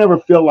don't ever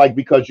feel like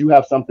because you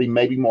have something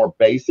maybe more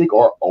basic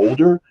or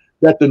older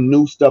that the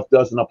new stuff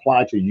doesn't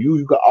apply to you.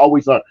 You can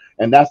always learn.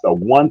 And that's the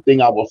one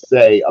thing I will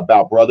say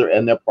about Brother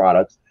and their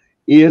products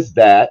is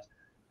that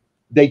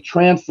they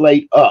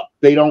translate up.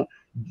 They don't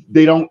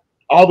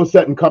all of a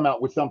sudden come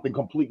out with something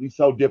completely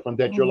so different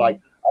that you're like,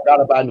 I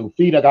gotta buy new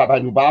feet, I gotta buy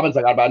new bobbins,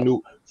 I gotta buy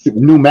new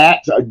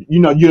mats.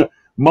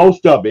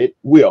 Most of it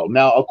will.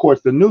 Now, of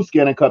course, the new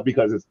ScanNCut,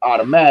 because it's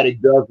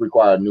automatic, does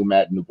require a new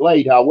mat, new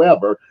blade.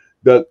 However,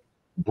 the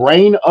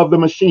brain of the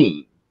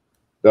machine,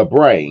 the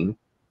brain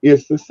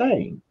is the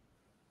same.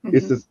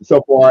 It's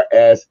so far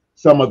as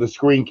some of the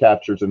screen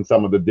captures and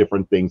some of the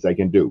different things they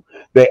can do.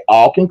 They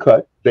all can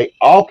cut, they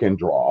all can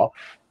draw,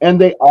 and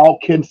they all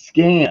can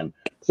scan.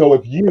 So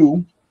if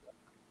you,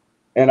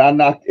 and I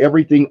knocked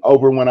everything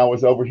over when I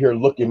was over here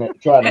looking at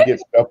trying to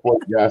get stuff for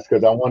you guys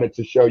because I wanted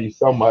to show you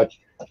so much.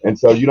 And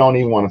so you don't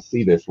even want to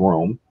see this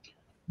room.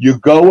 You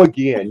go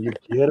again, you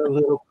get a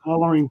little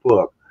coloring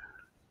book.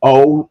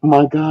 Oh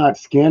my God,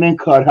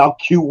 ScanNCut, how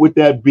cute would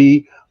that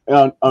be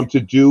to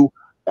do?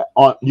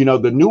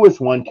 The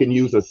newest one can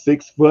use a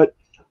 6-foot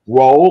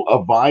roll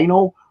of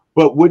vinyl,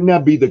 but wouldn't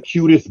that be the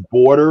cutest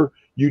border?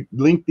 You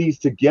link these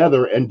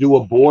together and do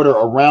a border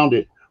around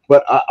it.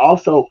 But I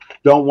also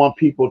don't want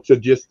people to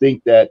just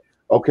think that,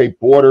 okay,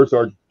 borders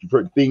are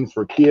for things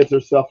for kids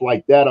or stuff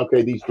like that.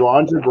 Okay, these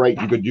drawings are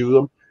great. You could do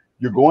them.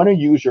 You're going to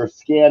use your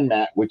scan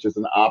mat, which is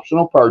an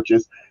optional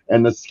purchase,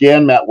 and the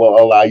scan mat will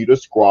allow you to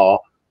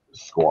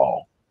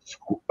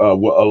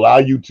will allow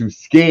you to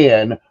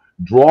scan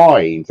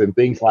drawings and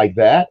things like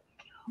that.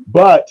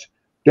 But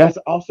that's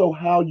also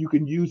how you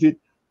can use it.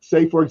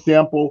 Say, for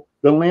example,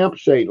 the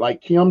lampshade,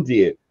 like Kim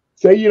did.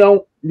 Say you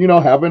don't,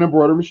 have an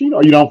embroidery machine,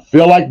 or you don't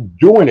feel like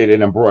doing it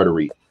in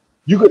embroidery.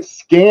 You could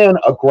scan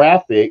a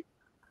graphic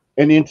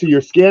and into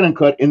your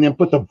ScanNCut, and then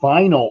put the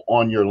vinyl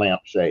on your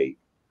lampshade.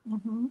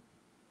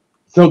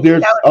 So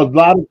there's a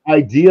lot of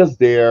ideas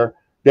there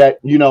that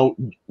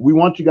we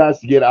want you guys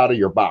to get out of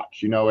your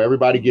box.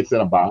 Everybody gets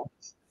in a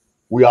box.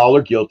 We all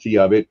are guilty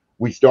of it.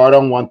 We start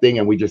on one thing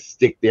and we just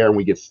stick there and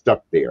we get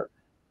stuck there.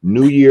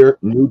 New year,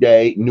 new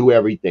day, new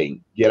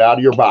everything. Get out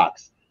of your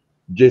box.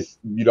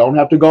 You don't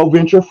have to go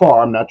venture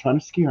far. I'm not trying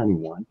to scare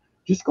anyone.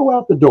 Just go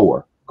out the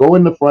door, go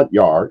in the front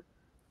yard,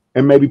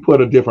 and maybe put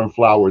a different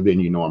flower than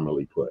you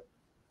normally put.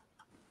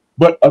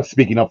 But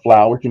speaking of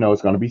flowers,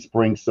 it's going to be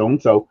spring soon.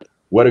 So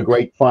what a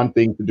great fun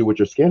thing to do with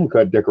your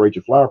ScanNCut, decorate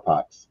your flower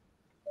pots.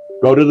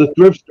 Go to the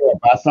thrift store,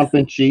 buy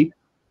something cheap,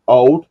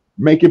 old,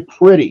 make it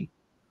pretty.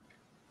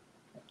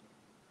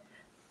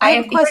 I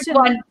have a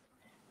question.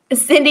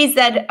 Cindy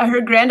said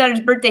her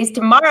granddaughter's birthday's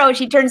tomorrow.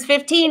 She turns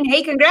 15.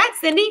 Hey, congrats,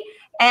 Cindy.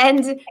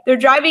 And they're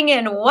driving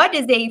in. What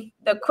is the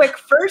quick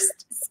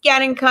first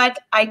ScanNCut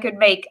I could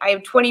make? I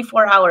have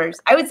 24 hours.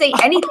 I would say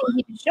anything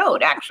he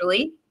showed,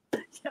 actually.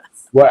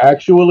 Yes. Well,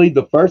 actually,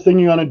 the first thing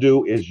you're going to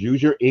do is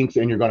use your inks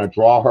and you're going to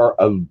draw her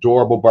an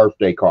adorable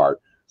birthday card.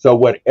 So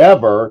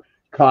whatever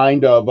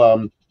kind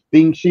of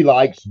thing she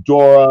likes,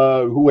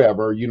 Dora,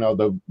 whoever,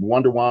 the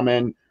Wonder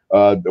Woman,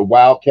 the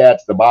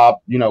Wildcats, the Bob,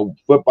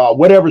 football,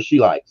 whatever she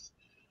likes.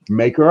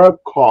 make her a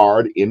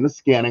card in the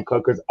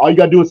ScanNCut, because all you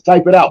gotta do is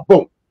type it out.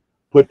 Boom,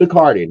 put the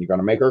card in. You're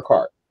gonna make her a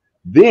card.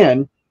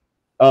 Then,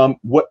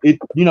 what it,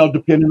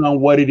 depending on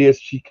what it is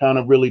she kind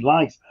of really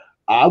likes,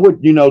 I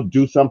would,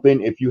 do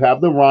something. If you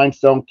have the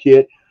rhinestone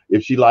kit,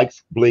 if she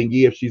likes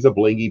blingy, if she's a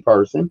blingy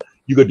person,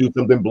 you could do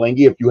something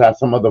blingy. If you have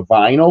some of the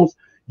vinyls,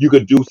 you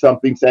could do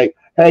something. Say,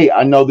 hey,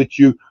 I know that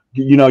you're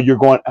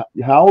going.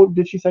 How old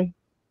did she say?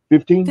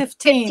 15?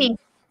 15.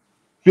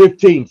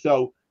 15.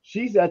 So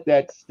she's at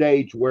that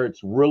stage where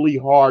it's really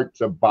hard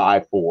to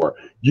buy for.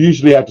 You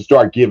usually have to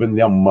start giving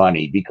them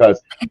money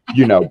because,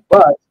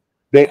 but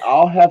they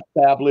all have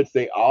tablets,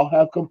 they all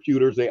have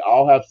computers, they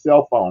all have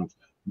cell phones.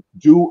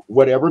 Do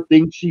whatever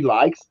thing she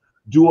likes,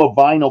 do a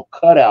vinyl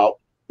cutout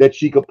that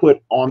she could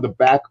put on the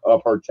back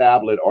of her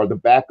tablet or the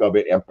back of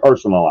it and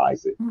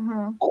personalize it.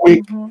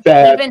 Quick,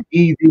 fast,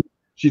 easy.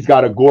 She's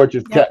got a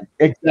gorgeous,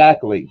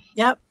 exactly.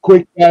 Yep.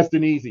 Quick, fast,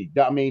 and easy.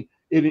 I mean,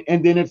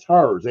 and then it's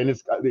hers, and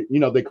it's,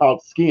 they call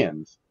it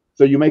skins.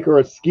 So you make her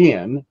a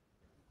skin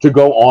to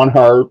go on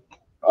her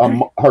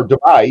her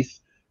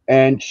device,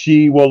 and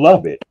she will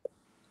love it.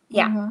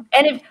 Yeah.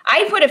 And if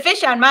I put a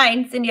fish on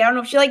mine, Cindy, I don't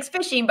know if she likes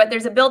fishing, but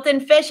there's a built-in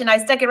fish and I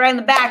stuck it right in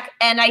the back,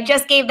 and I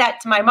just gave that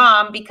to my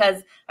mom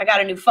because I got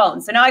a new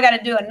phone. So now I got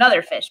to do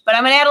another fish, but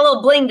I'm going to add a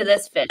little bling to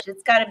this fish.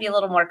 It's got to be a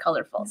little more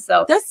colorful.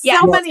 So there's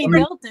so many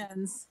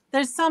built-ins.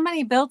 There's so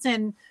many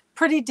built-in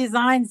pretty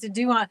designs to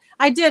do on.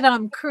 I did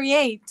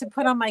create to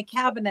put on my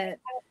cabinet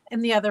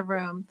in the other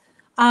room.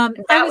 I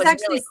was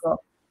actually really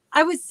cool.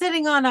 I was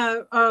sitting on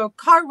a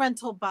car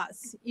rental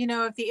bus,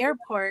 at the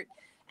airport.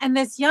 And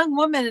this young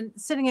woman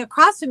sitting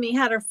across from me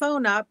had her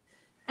phone up,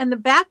 and the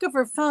back of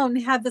her phone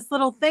had this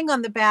little thing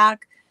on the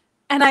back.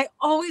 And I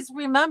always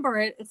remember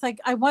it. It's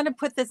like, I want to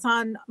put this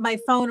on my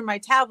phone or my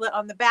tablet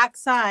on the back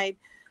side.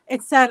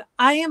 It said,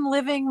 I am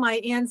living my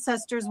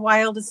ancestors'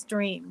 wildest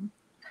dream.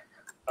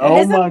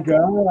 Oh my God,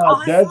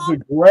 awesome?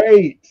 That's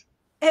great.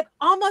 It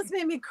almost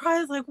made me cry. I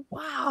was like,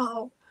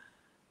 wow.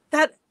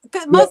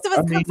 Most of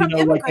us come from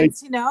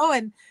immigrants,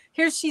 and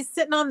here she's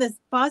sitting on this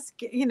bus,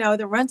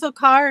 the rental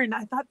car. And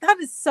I thought that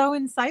is so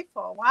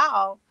insightful.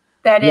 Wow.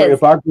 That is.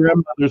 If our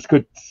grandmothers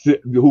could,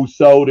 who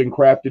sewed and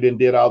crafted and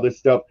did all this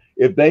stuff,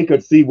 if they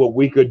could see what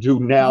we could do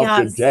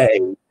now today,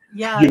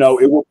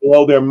 it would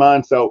blow their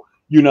mind. So,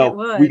 we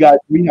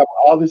have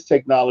all this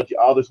technology,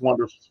 all this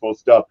wonderful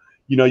stuff.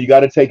 You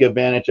got to take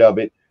advantage of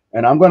it.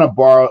 And I'm going to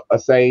borrow a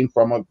saying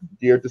from a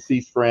dear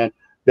deceased friend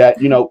that,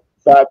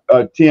 5,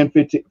 10,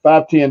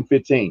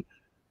 15.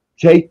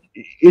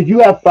 If you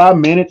have 5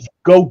 minutes,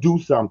 go do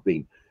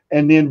something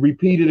and then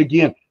repeat it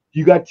again.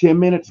 You got 10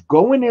 minutes,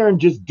 go in there and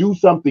just do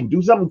something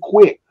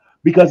quick,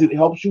 because it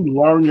helps you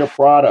learn your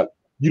product.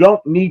 You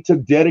don't need to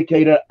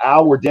dedicate an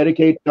hour,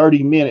 dedicate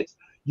 30 minutes.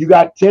 You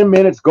got 10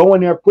 minutes, go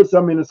in there, put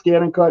something in the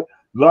ScanNCut,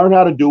 learn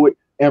how to do it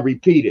and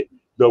repeat it.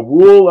 The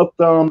rule of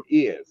thumb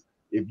is,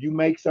 if you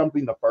make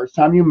something the first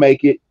time you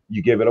make it,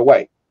 you give it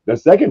away. The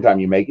second time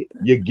you make it,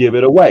 you give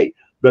it away.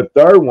 The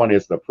third one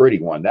is the pretty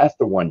one. That's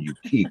the one you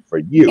keep for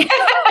you.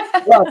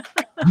 But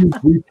you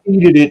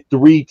repeated it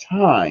 3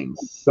 times,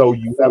 so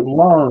you have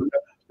learned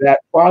that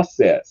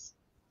process.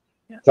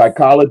 Yes.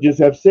 Psychologists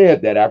have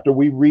said that after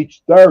we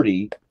reach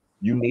 30,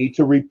 you need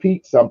to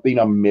repeat something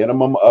a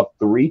minimum of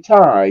 3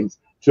 times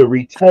to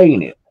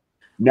retain it.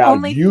 Now,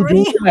 only you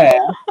 3? Do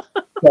that,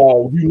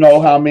 so you know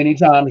how many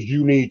times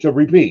you need to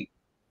repeat.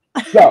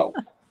 So,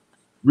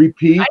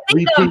 repeat.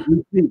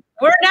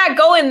 We're not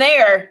going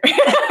there.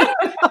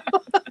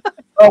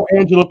 Oh,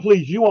 Angela,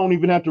 please, you won't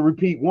even have to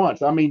repeat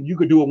once. I mean, you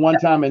could do it one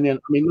time and then,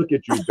 look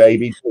at you,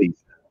 baby,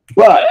 please.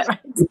 But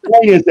the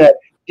point is that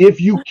if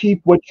you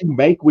keep what you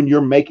make when you're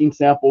making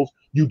samples,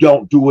 you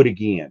don't do it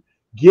again.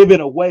 Give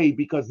it away,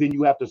 because then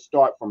you have to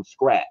start from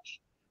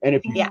scratch. And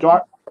if you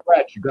start from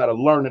scratch, you got to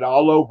learn it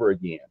all over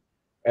again.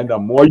 And the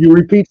more you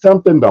repeat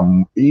something,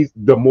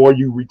 the more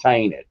you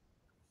retain it.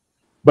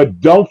 But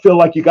don't feel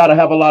like you got to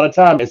have a lot of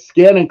time. It's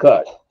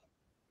ScanNCut.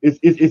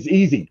 It's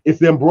easy. It's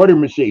the embroidery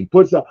machine.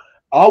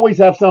 Always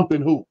have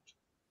something hooped,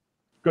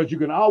 because you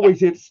can always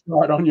hit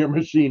start on your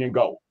machine and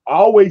go.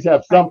 Always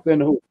have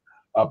something hooped.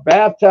 A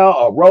bath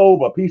towel, a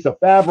robe, a piece of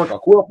fabric, a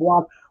quilt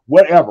block,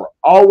 whatever.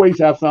 Always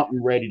have something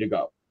ready to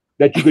go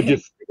that you could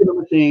just stick in the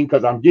machine,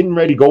 because I'm getting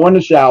ready to go in the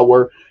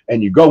shower,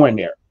 and you go in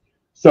there.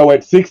 So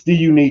at 60,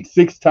 you need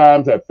 6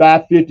 times. At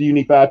 550, you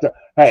need 5 times.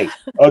 Hey,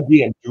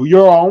 again, do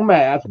your own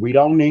math. We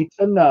don't need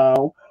to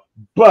know.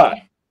 But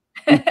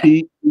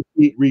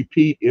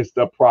repeat is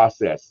the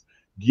process.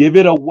 Give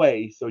it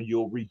away so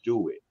you'll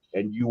redo it,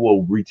 and you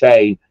will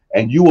retain,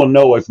 and you will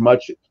know as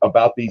much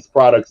about these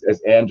products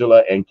as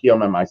Angela and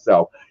Kim and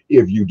myself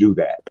if you do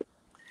that.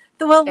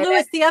 Well,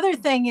 Louis, the other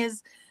thing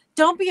is,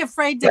 don't be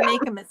afraid to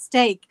make a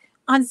mistake.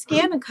 On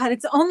ScanNCut,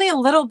 it's only a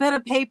little bit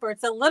of paper.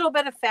 It's a little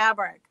bit of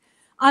fabric.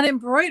 On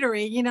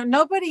embroidery,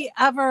 nobody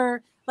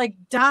ever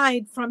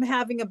died from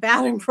having a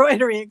bad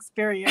embroidery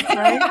experience,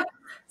 right?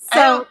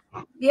 So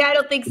I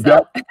don't think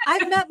so.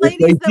 I've met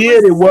ladies if they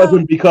did, it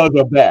wasn't because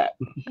of that.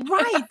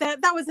 Right.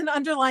 That was an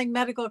underlying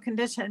medical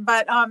condition.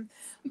 But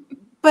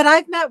But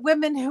I've met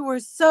women who were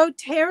so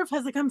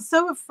terrified, like, I'm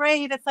so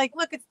afraid. It's like,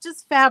 look, it's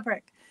just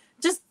fabric.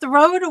 Just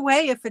throw it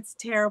away if it's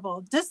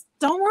terrible. Just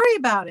don't worry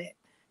about it.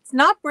 It's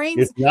not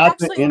brains. It's not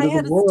the Actually, end I of the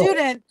had a world.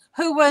 student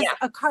who was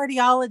a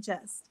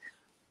cardiologist.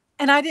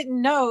 And I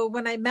didn't know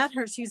when I met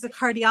her, she was a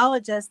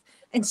cardiologist.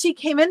 And she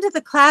came into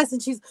the class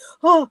and she's,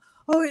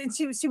 and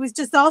she was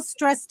just all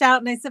stressed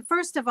out. And I said,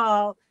 first of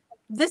all,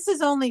 this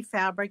is only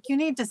fabric. You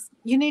need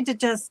to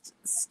just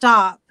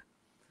stop.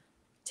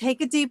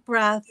 Take a deep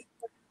breath.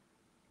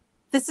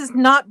 This is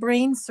not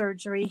brain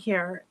surgery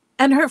here.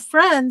 And her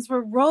friends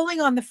were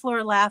rolling on the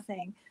floor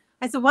laughing.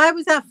 I said, why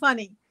was that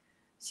funny?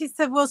 She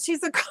said, well,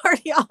 she's a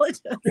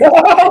cardiologist.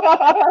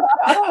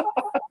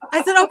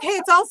 I said, okay,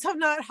 it's also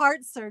not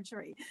heart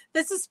surgery.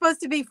 This is supposed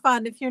to be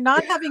fun. If you're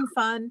not having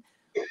fun,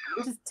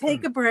 just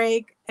take a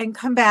break and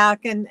come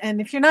back. And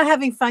if you're not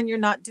having fun, you're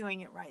not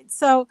doing it right.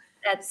 So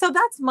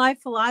that's my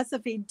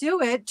philosophy.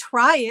 Do it,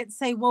 try it,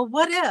 say, well,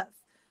 what if?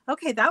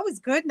 Okay, that was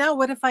good. Now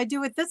what if I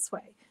do it this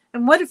way?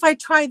 And what if I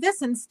try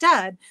this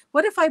instead?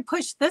 What if I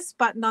push this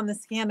button on the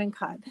scan and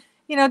cut?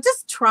 You know,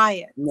 just try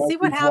it. See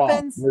what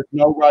happens. There's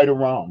no right or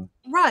wrong.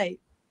 Right.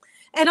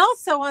 And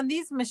also on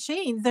these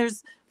machines,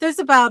 there's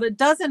about a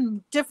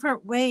dozen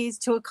different ways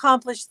to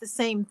accomplish the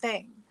same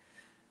thing.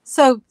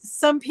 So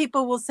some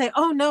people will say,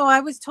 oh, no, I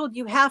was told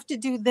you have to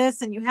do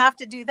this and you have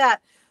to do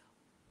that.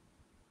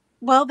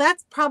 Well,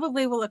 that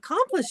probably will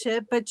accomplish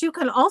it, but you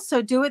can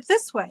also do it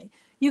this way.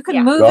 You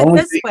can move it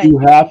this way. You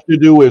have to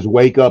do is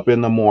wake up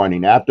in the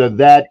morning. After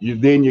that,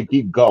 then you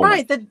keep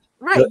going.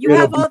 Right. You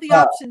have all the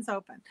options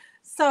open.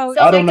 So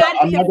I don't know.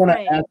 I'm not going to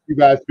ask you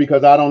guys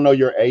because I don't know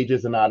your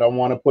ages and I don't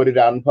want to put it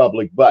out in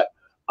public. But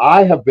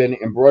I have been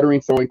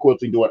embroidering, sewing,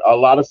 quilting, doing a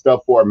lot of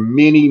stuff for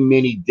many,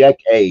 many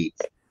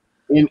decades,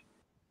 and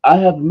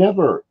I've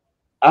never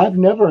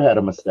had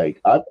a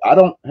mistake. I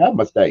don't have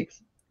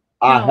mistakes.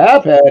 No. I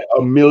have had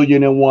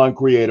 1,000,001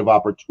 creative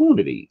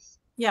opportunities.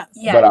 Yes.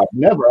 But I've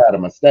never had a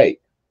mistake.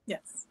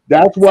 Yes.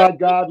 That's why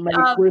God made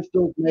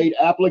crystals, made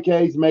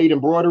appliques, made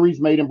embroideries,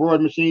 made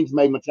embroidery machines,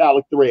 made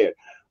metallic thread.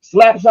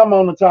 Slap something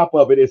on the top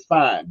of it, it's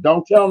fine.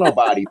 Don't tell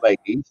nobody,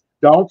 ladies.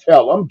 Don't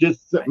tell them.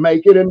 Just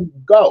make it and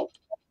go.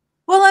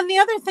 Well, and the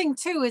other thing,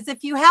 too, is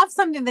if you have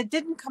something that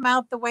didn't come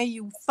out the way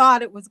you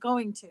thought it was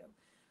going to,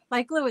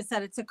 like Lewis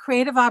said, it's a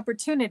creative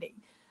opportunity.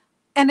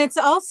 And it's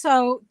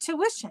also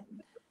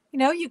tuition. You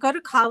know, you go to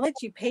college,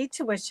 you pay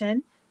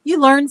tuition, you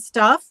learn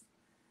stuff.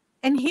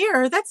 And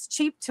here, that's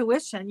cheap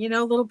tuition, you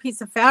know, a little piece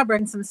of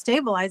fabric and some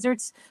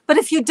stabilizers. But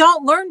if you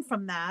don't learn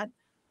from that,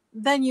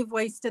 then you've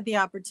wasted the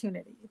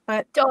opportunity.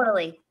 But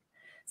totally.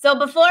 So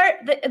before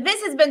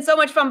this has been so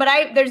much fun, but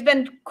there's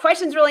been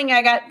questions rolling.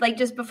 I got, like,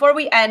 just before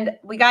we end,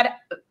 we got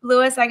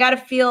Lewis. I got to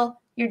feel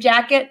your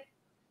jacket.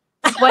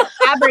 What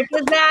fabric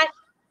is that?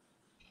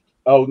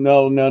 Oh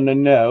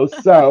no.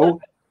 So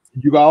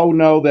you all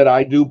know that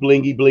I do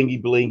blingy,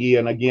 blingy, blingy,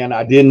 and again,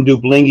 I didn't do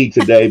blingy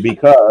today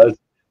because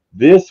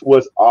this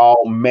was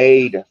all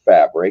made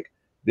fabric.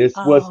 This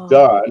was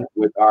done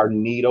with our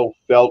needle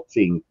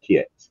felting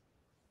kit.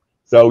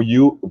 So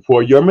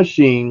for your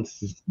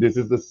machines, this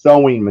is the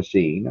sewing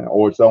machine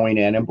or sewing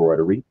and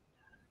embroidery.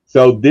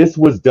 So this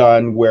was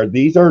done where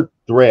these are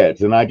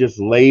threads and I just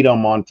laid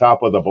them on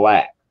top of the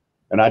black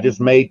and I just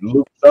made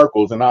loop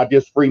circles and I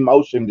just free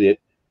motioned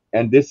it.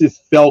 And this is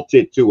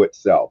felted to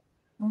itself.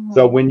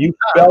 So when you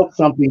felt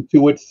something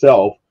to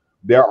itself,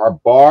 there are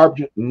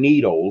barbed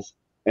needles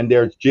and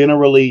there's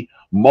generally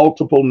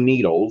multiple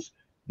needles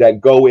that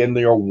go in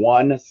your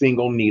one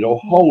single needle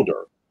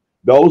holder.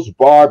 Those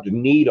barbed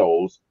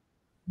needles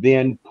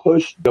then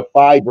push the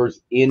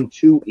fibers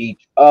into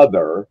each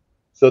other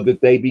so that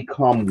they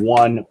become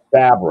one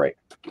fabric.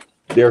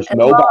 There's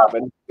no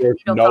bobbin,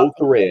 there's no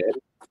thread,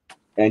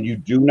 and you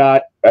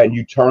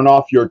turn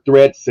off your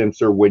thread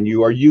sensor when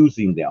you are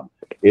using them.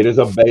 It is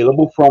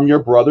available from your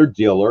brother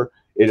dealer.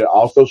 It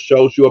also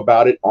shows you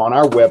about it on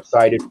our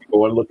website if you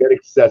go and look at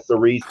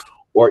accessories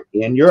or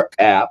in your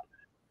app.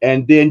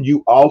 And then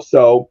you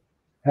also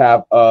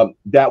have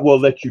that will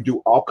let you do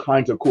all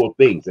kinds of cool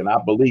things. And I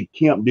believe,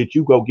 Kim, did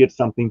you go get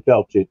something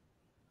felted?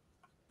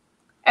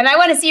 And I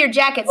want to see your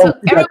jacket. So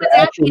everyone's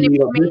asking if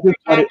you made your jacket. This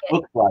is what it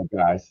looks like,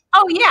 guys.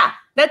 Oh yeah,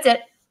 that's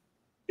it.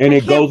 And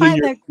it goes in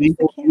your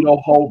single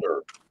needle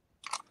holder.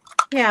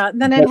 Yeah,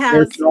 and then it has.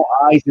 There's no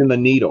eyes in the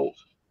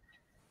needles.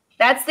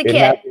 That's the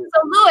kit.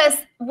 So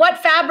Lewis, what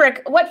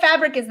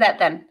fabric is that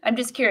then? I'm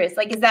just curious.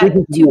 Like, is that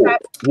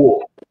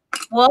wool?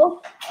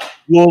 Wool?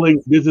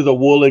 Woolen. This is a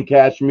wool and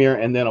cashmere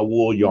and then a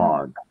wool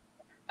yarn.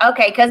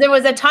 Okay, because there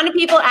was a ton of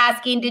people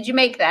asking, did you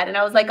make that? And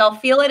I was like, I'll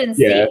feel it and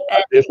see.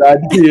 Yes, I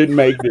did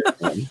make this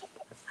one.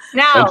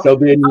 Now, and so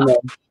then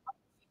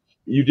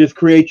you just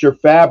create your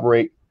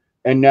fabric.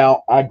 And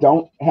now I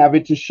don't have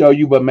it to show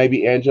you, but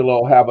maybe Angela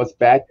will have us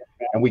back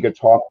and we could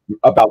talk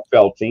about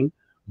felting.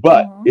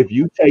 But if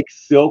you take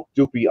silk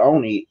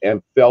dupioni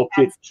and felt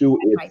it to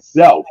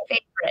itself,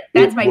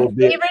 that's my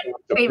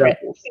favorite.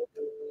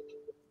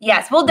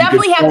 Yes, we'll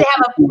definitely have to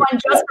have a one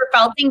just for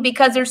felting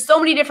because there's so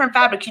many different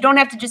fabrics. You don't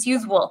have to just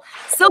use wool.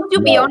 Silk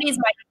Dupioni is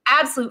my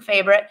absolute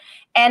favorite.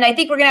 And I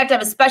think we're going to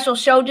have a special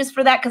show just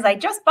for that because I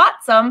just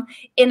bought some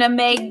in a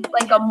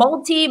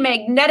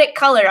multi-magnetic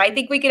color. I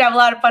think we could have a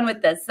lot of fun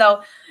with this.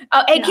 So,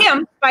 hey,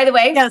 Kim, by the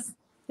way. Yes.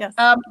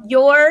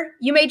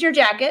 You made your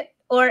jacket,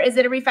 or is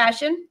it a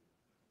refashion?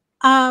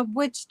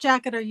 Which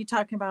jacket are you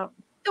talking about?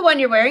 The one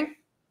you're wearing.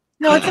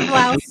 No, it's a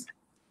blouse.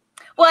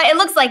 Well, it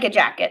looks like a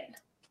jacket.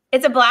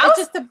 It's a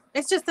blouse?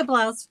 It's just a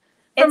blouse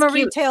from a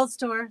retail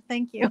store.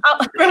 Thank you.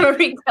 Oh, from a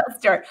retail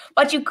store.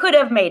 But you could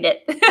have made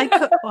it.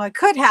 I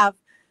could have.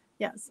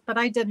 Yes, but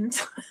I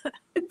didn't.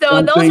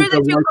 So those are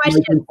the two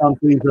questions. Some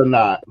things are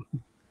not.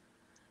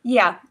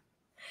 Yeah.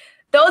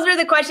 Those are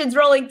the questions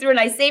rolling through, and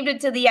I saved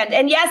it to the end.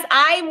 And yes,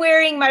 I'm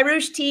wearing my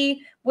ruche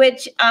tee,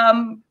 which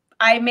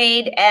I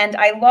made, and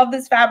I love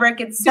this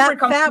fabric. It's super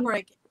comfortable. That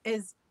fabric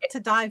is to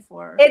die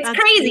for. It's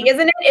crazy,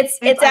 isn't it?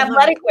 It's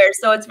athletic wear,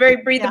 so it's very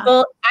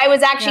breathable. Yeah. I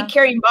was actually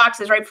carrying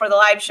boxes right before the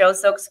live show,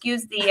 so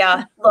excuse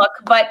the look.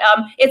 But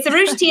it's a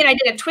ruche tee, and I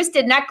did a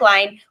twisted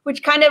neckline,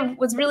 which kind of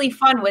was really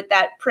fun with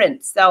that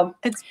print. So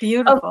it's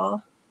beautiful.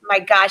 Oh, my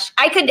gosh,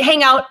 I could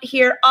hang out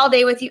here all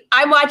day with you.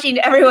 I'm watching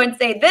everyone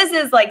say this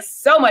is like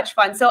so much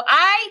fun. So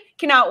I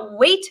cannot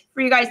wait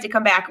for you guys to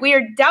come back. We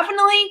are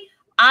definitely.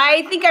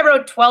 I think I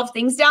wrote 12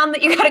 things down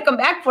that you got to come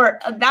back for.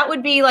 That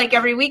would be like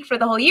every week for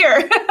the whole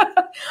year.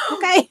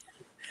 Okay.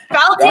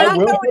 Felting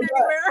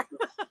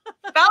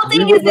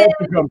is in.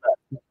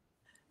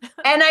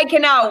 And I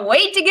cannot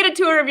wait to get a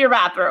tour of your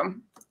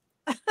bathroom.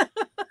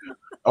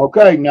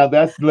 Okay, now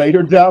that's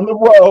later down the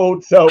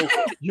road. So,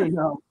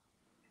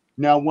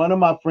 now one of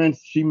my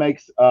friends, she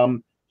makes,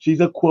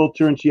 she's a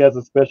quilter and she has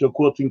a special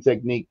quilting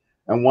technique.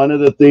 And one of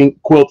the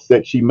quilts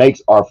that she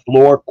makes are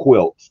floor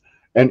quilts.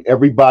 And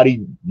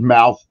everybody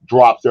mouth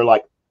drops. They're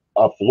like,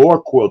 a floor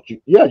quilt.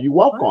 You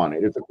walk on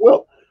it. It's a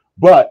quilt.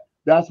 But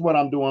that's what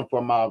I'm doing for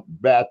my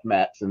bath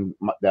mats in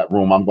that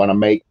room. I'm going to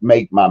make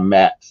my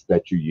mats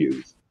that you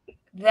use.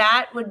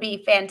 That would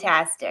be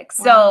fantastic.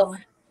 So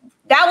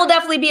that will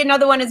definitely be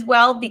another one as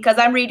well because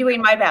I'm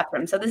redoing my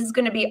bathroom. So this is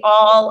going to be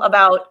all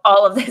about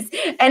all of this,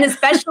 and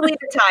especially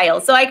the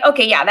tile. So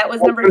that was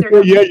number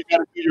 3. Yeah, you got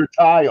to do your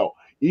tile.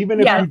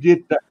 Even if you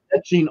did the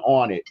etching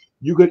on it.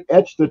 You could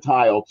etch the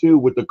tile too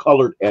with the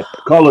colored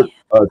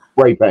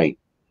spray paint.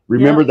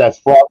 Remember that's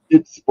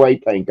frosted spray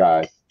paint,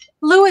 guys.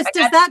 Lewis,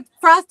 does that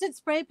frosted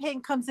spray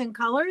paint comes in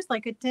colors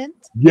like a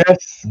tint?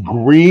 Yes,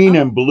 green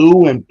and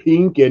blue and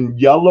pink and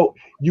yellow.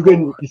 You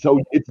can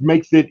it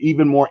makes it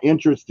even more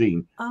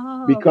interesting.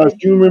 Oh, because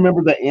you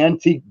remember the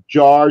antique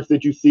jars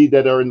that you see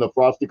that are in the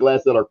frosted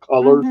glass that are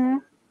colors? Mm-hmm.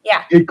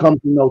 Yeah, it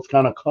comes in those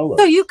kind of colors.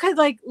 So you could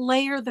like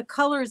layer the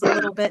colors a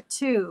little bit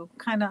too,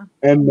 kind of.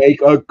 And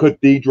make a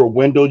cathedral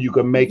window. You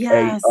can make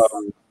what's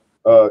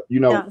the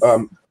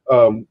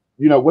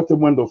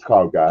windows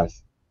called,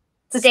 guys?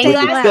 Stained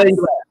glass.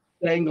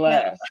 Stained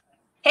glass.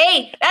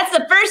 Hey, that's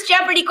the first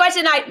Jeopardy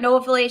question. No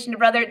affiliation to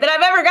Brother that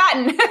I've ever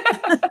gotten.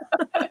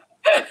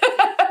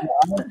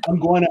 I'm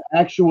going to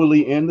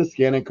actually in the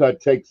Scan and Cut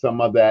take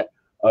some of that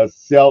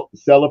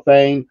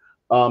cellophane.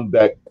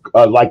 That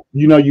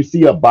you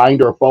see a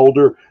binder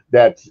folder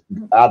that's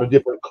out of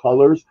different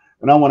colors,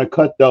 and I want to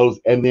cut those,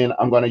 and then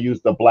I'm going to use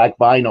the black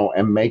vinyl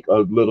and make a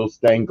little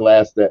stained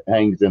glass that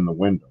hangs in the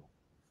window.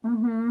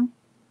 Mm-hmm.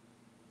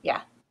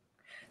 Yeah.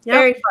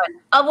 Very fun.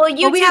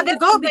 We have to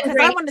go because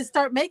I want to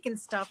start making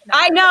stuff now.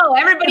 I know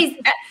everybody's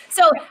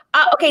so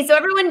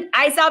everyone.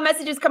 I saw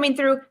messages coming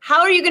through.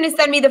 How are you going to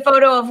send me the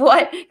photo of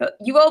what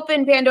you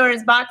opened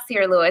Pandora's box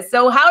here, Lewis?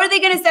 So how are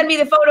they going to send me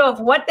the photo of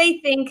what they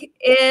think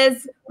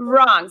is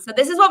wrong? So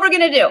this is what we're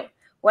going to do.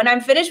 When I'm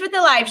finished with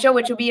the live show,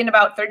 which will be in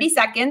about 30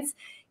 seconds,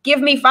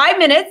 give me 5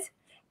 minutes,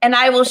 and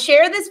I will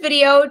share this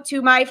video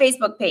to my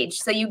Facebook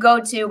page. So you go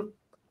to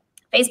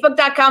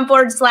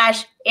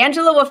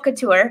Facebook.com/Angela Wolf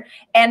Couture.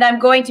 And I'm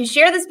going to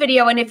share this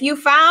video. And if you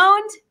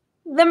found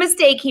the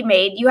mistake he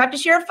made, you have to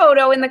share a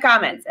photo in the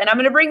comments. And I'm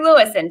going to bring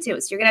Lewis in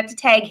too. So you're going to have to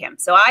tag him.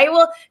 So all you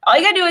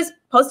got to do is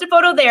post a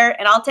photo there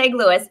and I'll tag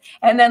Lewis.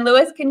 And then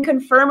Lewis can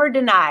confirm or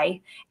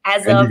deny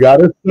you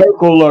got a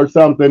circle or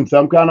something,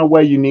 some kind of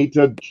way you need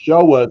to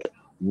show us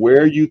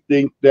where you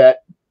think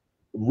that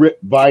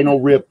vinyl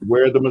ripped,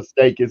 where the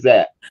mistake is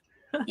at.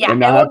 Yeah, and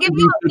we'll give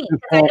you a week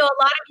because I know a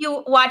lot of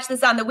you watch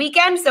this on the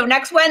weekend. So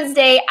next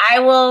Wednesday, I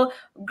will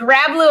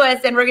grab Lewis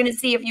and we're going to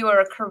see if you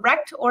are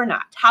correct or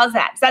not. How's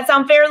that? Does that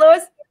sound fair,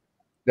 Lewis?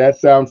 That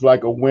sounds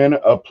like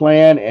a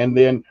plan. And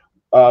then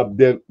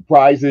the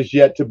prize is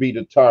yet to be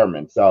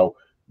determined. So,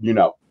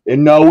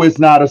 and no, it's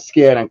not a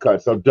scan and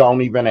cut. So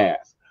don't even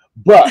ask.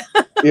 But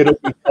it'll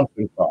be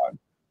something fun.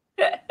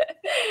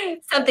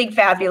 Something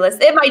fabulous.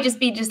 It might just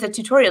be a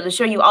tutorial to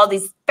show you all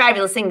these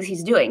fabulous things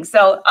he's doing.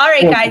 So, all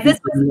right, guys, this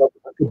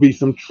could be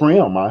some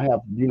trim. I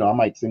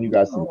might send you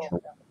guys some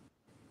trim.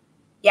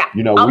 Yeah,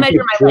 I'll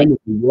measure my legs.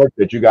 In work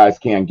that you guys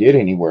can't get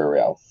anywhere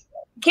else.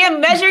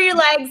 Kim, measure your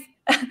legs.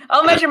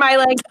 I'll measure my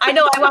legs. I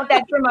know I want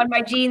that trim on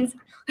my jeans.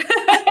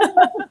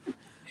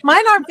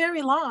 Mine aren't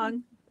very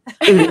long.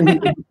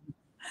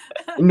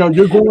 No,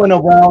 you're going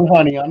around,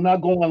 honey. I'm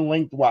not going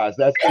lengthwise.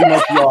 That's too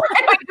much yard.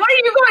 What are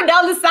you going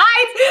down the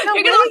sides? No,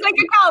 You're gonna look like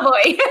a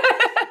cowboy.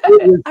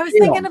 I was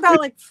thinking about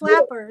like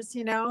flappers,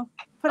 you know.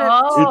 Put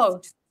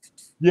Oh.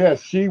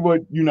 Yes, she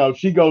would,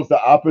 she goes the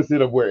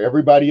opposite of where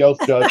everybody else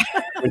does.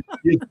 When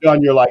she gets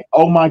done, you're like,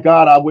 oh my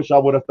God, I wish I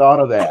would have thought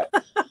of that.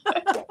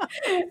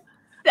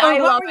 I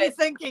love what were you it.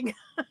 thinking?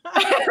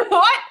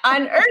 What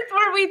on earth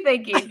were we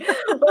thinking?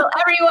 Well,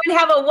 everyone,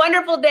 have a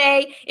wonderful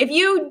day. If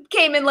you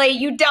came in late,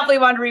 you definitely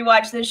want to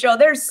rewatch this show.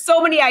 There's so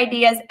many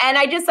ideas. And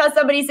I just saw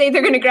somebody say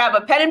they're going to grab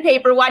a pen and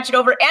paper, watch it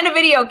over, and a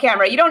video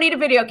camera. You don't need a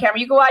video camera.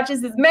 You can watch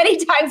this as many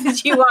times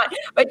as you want,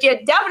 but you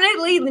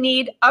definitely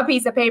need a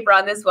piece of paper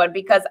on this one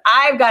because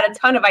I've got a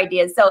ton of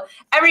ideas. So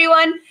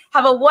everyone,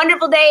 have a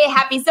wonderful day.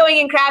 Happy sewing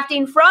and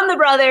crafting from the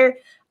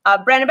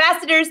brand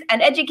ambassadors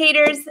and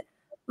educators.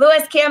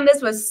 Louis, Kim,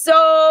 this was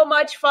so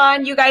much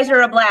fun. You guys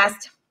are a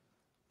blast.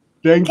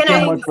 Thanks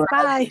so much.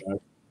 Bye.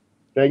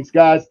 Thanks,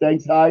 guys.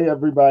 Thanks. Hi,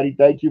 everybody.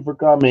 Thank you for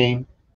coming.